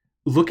this.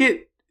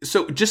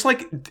 So just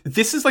like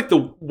this is like the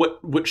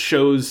what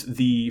shows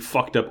the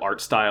fucked up art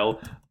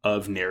style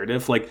of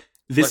narrative. Like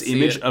this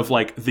image of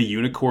like the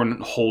unicorn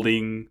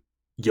holding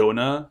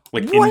Yona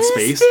like in space. What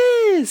is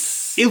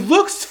this? It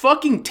looks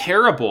fucking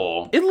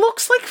terrible. It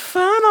looks like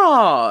fan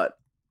art.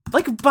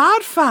 Like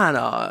bad fan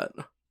art.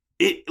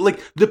 It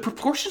like the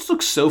proportions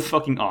look so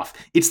fucking off.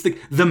 It's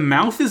the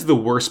mouth is the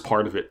worst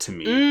part of it to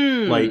me.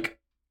 Like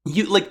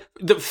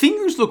the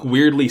fingers look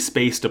weirdly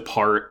spaced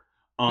apart.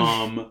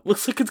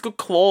 Looks like it's got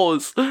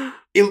claws.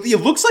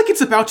 It looks like it's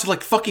about to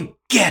like fucking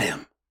get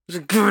him.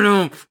 Get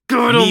him.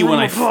 Me when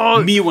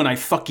I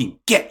fucking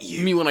get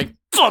you. Me when I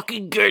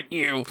fucking get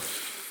you.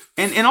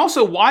 And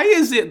also, why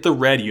is it the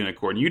red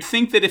unicorn? You'd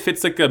think that if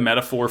it's like a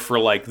metaphor for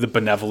like the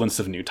benevolence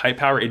of new type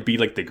power, it'd be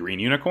like the green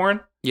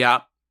unicorn.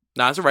 Yeah,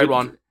 it's a red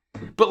one.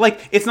 But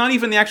like, it's not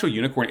even the actual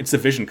unicorn; it's the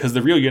Vision, because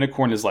the real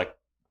unicorn is like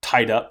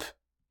tied up.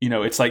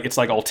 It's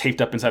like all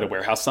taped up inside a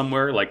warehouse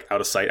somewhere, like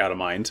out of sight, out of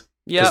mind.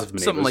 Yeah,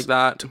 something like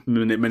that.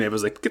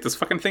 Minerva's like, get this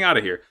fucking thing out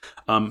of here.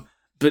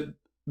 But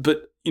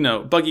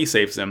Buggy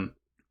saves him,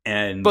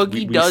 and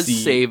Buggy does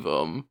save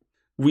him.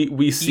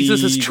 We see he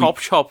uses his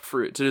chop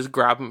fruit to just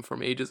grab him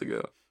from ages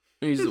ago.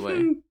 He's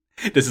away.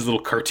 This is little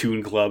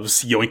cartoon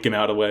gloves yoink him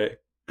out away.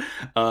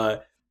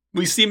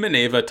 We see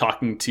Minerva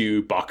talking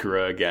to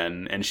Bakura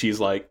again, and she's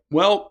like,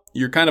 well,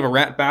 you're kind of a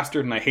rat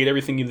bastard, and I hate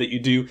everything that you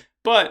do,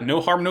 but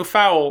no harm, no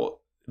foul.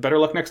 Better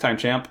luck next time,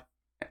 champ.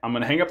 I'm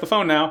gonna hang up the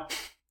phone now.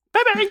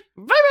 Bye-bye.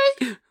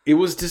 It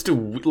was just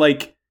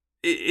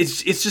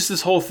it's just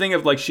this whole thing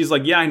of like, she's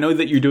like, yeah, I know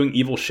that you're doing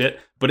evil shit,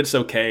 but it's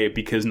okay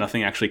because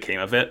nothing actually came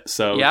of it.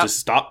 So just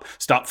stop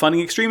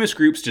funding extremist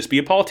groups. Just be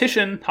a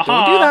politician.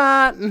 Don't do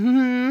that.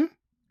 Mm-hmm.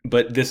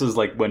 But this is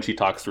like when she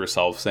talks to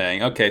herself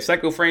saying, okay,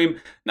 Psycho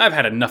Frame, I've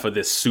had enough of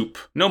this soup.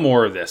 No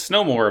more of this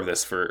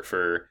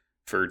for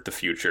the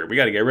future. We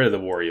got to get rid of the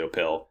Wario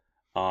pill.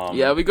 We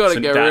got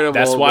to get rid of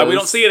that's all why this. We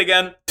don't see it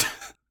again.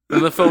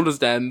 And the film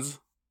just ends.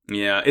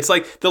 Yeah, it's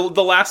like the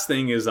last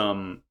thing is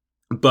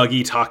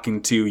Buggy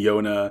talking to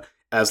Yona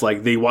as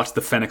like they watch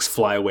the Phoenix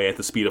fly away at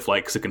the speed of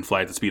light because it can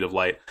fly at the speed of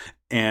light,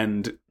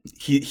 and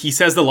he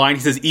says the line,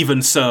 he says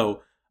even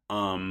so,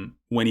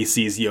 when he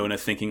sees Yona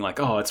thinking like,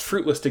 oh, it's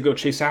fruitless to go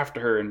chase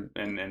after her,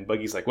 and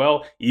Buggy's like,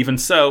 well, even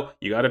so,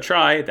 you gotta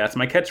try. That's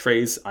my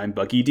catchphrase. I'm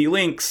Buggy D.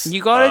 Lynx.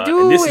 You gotta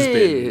do and this it. Has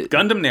been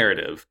Gundam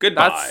Narrative.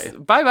 Goodbye.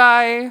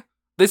 Bye.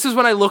 This is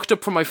when I looked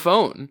up from my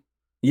phone.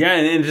 Yeah,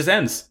 and it just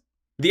ends.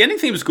 The ending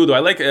theme is cool, though. I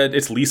like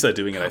it's Lisa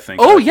doing it, I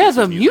think. Oh, yeah,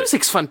 the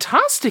music's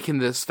fantastic in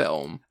this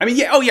film. I mean,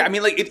 yeah, I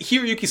mean, like,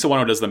 Hiroyuki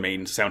Sawano does the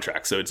main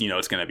soundtrack, so it's,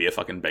 it's going to be a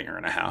fucking banger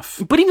and a half.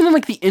 But even in,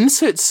 like, the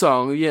insert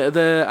song, I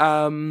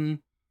don't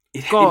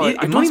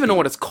even know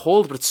what it's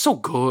called, but it's so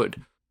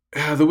good.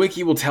 The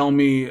wiki will tell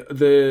me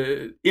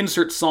the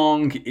insert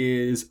song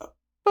is...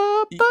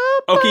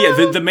 Okay,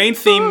 yeah, the main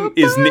theme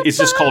is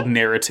just called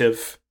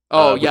Narrative.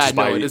 Oh, yeah,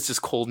 no, it is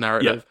just called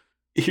Narrative.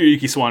 Yeah.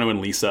 Hiroyuki Sawano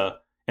and Lisa.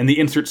 And the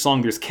insert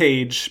song, there's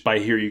Cage by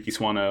Hiroyuki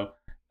Sawano,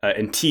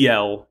 and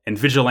TL, and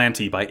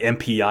Vigilante by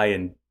MPI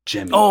and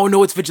Jemmy. Oh,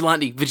 no, it's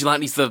Vigilante.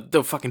 Vigilante's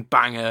the fucking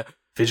banger.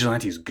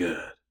 Vigilante's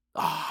good.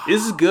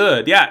 This is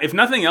good. Yeah, if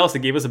nothing else, it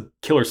gave us a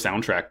killer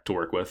soundtrack to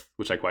work with,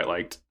 which I quite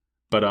liked.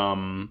 But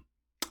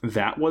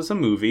that was a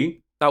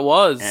movie. That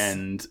was.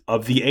 And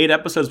of the 8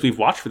 episodes we've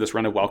watched for this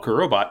run of Welcome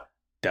Robot,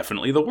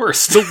 definitely the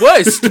worst. The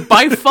worst,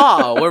 by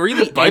far. We're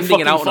really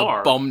ending it out on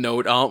a bomb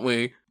note, aren't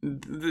we?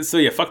 So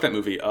yeah, fuck that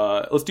movie.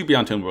 Let's do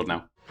Beyond Two World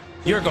now.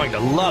 You're going to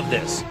love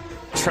this.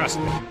 Trust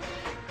me.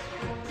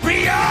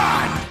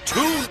 Beyond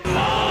Two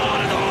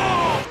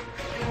World!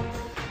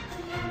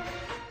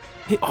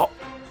 Oh,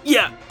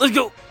 yeah, let's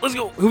go.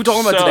 Who are we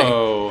talking about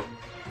today?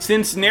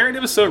 Since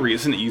narrative is so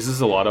recent, it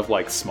uses a lot of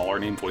like smaller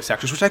name voice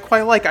actors, which I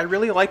quite like. I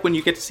really like when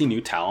you get to see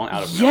new talent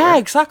out of nowhere. Yeah,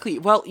 exactly.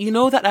 Well, you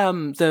know that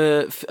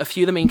a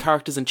few of the main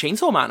characters in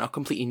Chainsaw Man are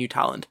completely new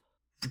talent.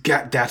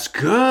 That's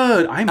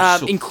good.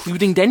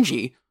 Including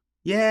Denji.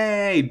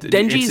 Yay!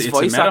 Denji's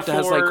voice actor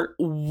has like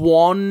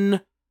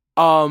one.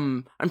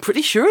 I'm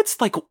pretty sure it's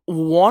like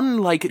one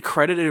like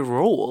credited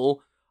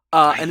role,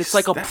 nice. And it's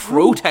like a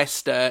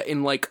protester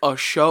in like a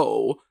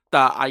show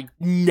that I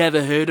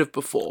never heard of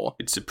before.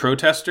 It's a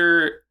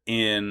protester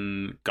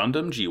in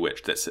Gundam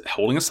G-Witch that's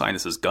holding a sign that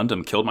says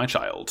 "Gundam killed my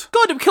child."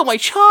 Gundam killed my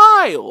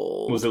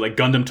child. Was it like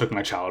Gundam took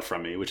my child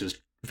from me, which is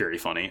very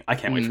funny. I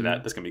can't wait for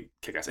that. That's gonna be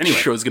kick-ass. Anyway,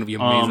 the show's gonna be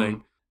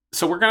amazing.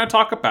 So we're gonna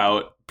talk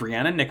about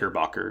Brianna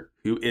Knickerbocker,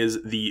 who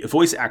is the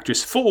voice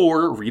actress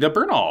for Rita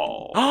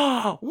Bernal.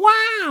 Oh,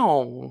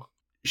 wow!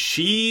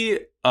 She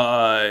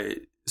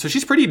so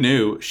she's pretty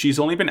new. She's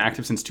only been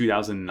active since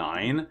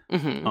 2009.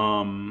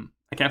 Mm-hmm.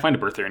 I can't find a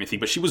birthday or anything,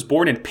 but she was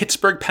born in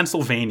Pittsburgh,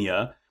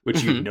 Pennsylvania,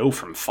 which you know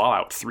from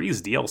Fallout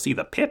 3's DLC,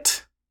 The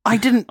Pit. I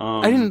didn't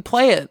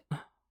play it.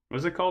 What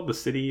is it called? The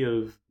city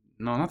of...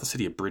 No, not the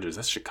city of Bridges.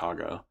 That's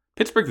Chicago.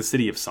 Pittsburgh, the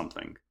city of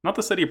something. Not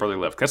the city of Brother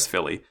Lift. That's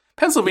Philly.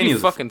 Pennsylvania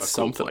is fucking a cool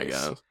something, place.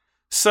 I guess.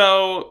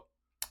 So,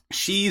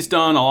 she's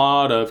done a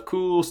lot of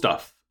cool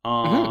stuff.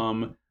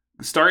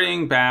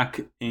 Starting back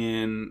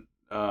in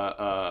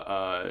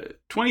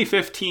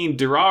 2015,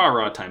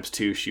 Durarara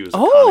 ×2, she was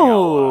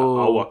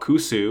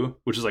Awakusu,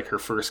 which is like her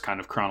first kind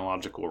of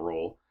chronological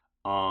role.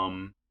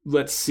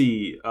 Let's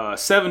see,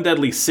 7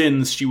 Deadly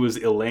Sins, she was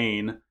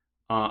Elaine.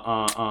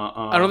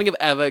 I don't think I've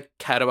ever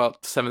cared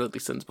about 7 Deadly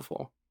Sins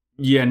before.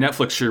 Yeah,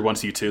 Netflix sure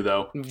wants you to,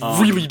 though.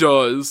 Really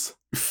does.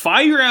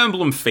 Fire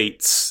Emblem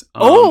Fates.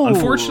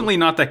 Unfortunately,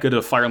 not that good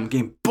of a Fire Emblem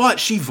game, but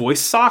she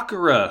voiced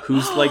Sakura,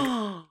 who's like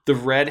the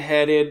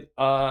redheaded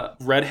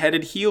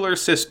healer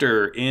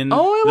sister in the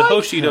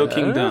Hoshido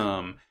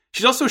Kingdom.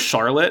 She's also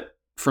Charlotte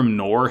from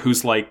Nohr,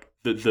 who's like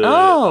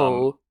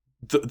the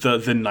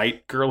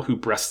knight girl who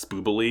breasts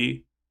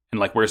boobily and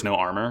like wears no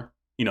armor.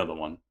 You know the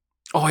one.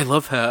 Oh, I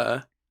love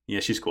her. Yeah,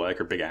 she's cool. I like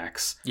her big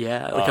axe.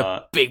 Yeah, like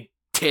a big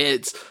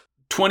tits.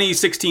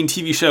 2016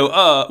 TV show,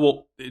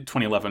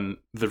 2011,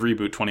 the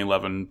reboot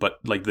 2011, but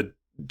like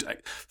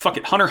fuck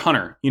it, Hunter x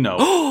Hunter, you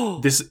know.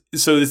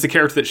 So it's the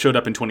character that showed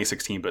up in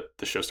 2016, but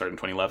the show started in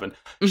 2011.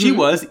 Mm-hmm. She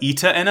was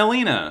Ita and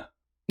Elena.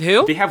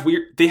 Who? They have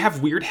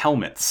weird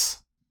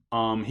helmets.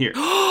 Here.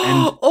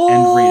 And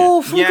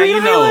Rita. From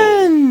Green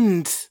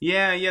Island.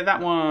 Yeah,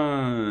 that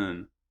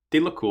one.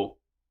 They look cool.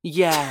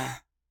 Yeah.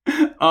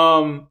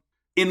 In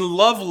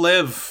Love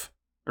Live,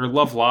 or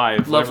Love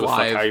Live.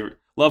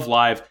 Love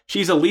Live.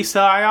 She's Elisa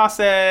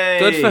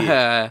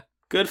Ayase.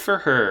 Good for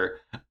her.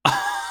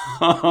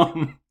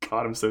 God,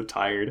 I'm so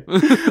tired.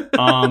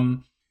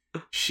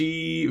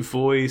 She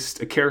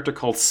voiced a character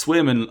called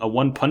Swim in a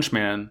One Punch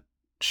Man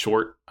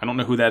short. I don't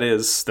know who that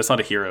is. That's not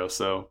a hero,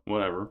 so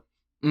whatever.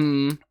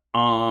 In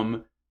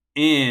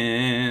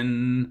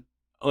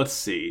let's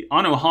see,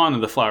 Anohana,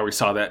 the flower we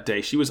saw that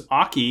day. She was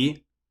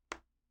Aki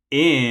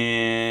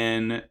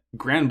in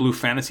Grand Blue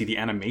Fantasy, the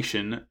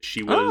animation.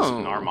 She was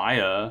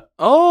Narmaya.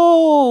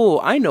 Oh,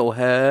 I know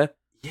her.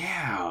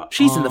 Yeah.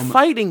 She's in the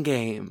fighting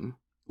game.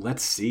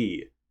 Let's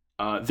see.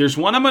 There's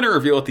one I'm going to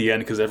reveal at the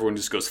end because everyone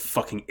just goes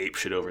fucking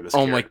apeshit over this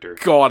character. Oh my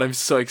god, I'm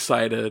so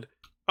excited.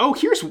 Oh,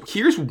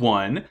 here's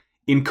one.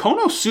 In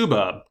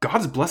Konosuba,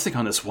 God's Blessing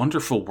on This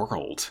Wonderful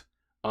World.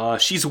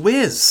 She's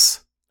Wiz.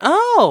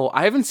 Oh,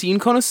 I haven't seen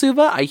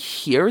Konosuba. I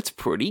hear it's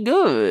pretty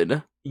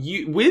good.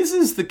 Wiz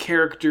is the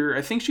character,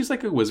 I think she's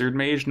like a wizard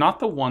mage, not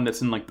the one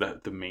that's in like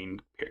the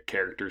main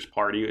character's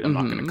party. I'm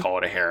not going to call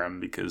it a harem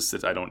because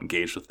I don't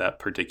engage with that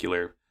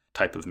particular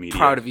type of media.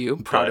 Proud of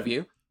you.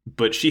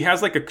 But she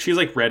has she's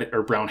like red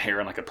or brown hair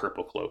and like a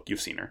purple cloak.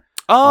 You've seen her.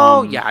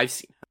 Oh, yeah, I've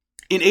seen her.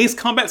 In Ace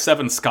Combat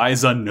 7,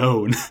 Skies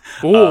Unknown,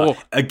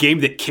 a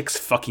game that kicks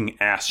fucking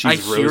ass.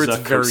 She's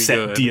Rosa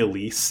Cosette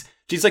D'Elise.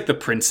 She's like the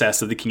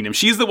princess of the kingdom.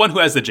 She's the one who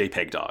has the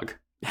JPEG dog.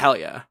 Hell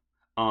yeah.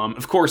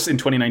 Of course, in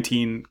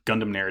 2019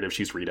 Gundam narrative,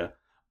 she's Rita.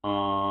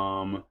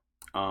 Let's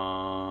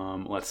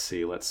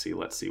see. What's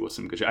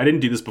some good shit? I didn't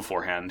do this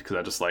beforehand because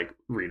I just like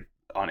read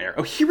on air.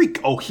 Here we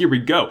go.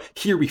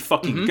 Here we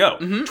fucking go.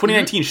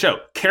 2019 show,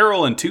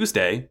 Carol and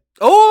Tuesday.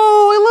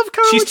 Oh, I love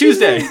Carol. She's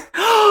Tuesday.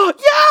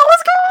 Yeah,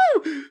 let's go.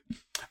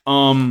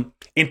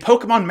 in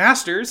Pokemon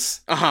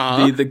Masters,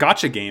 the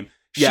gacha game,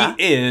 she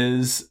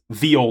is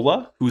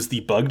Viola, who's the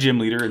bug gym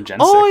leader in Gen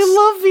 6. Oh, I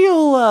love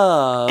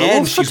Viola!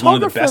 And she's one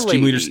of the best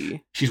gym leaders.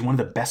 She's one of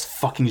the best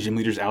fucking gym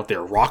leaders out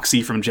there.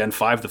 Roxy from Gen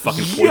 5, the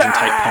fucking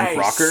poison-type punk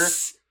rocker.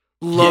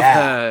 Love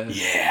her.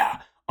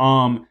 Yeah.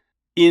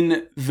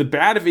 In the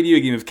bad video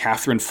game of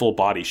Catherine Full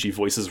Body, she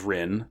voices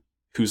Rin,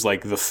 who's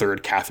like the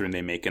third Catherine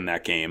they make in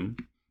that game.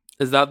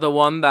 Is that the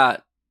one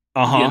that,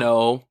 you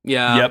know,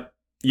 yeah.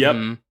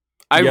 Yep.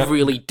 I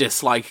really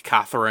dislike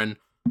Catherine.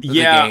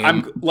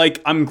 Yeah,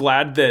 I'm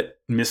glad that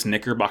Miss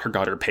Knickerbocker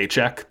got her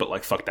paycheck, but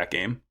like, fuck that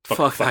game.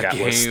 Fuck that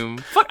Atlas. Game.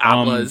 Fuck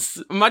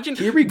Atlas. Imagine.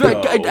 Here we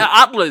go.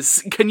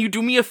 Atlas, can you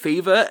do me a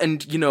favor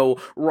and,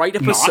 write a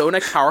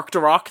Persona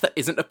character arc that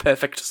isn't a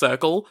perfect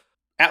circle?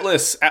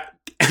 Atlas,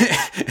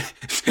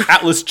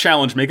 Atlas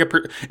challenge. Make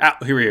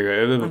here we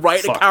go.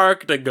 Write a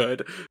character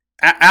good.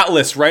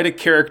 Atlas, write a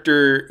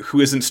character who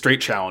isn't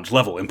straight challenge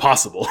level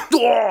impossible.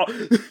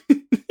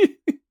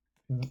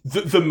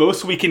 The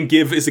most we can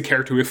give is a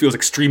character who feels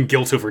extreme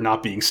guilt over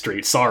not being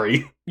straight.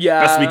 Sorry.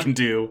 Yeah. Best we can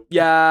do.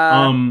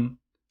 Yeah.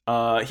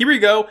 Here we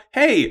go.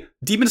 Hey,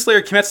 Demon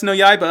Slayer Kimetsu no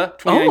Yaiba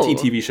 2019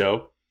 TV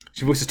show.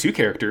 She voices two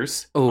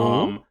characters.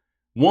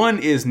 One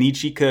is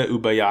Nichika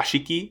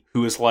Ubayashiki,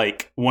 who is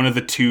like one of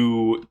the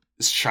two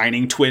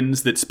shining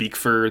twins that speak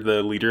for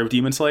the leader of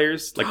Demon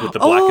Slayers, like with the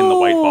black and the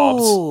white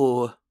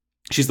bobs.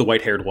 She's the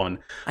white-haired one.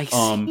 I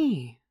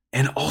see.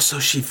 And also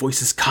she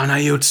voices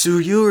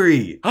Kanayotsu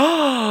Yuri.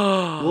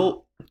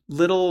 the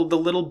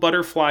little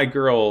butterfly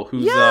girl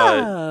who's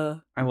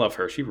I love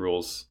her. She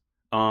rules.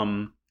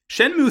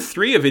 Shenmue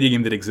 3, a video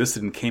game that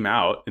existed and came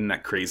out, isn't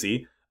that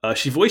crazy?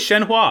 She voiced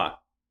Shenhua,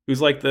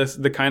 who's like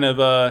the kind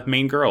of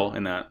main girl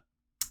in that.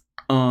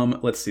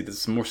 Let's see,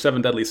 there's some more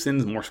Seven Deadly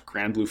Sins, more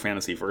Grand Blue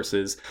Fantasy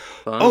versus.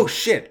 Oh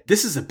shit,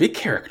 this is a big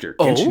character.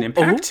 Genshin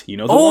Impact. You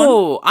know the one?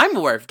 Oh, I'm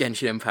aware of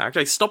Genshin Impact.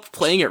 I stopped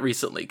playing it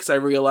recently because I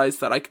realized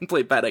that I can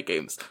play better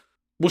games.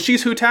 Well,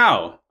 she's Hu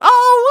Tao.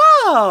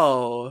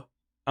 Oh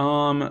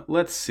wow.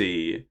 Let's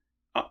see.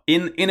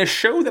 In a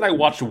show that I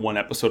watched one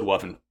episode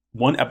of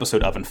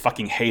and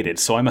fucking hated,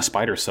 So I'm a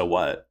Spider, So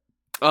What?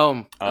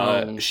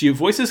 She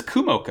voices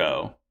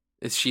Kumoko.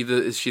 Is she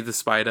the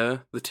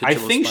spider? The titular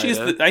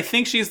spider? I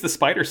think she's the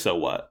spider. So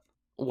what?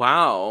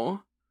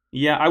 Wow.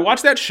 Yeah, I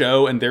watched that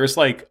show and there's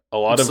like a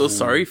lot I'm so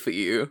sorry for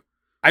you.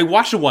 I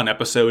watched one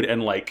episode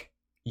and like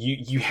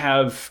you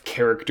have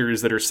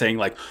characters that are saying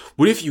like,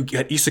 what if you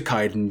get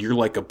isekai'd and you're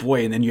like a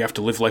boy and then you have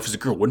to live life as a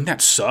girl? Wouldn't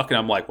that suck? And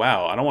I'm like,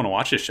 wow, I don't want to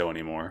watch this show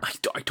anymore.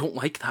 I don't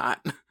like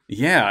that.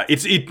 Yeah,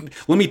 it.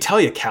 Let me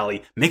tell you,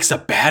 Callie, makes a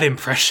bad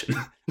impression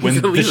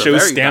when the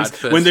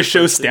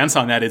show stands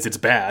on that. It's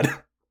bad.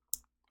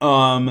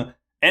 And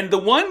the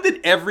one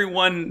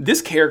that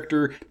this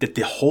character that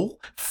the whole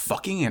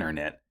fucking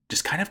internet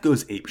just kind of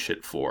goes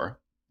apeshit for.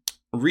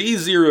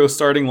 ReZero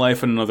starting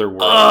life in another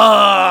world.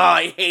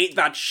 I hate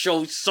that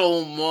show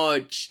so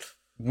much.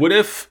 What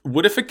if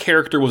a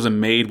character was a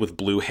maid with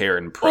blue hair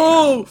and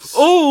pronouns?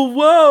 Oh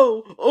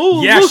wow!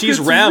 Oh yeah, look, she's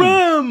it's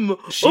Rem.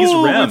 She's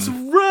Rem. It's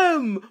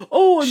Rem.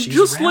 Oh, and she's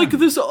just Rem. Like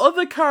this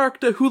other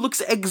character who looks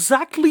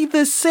exactly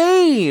the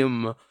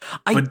same.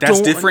 But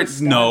that's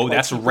different. No,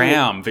 that's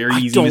Ram. Very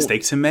easy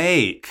mistake to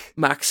make.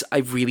 Max, I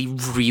really,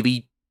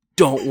 really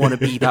don't want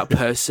to be that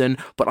person,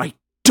 but I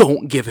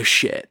don't give a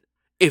shit.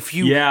 If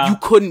you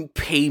couldn't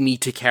pay me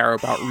to care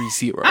about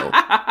ReZero.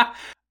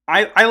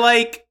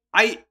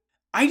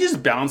 I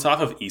just bounce off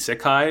of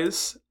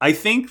isekais. I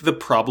think the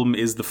problem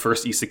is the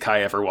first isekai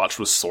I ever watched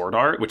was Sword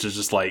Art, which is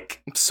just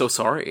like... I'm so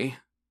sorry.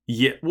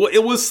 Yeah, well,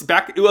 it was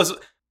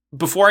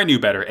before I knew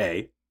better,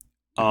 I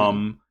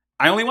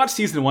only watched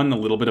season 1 and a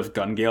little bit of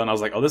Gun Gale, and I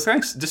was like, oh, this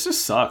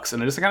just sucks.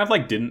 And I just kind of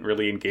like didn't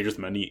really engage with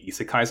many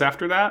isekais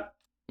after that.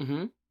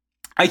 Mm-hmm.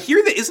 I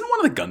hear that isn't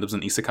one of the Gundams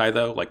an isekai,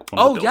 though? Like,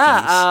 one of the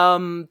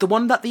things? The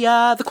one that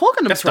the Claw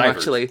Gundam's from,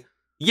 actually.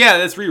 Yeah,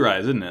 that's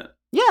Re-Rise, isn't it?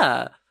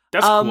 Yeah.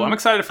 That's cool. I'm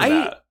excited for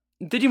that.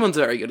 Digimon's a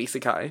very good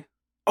isekai.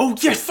 Oh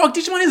yeah, fuck!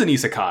 Digimon is an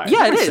isekai.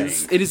 Yeah, it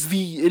is. It is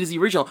the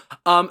original.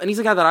 An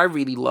isekai that I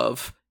really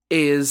love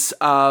is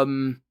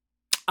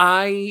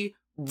I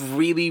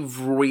really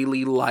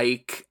really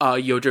like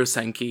Yojo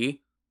Senki,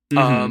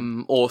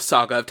 or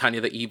Saga of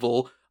Tanya the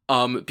Evil,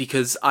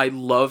 because I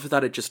love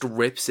that it just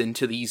rips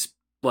into these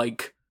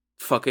like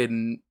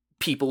fucking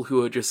people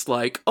who are just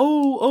like,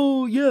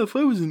 oh yeah, if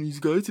I was in these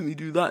guys, let me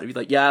do that. And be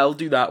like, yeah, I'll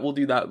do that, we'll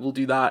do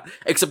that.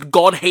 Except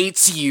God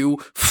hates you.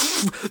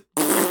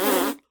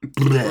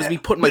 That was me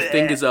putting my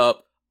fingers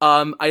up.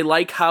 I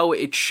like how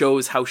it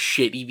shows how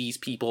shitty these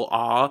people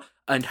are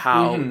and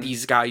how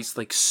these guys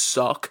like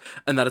suck,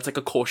 and that it's like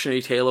a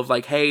cautionary tale of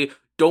like, hey,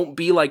 don't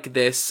be like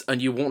this and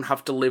you won't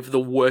have to live the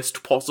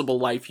worst possible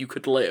life you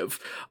could live.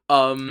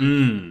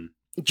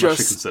 Just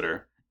to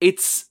consider.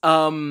 It's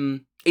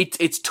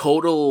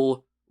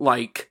total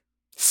like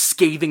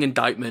scathing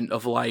indictment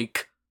of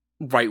like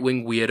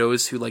right-wing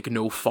weirdos who like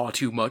know far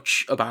too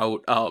much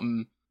about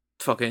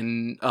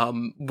fucking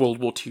World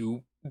War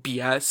II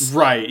BS.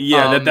 Right,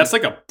 yeah, that's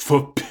like a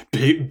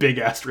big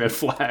ass red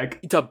flag.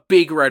 It's a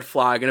big red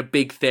flag and a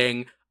big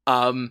thing.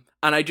 And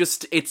I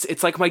just,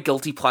 it's like my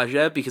guilty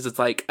pleasure because it's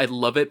like, I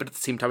love it, but at the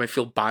same time I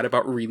feel bad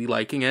about really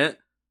liking it.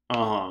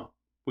 Uh-huh.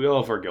 We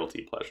all have our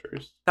guilty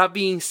pleasures. That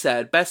being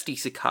said, best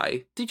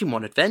isekai,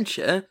 Digimon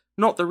Adventure,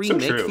 not the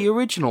remake, the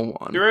original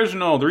one.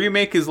 The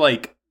remake is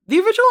like... The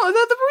original,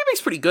 the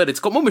remake's pretty good. It's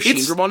got more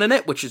Machinedramon in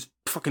it, which is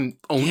fucking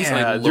owns, and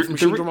I love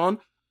Machinedramon.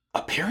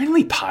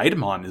 Apparently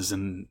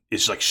Piedmon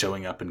is like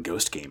showing up in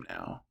Ghost Game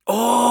now.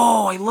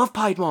 Oh, I love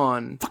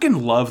Piedmon.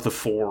 Fucking love the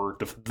four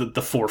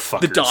fuckers.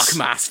 The Dark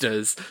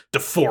Masters. The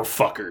four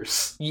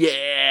fuckers.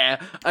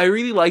 Yeah. I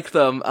really like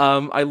them.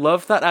 I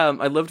love that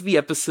I loved the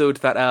episode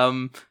that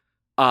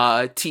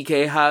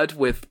TK had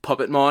with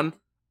Puppetmon.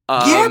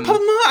 Yeah,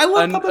 Puppetmon. I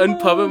love Puppetmon. And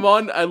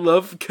Puppetmon, I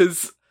love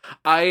because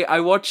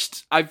I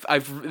watched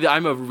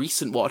I'm a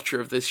recent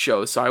watcher of this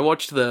show, so I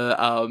watched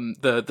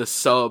the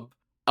sub.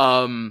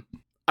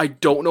 I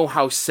don't know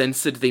how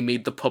censored they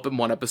made the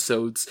Puppetmon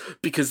episodes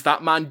because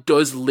that man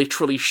does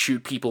literally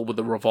shoot people with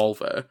a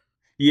revolver.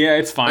 Yeah,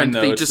 it's fine and though.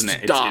 They just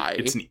die.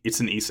 It's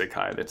an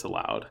isekai that's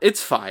allowed.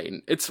 It's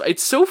fine.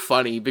 It's so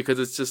funny because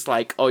it's just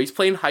like, oh, he's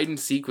playing hide and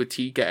seek with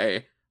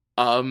TK.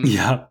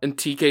 Yeah. And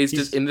TK's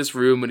just in this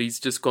room and he's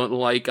just going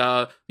like,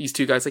 these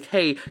two guys like,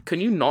 hey,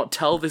 can you not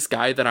tell this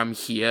guy that I'm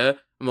here?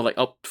 And they're like,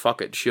 oh,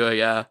 fuck it, sure,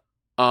 yeah.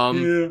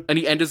 And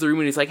he enters the room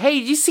and he's like, hey,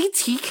 did you see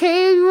TK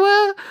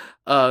anywhere?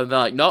 They're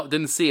like, no,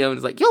 didn't see him. And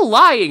he's like, you're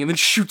lying, and then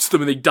shoots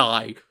them and they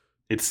die.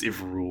 It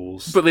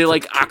rules. But they're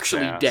like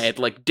actually dead,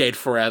 like dead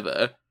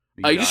forever.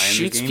 He just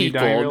shoots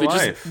people and they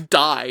just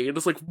die. And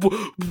it's like,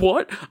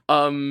 what?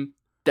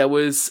 There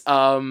was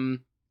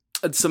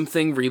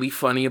something really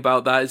funny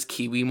about that is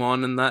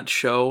Kiwimon in that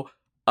show.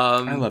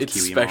 I love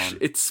Kiwimon.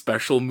 Its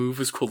special move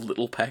is called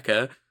Little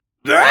Pecker.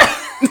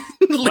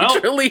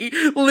 Literally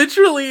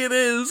it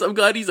is. I'm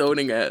glad he's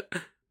owning it.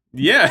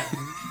 Yeah.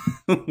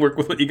 Work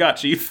with what you got,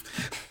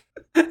 Chief.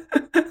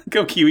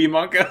 Go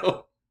Kiwimon,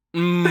 go.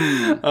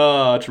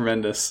 Oh,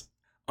 tremendous.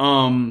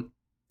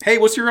 Hey,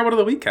 what's your robot of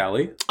the week,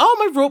 Callie? Oh,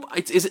 my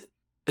robot. Is it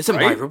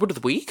my robot of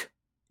the week?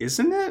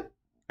 Isn't it?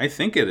 I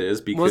think it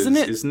is because wasn't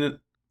it? Isn't it?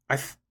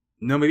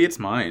 No, maybe it's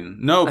mine.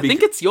 No, I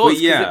think it's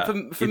yours. Yeah,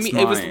 for me,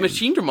 it was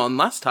Machinedramon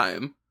last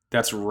time.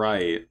 That's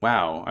right.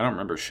 Wow, I don't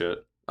remember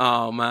shit.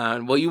 Oh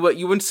man, well you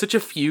were in such a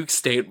fugue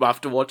state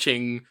after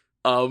watching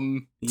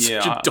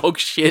such a dog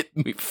shit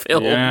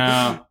film.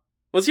 Yeah.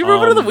 What's your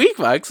robot of the week,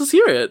 Max? Let's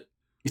hear it.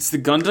 It's the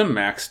Gundam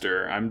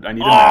Maxter. I need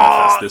to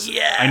manifest this.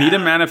 Yeah. I need to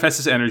manifest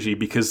this energy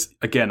because,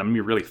 again, I'm gonna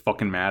be really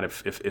fucking mad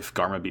if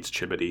Garma beats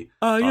Chibity.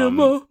 I am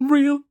a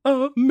real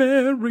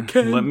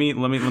American. Let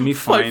me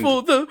fight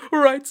for the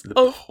rights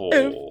of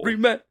every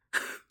man.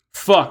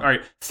 Fuck. All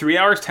right, 3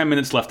 hours 10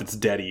 minutes left. It's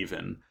dead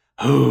even.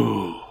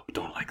 Oh,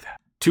 don't like that.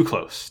 Too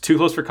close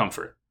for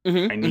comfort.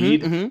 I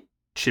need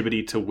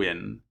Chibity to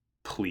win,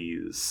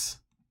 please.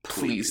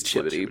 Please,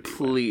 Chibity,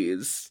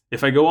 please.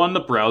 If I go on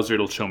the browser,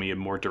 it'll show me a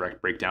more direct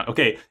breakdown.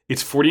 Okay,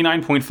 it's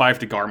 49.5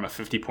 to Garma,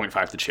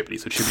 50.5 to Chibity,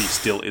 so Chibity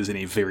still is in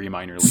a very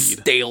minor lead.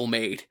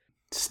 Stalemate.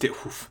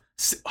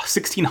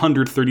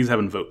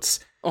 1,637 votes.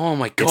 Oh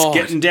my god. It's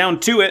getting down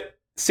to it.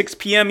 6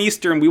 p.m.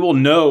 Eastern, we will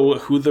know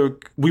if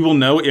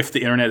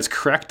the internet is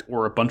correct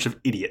or a bunch of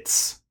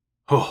idiots.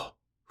 Oh,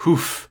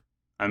 oof.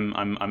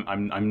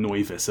 I'm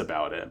nervous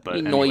about it, but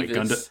anyway,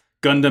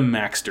 Gundam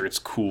Maxter, it's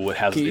cool.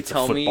 It's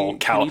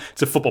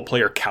a football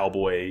player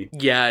cowboy.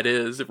 Yeah, it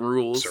is. It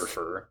rules.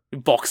 Surfer.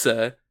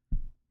 Boxer.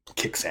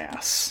 Kicks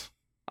ass.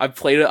 I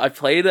played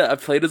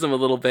as him a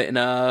little bit in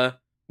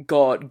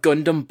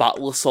Gundam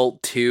Battle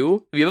Assault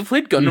 2. Have you ever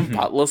played Gundam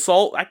Battle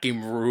Assault? That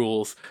game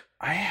rules.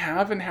 I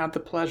haven't had the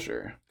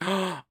pleasure.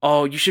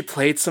 Oh, you should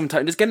play it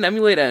sometime. Just get an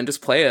emulator and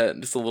just play it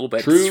just a little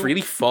bit. True. It's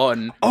really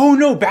fun. Oh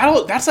no,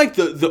 that's like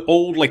the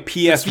old like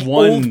PS1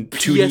 old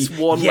 2D.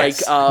 PS1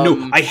 yes.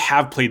 No, I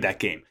have played that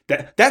game.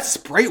 That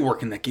sprite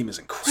work in that game is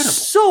incredible.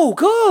 So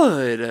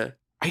good.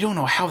 I don't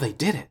know how they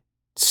did it.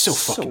 It's so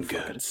fucking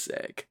good. Fucking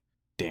sick.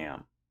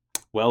 Damn.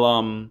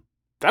 Well,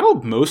 that'll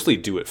mostly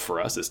do it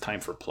for us. It's time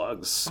for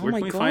plugs. Where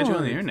can we find you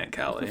on the internet,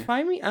 Callie? You can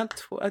find me on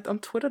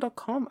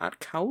twitter.com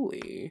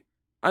 @Cowlie.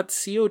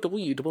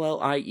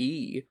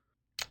 @COWLLIE.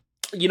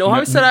 You know how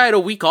I said I had a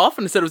week off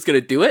and I said I was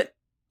going to do it?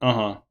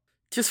 Uh-huh.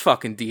 Just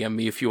fucking DM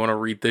me if you want to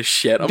read this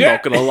shit. I'm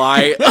not going to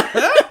lie.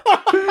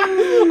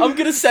 I'm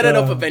going to set it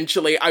up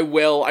eventually. I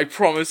will. I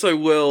promise I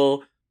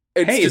will.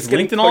 It's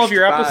linked in all of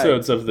your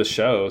episodes of the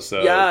show.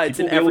 So yeah, it's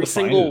in every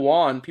single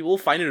one. People will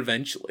find it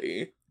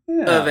eventually.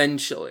 Yeah.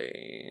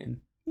 Eventually.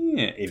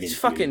 Yeah, Just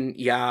fucking,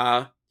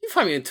 yeah. You can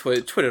find me on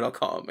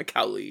twitter.com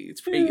 @Cowlie.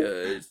 It's pretty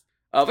good.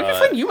 But I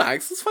can find you,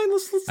 Max. Let's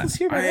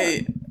hear about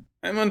it.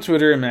 I'm on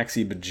Twitter,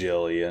 Maxi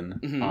Bajillion.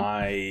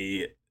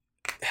 I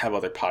have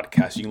other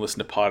podcasts. You can listen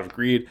to Pod of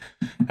Greed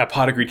at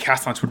Pod of Greed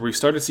Cast on Twitter. We've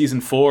started season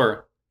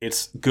 4.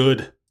 It's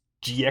good.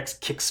 GX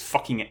kicks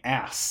fucking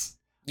ass.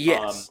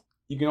 Yes.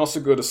 You can also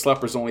go to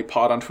Slappers Only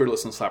Pod on Twitter.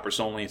 Listen to Slappers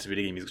Only. It's a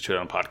video game music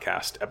showdown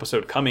podcast.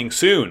 Episode coming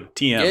soon.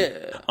 TM.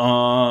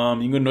 Yeah.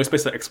 You can go to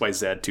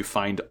noisepace.xyz to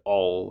find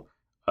all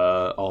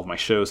all of my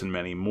shows and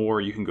many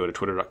more, you can go to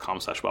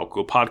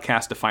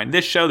twitter.com/wildcoolpodcast to find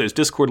this show. There's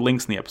Discord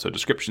links in the episode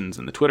descriptions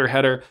and the Twitter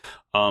header.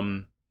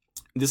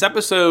 This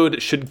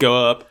episode should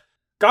go up,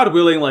 God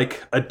willing,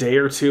 like a day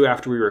or two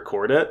after we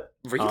record it.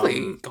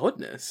 Really?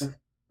 Goodness.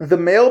 The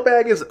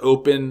mailbag is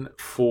open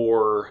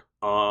for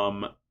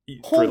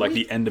like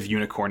the end of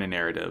Unicorn and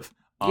Narrative.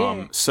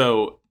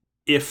 So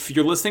if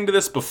you're listening to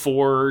this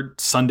before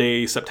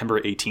Sunday, September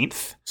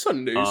 18th,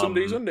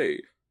 Sunday,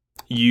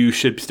 you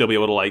should still be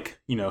able to, like,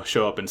 you know,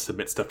 show up and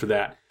submit stuff to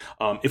that.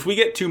 If we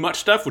get too much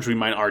stuff, which we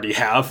might already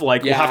have,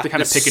 like, we'll have to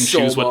kind of pick and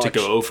choose what to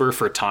go over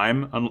for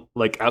time,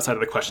 like outside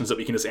of the questions that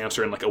we can just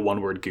answer in like a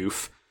one-word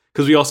goof,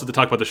 because we also have to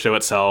talk about the show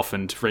itself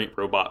and rank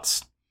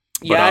robots.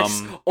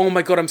 Yes. Oh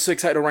my god, I'm so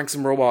excited to rank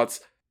some robots.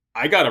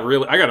 I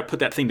gotta put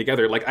that thing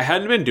together. Like, I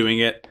hadn't been doing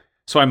it,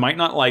 so I might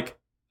not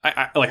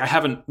I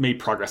haven't made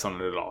progress on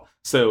it at all.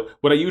 So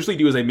what I usually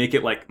do is I make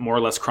it like more or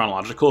less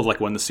chronological of like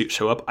when the suits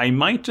show up. I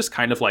might just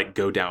kind of like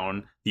go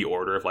down the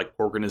order of like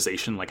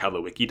organization, like how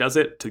the wiki does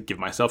it, to give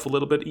myself a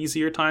little bit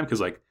easier time,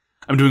 because like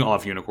I'm doing all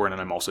of Unicorn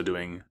and I'm also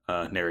doing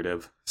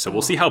Narrative. So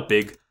we'll see how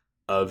big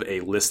of a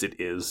list it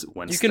is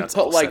when you can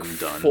put like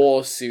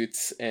 4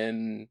 suits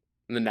in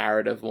the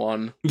Narrative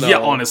one. Yeah,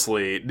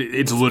 honestly,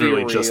 it's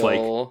literally just like,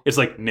 it's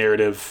like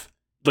Narrative.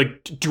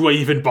 Like, do I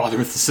even bother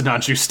with the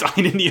Sinanju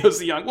Stein and Neo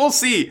Young? We'll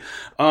see.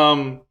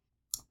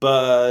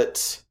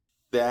 But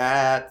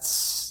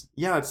that's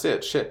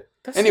it. Shit.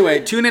 Anyway,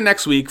 tune in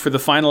next week for the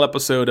final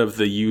episode of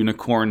the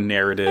Unicorn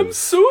Narrative. I'm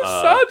so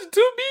sad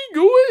to be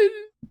going.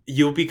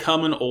 You'll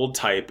become an old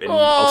type, and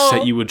I'll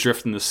set you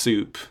adrift in the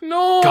soup.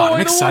 No, God,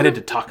 I'm excited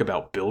to talk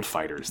about Build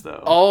Fighters,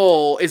 though.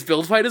 Oh, is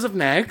Build Fighters up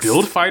next?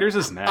 Build Fighters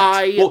is next.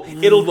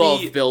 It'll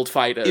love Build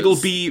Fighters.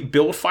 It'll be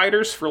Build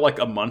Fighters for like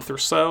a month or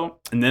so,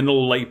 and then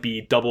it'll like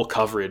be double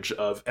coverage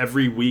of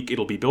every week.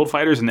 It'll be Build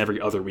Fighters, and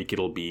every other week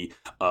it'll be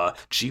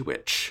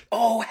G-Witch.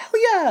 Oh,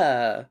 hell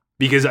yeah!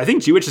 Because I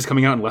think G-Witch is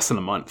coming out in less than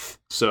a month.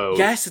 So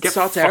yes, it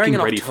starts airing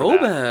in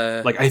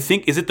October. Like, I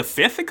think, is it the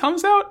 5th it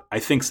comes out? I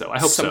think so. I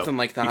hope something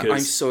like that. I'm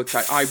so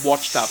excited. I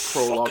watched that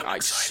prologue. I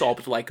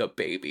sobbed like a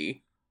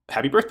baby.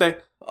 Happy birthday.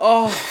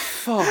 Oh,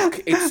 fuck.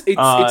 It's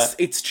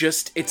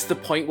the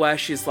point where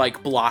she's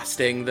like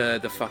blasting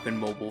the fucking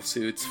mobile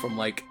suits from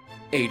like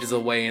ages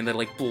away, and they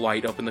like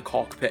light up in the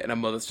cockpit, and her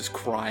mother's just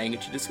crying,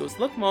 and she just goes,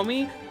 "Look,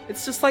 mommy,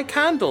 it's just like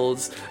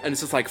candles." And it's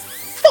just like,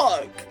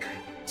 fuck.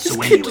 So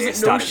anyway, I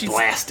started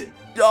blasting.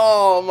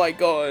 Oh my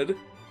god.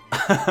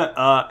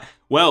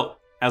 Well,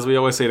 as we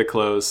always say to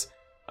close,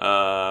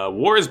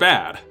 war is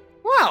bad.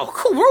 Wow,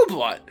 cool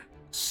robot.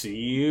 See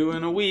you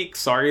in a week.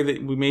 Sorry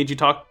that we made you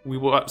talk.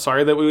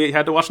 Sorry that we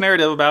had to watch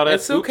Narrative about it.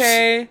 It's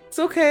okay. It's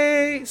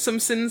okay. Some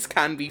sins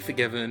can be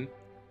forgiven.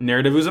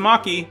 Narrative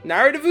Uzumaki.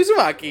 Narrative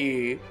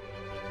Uzumaki.